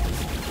 Mm-hmm.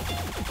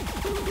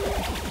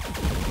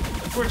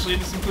 Unfortunately,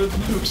 this includes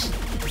nukes.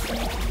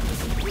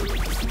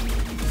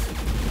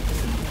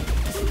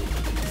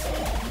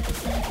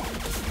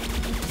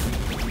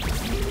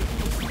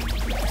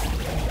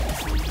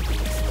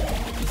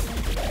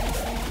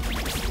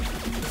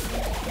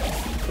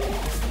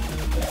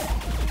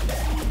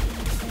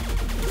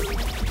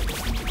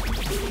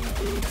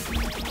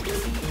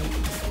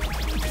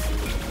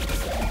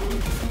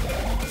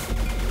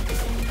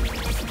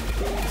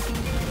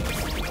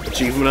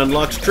 Achievement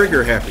unlocks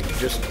trigger happy,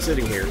 just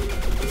sitting here.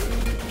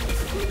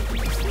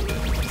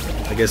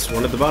 I guess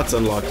one of the bots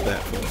unlocked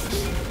that for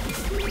us.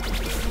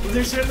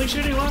 They're certainly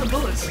shooting a lot of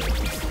bullets.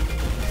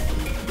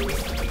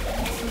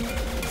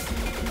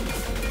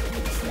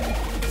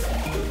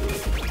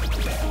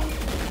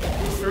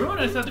 For a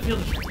moment, I thought the field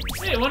was...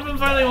 Hey, one of them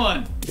finally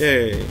won!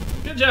 Yay.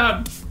 Good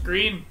job,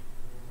 green.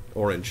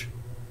 Orange.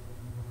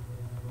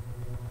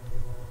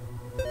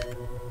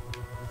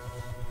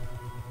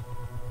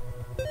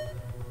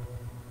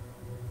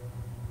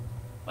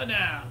 What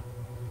now?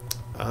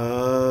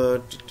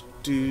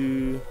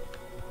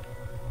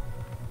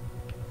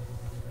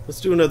 Let's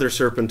do another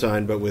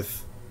Serpentine, but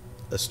with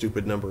a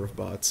stupid number of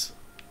bots.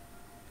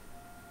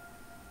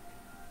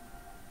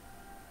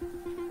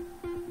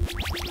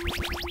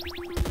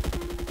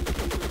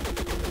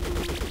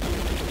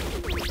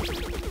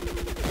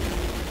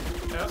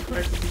 That was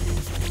quick.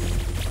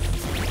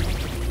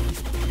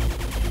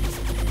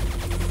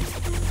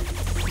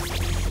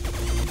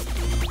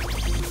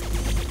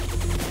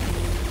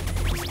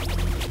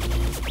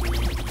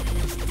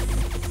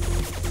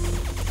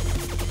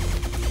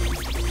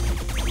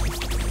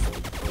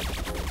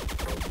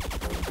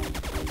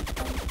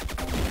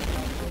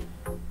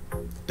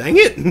 Dang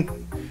it!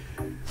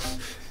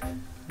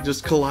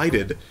 Just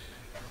collided.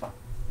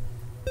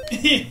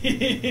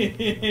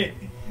 You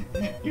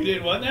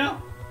did what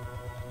now?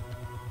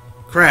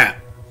 Crap.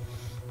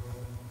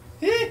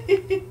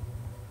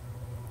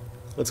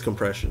 Let's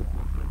compression.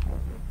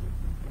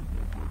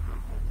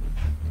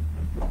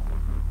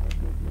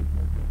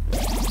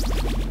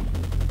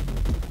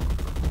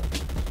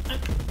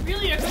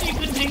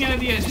 shooting out of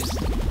the edges.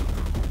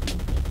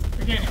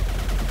 Or can you?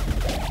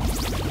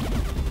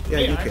 Yeah,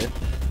 you can.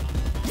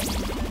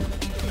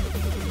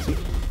 See?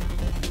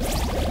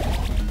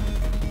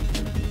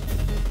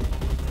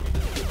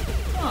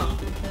 Huh.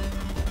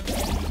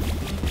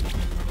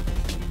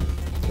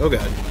 Oh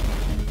god.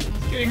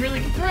 It's getting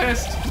really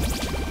compressed.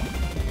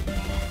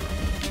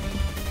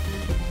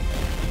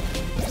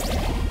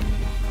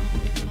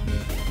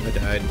 I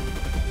died.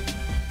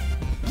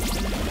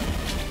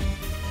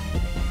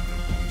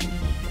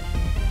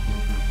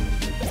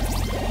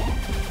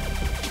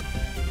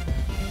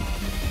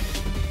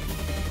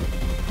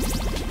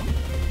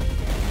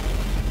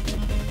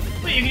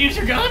 Wait, you can use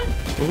your gun?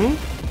 Mm-hmm.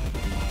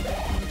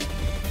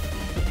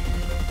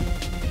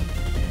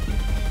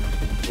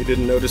 You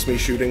didn't notice me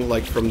shooting,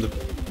 like, from the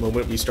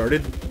moment we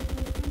started?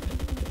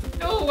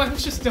 No, I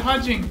was just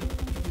dodging.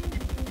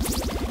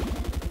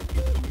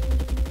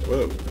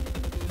 Whoa.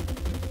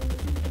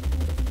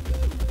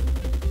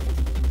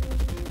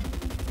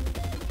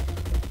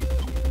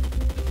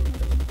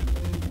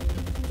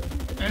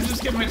 I was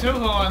just getting my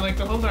Toho on, like,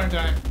 the whole darn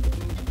time.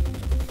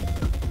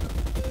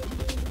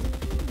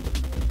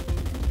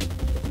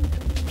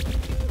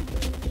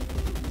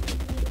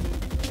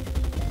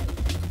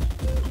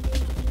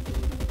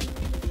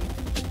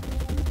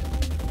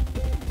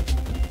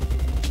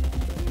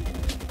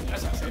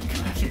 That's not safe.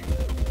 Come after.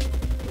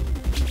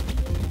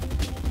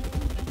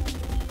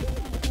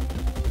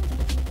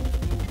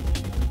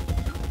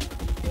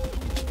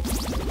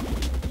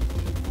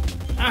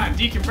 Ah,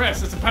 decompress.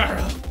 That's a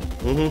power-up.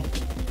 Mm-hmm.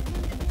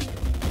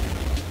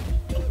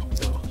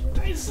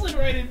 I slid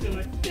right into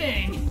it.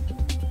 Dang.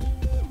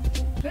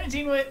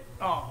 19 wit.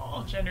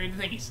 Oh, generated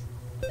thingies.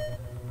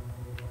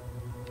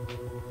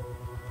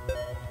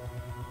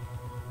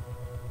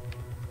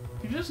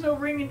 There's just no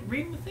reading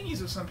the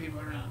thingies with some people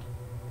around.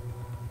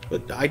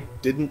 But I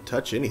didn't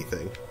touch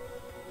anything.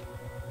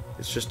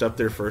 It's just up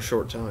there for a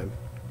short time.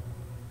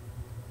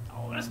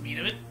 Oh, that's mean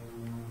of it.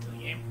 To the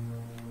game.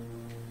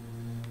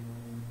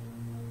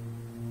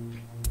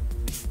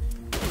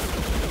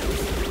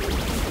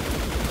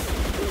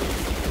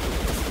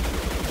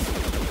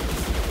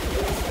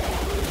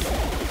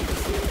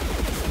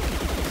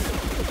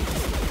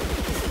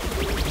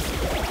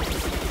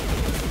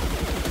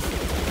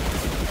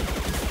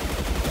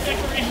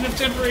 Declaration of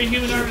temporary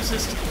human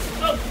armistice.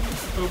 Oh,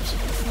 oops.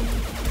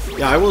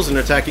 Yeah, I wasn't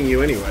attacking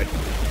you anyway.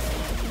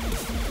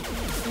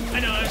 I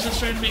know. I was just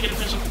trying to make it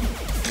official.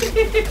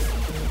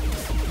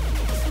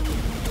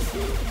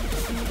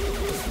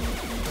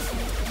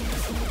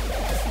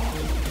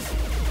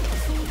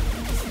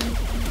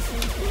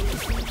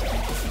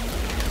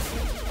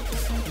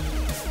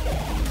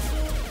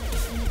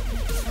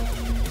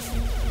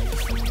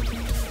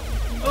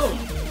 Oh,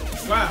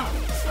 wow.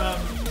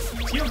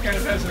 Teal kind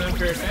of has an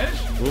unfair advantage.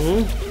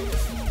 Mm-hmm.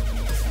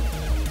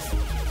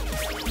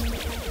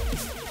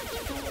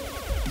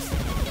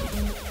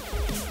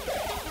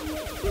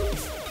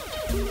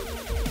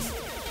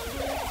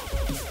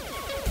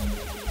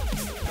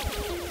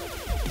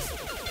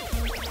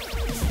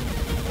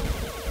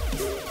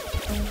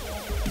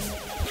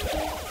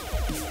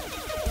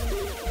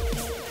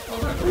 All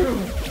that room.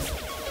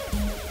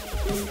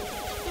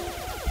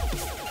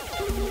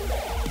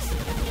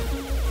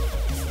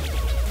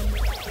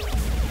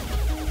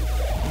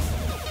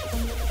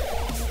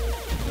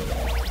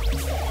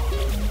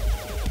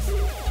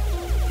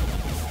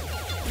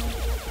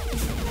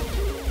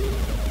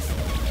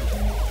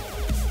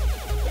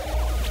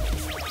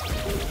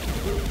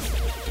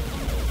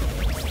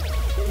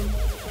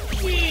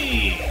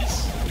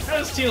 Jeez!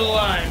 How's Teal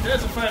alive?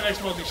 That's a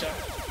 5x multi-shot.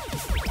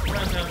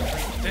 Runs down the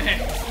street.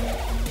 Dang.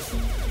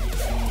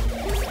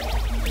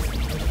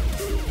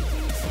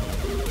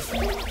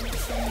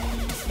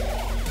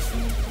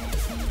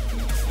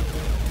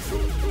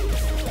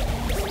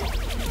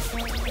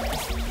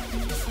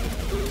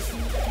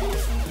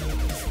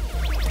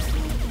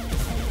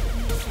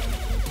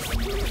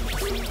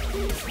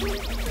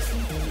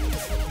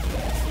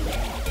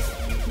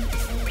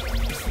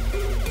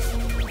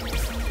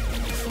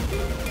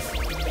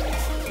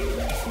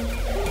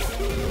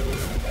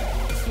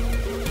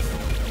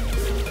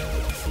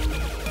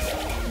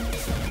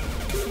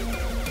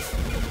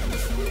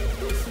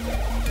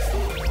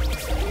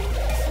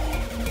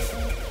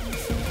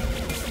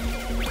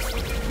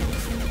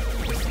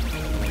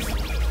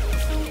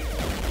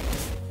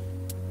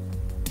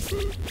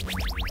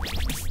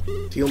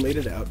 Teal made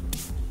it out.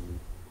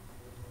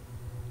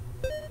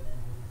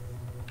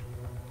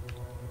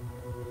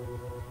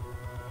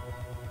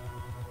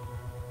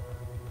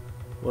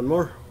 One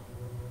more.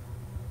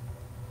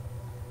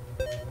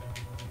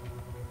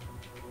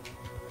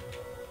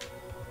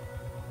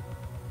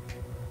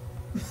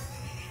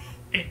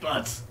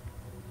 $8.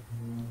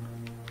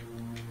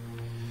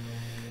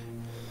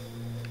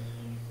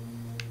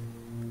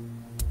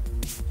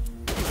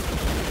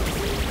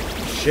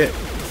 Shit.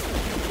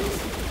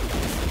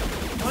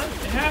 What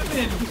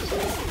happened?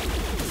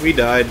 We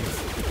died,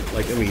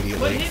 like, What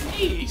immediately.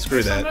 hit me? Screw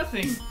I saw that.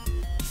 nothing.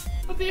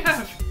 What the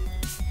F?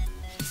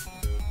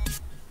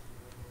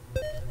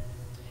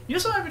 You know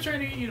something I've been trying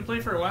to get you to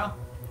play for a while?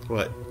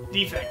 What?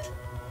 Defect.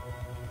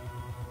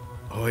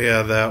 Oh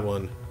yeah, that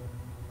one.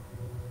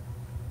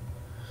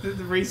 The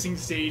racing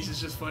stage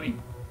is just funny.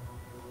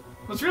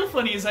 What's real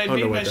funny is I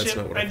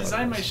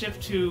designed my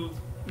ship to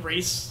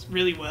race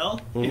really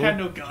well. Mm-hmm. It had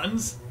no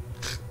guns.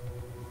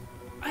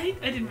 I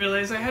didn't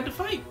realize I had to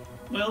fight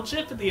my old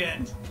ship at the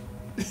end.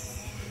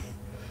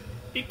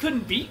 It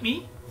couldn't beat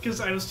me because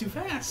I was too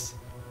fast.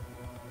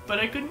 But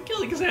I couldn't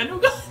kill it because I had no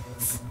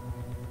guns.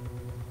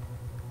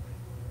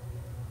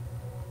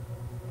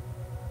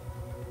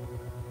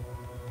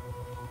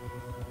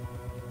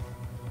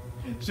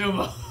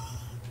 Sumo.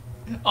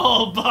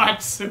 All bot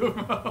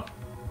Sumo.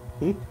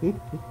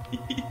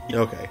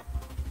 Okay.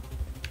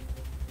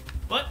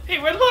 What? Hey,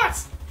 where are the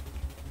bots?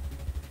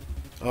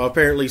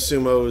 Apparently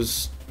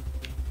Sumo's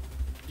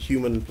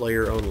human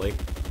player only.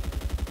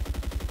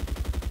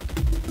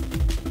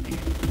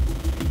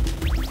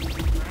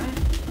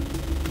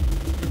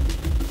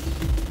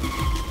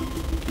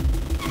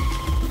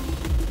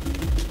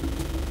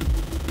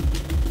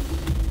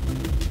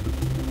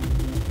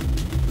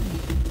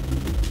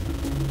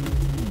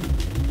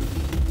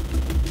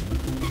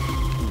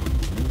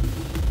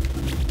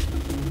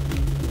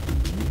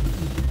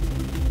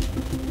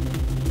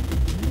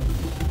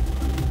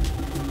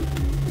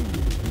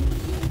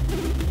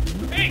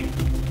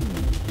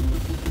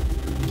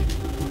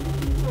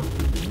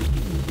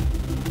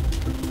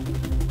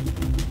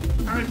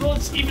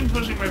 Bullets even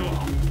pushing my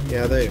wall.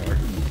 Yeah, they are.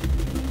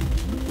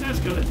 That's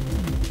good.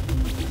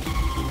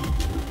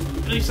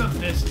 At least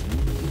something is.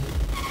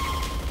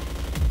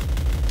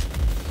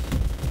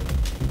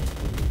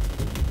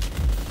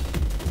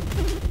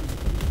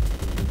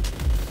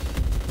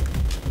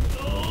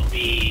 Oh,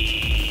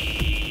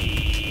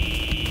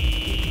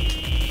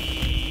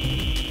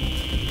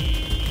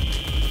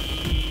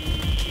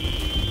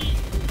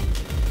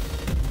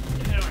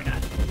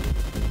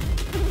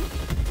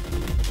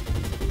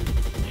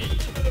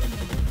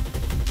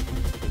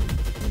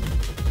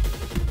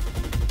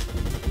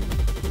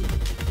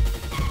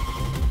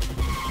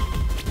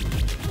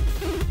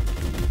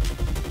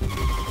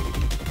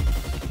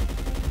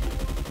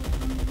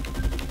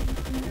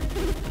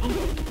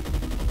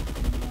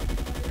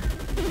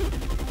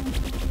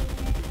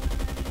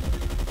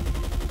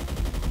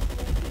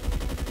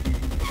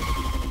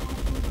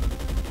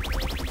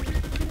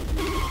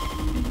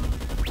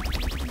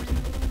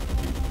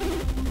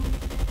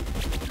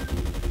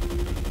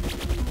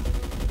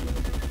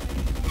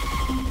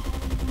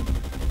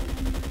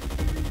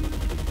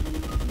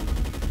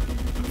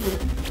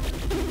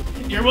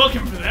 You're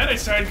welcome for that. I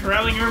started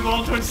corralling your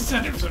ball towards the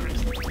center for some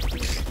reason.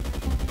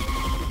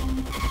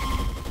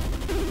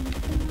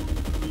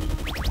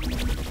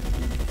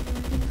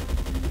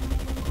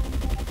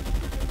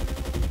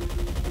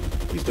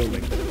 Please don't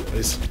make that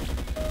noise.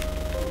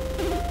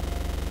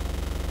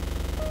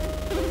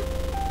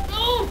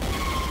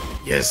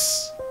 Oh!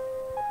 Yes!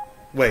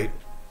 Wait.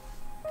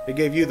 It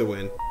gave you the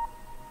win.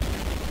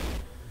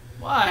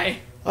 Why?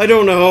 I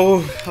don't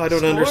know. I don't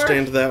Score?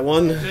 understand that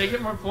one. Did I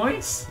get more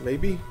points?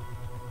 Maybe?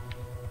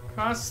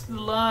 Cross the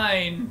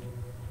line.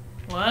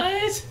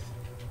 What?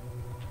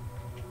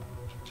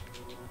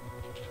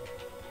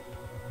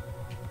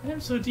 I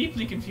am so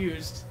deeply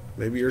confused.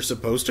 Maybe you're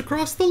supposed to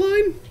cross the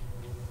line?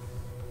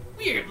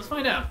 Weird. Let's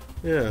find out.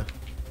 Yeah.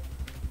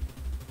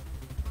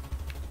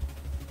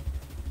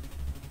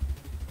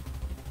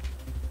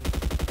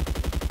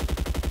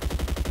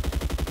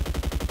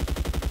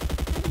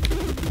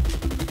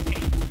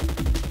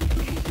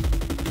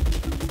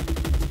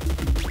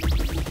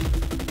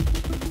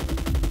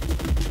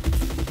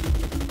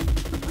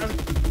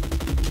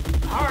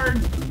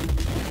 Hard.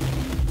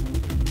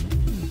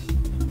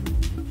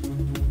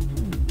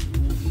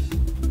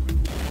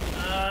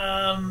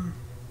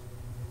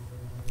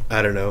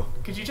 I don't know.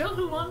 Could you tell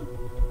who won?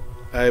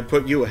 I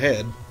put you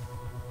ahead.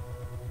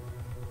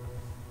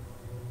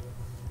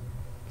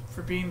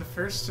 For being the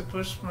first to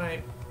push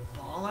my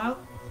ball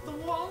out the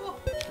wall?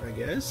 I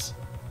guess.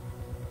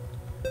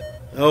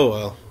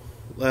 Oh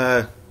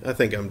well. I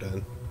think I'm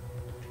done.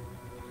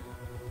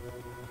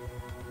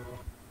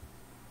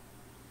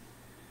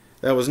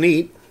 That was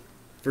neat,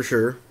 for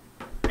sure.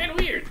 And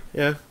weird.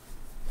 Yeah.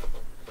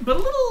 But a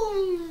little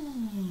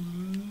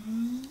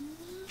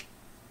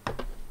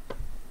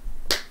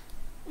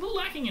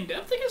lacking in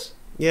depth, I guess?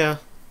 Yeah.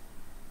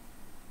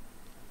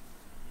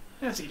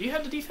 Let's see, do you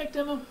have the defect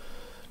demo?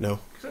 No.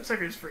 Because that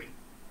sucker is free.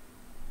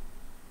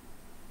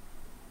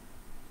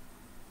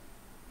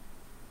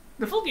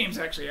 The full game's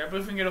actually out, but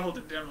if we can get a hold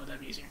of the demo,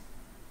 that'd be easier.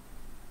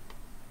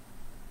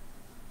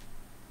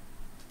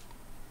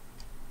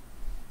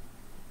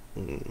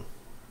 Hmm.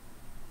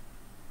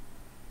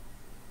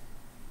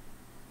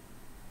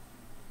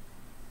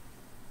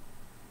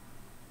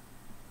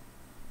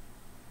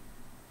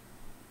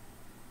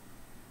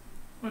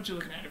 What you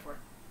looking at it for?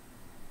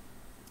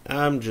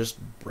 I'm just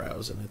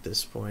browsing at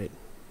this point.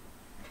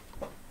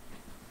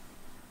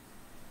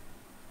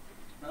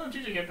 Well,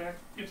 Gigi gets back,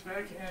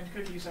 and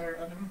cookies are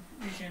oven.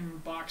 We can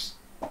box.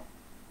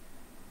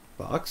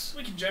 Box?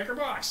 We can jack our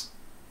box.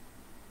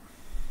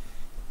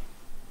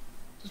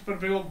 Just put a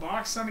big old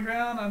box on the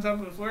ground on top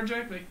of the floor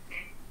jack. Like,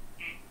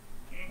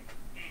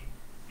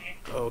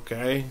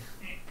 Okay.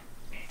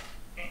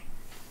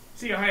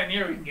 see how high in the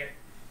air we can get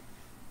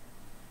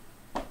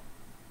it.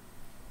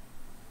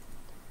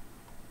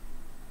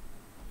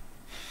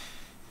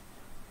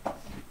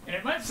 And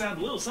it might sound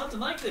a little something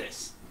like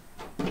this.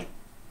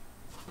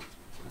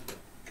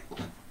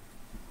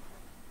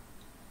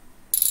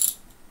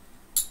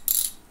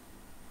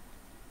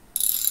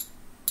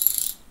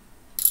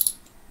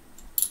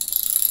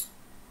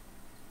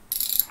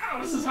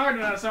 Ow, this is hard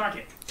without a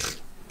socket.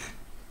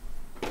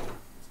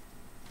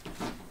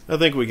 I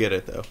think we get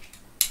it, though.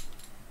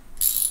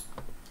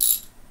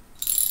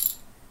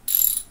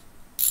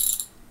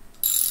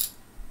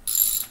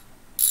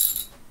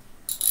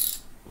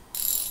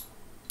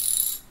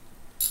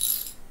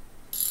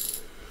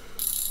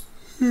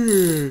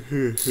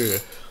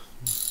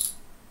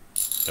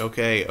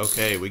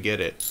 Okay, we get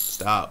it.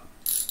 Stop.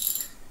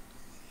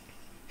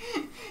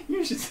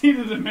 You should see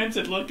the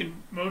demented look and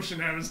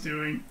motion I was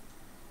doing.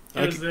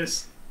 It was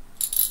this.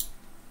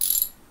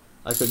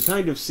 I could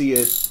kind of see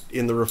it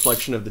in the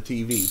reflection of the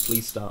TV.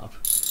 Please stop.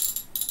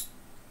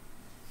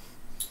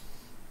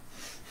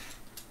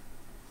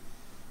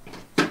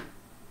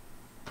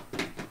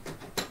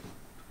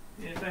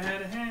 If I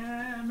had a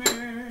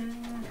hammer,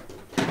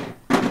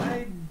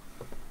 I'd...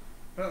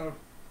 Uh-oh.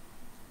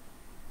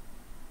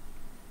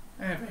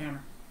 I have a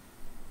hammer.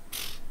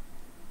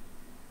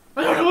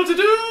 I don't know what to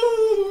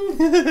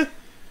do!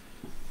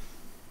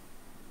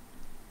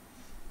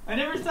 I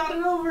never thought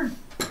it over.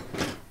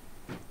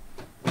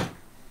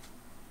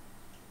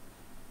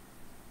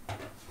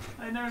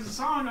 I know there's a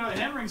song about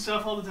hammering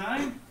stuff all the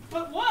time.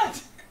 But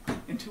what?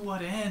 And to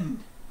what end?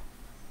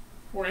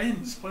 Or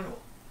ends, plural.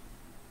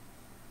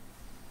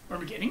 Or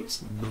beginnings?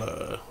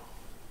 Blah.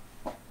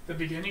 The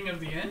beginning of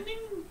the ending?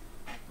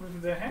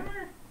 With the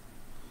hammer?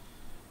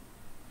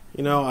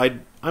 You know,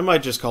 I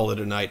might just call it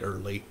a night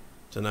early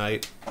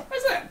tonight.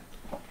 What's that?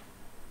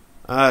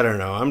 I don't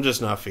know. I'm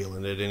just not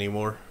feeling it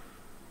anymore.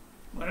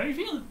 What are you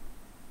feeling?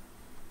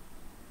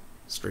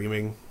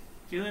 Streaming.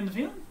 Feeling the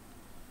feeling?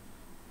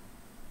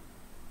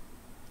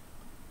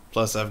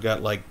 Plus, I've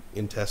got, like,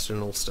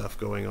 intestinal stuff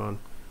going on.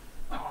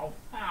 Ow.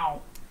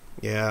 Ow.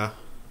 Yeah.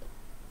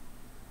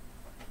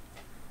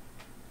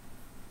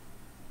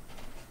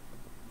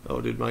 Oh,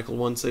 did Michael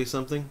 1 say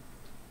something?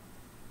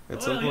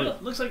 At some point? Yeah,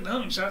 looks like the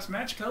homing shots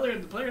match color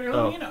of the player they're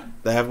homing in on.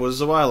 That was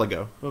a while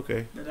ago.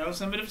 Okay. That was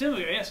some bit of time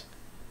ago, yes.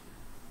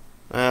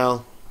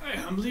 Well, I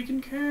humbly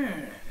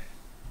concur.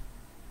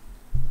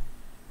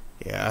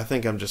 yeah, I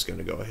think I'm just going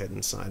to go ahead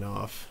and sign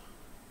off.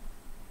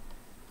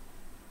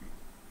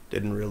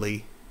 Didn't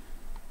really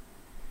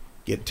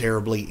get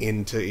terribly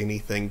into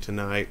anything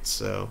tonight,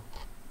 so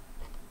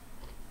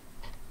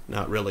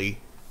not really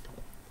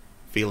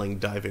feeling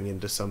diving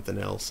into something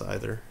else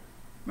either.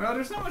 Well,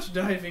 there's not much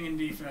diving in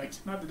Defect.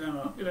 Not the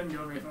demo. It doesn't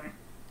go very far.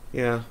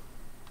 Yeah.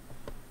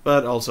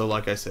 But also,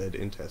 like I said,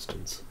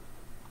 intestines.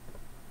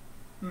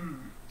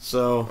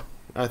 So,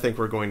 I think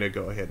we're going to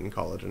go ahead and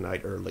call it a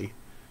night early.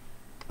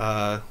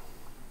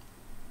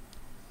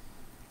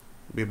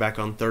 Be back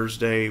on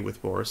Thursday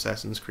with more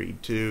Assassin's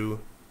Creed 2.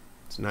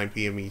 It's 9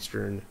 p.m.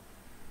 Eastern.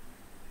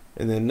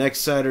 And then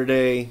next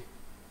Saturday,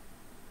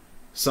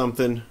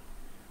 something.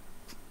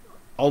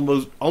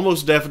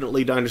 Almost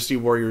definitely Dynasty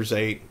Warriors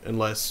 8,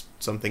 unless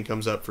something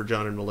comes up for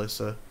John and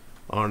Melissa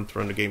on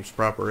Throne of Games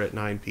proper at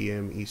 9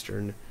 p.m.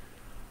 Eastern.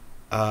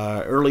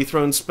 Early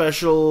Throne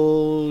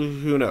special,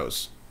 who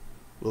knows?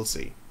 We'll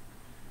see.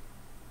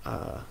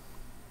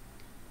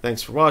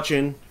 Thanks for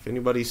watching, if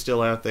anybody's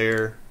still out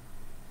there.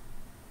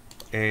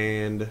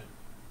 And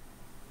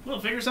We'll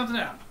figure something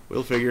out.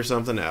 we'll figure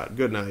something out.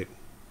 Good night.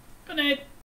 Good night.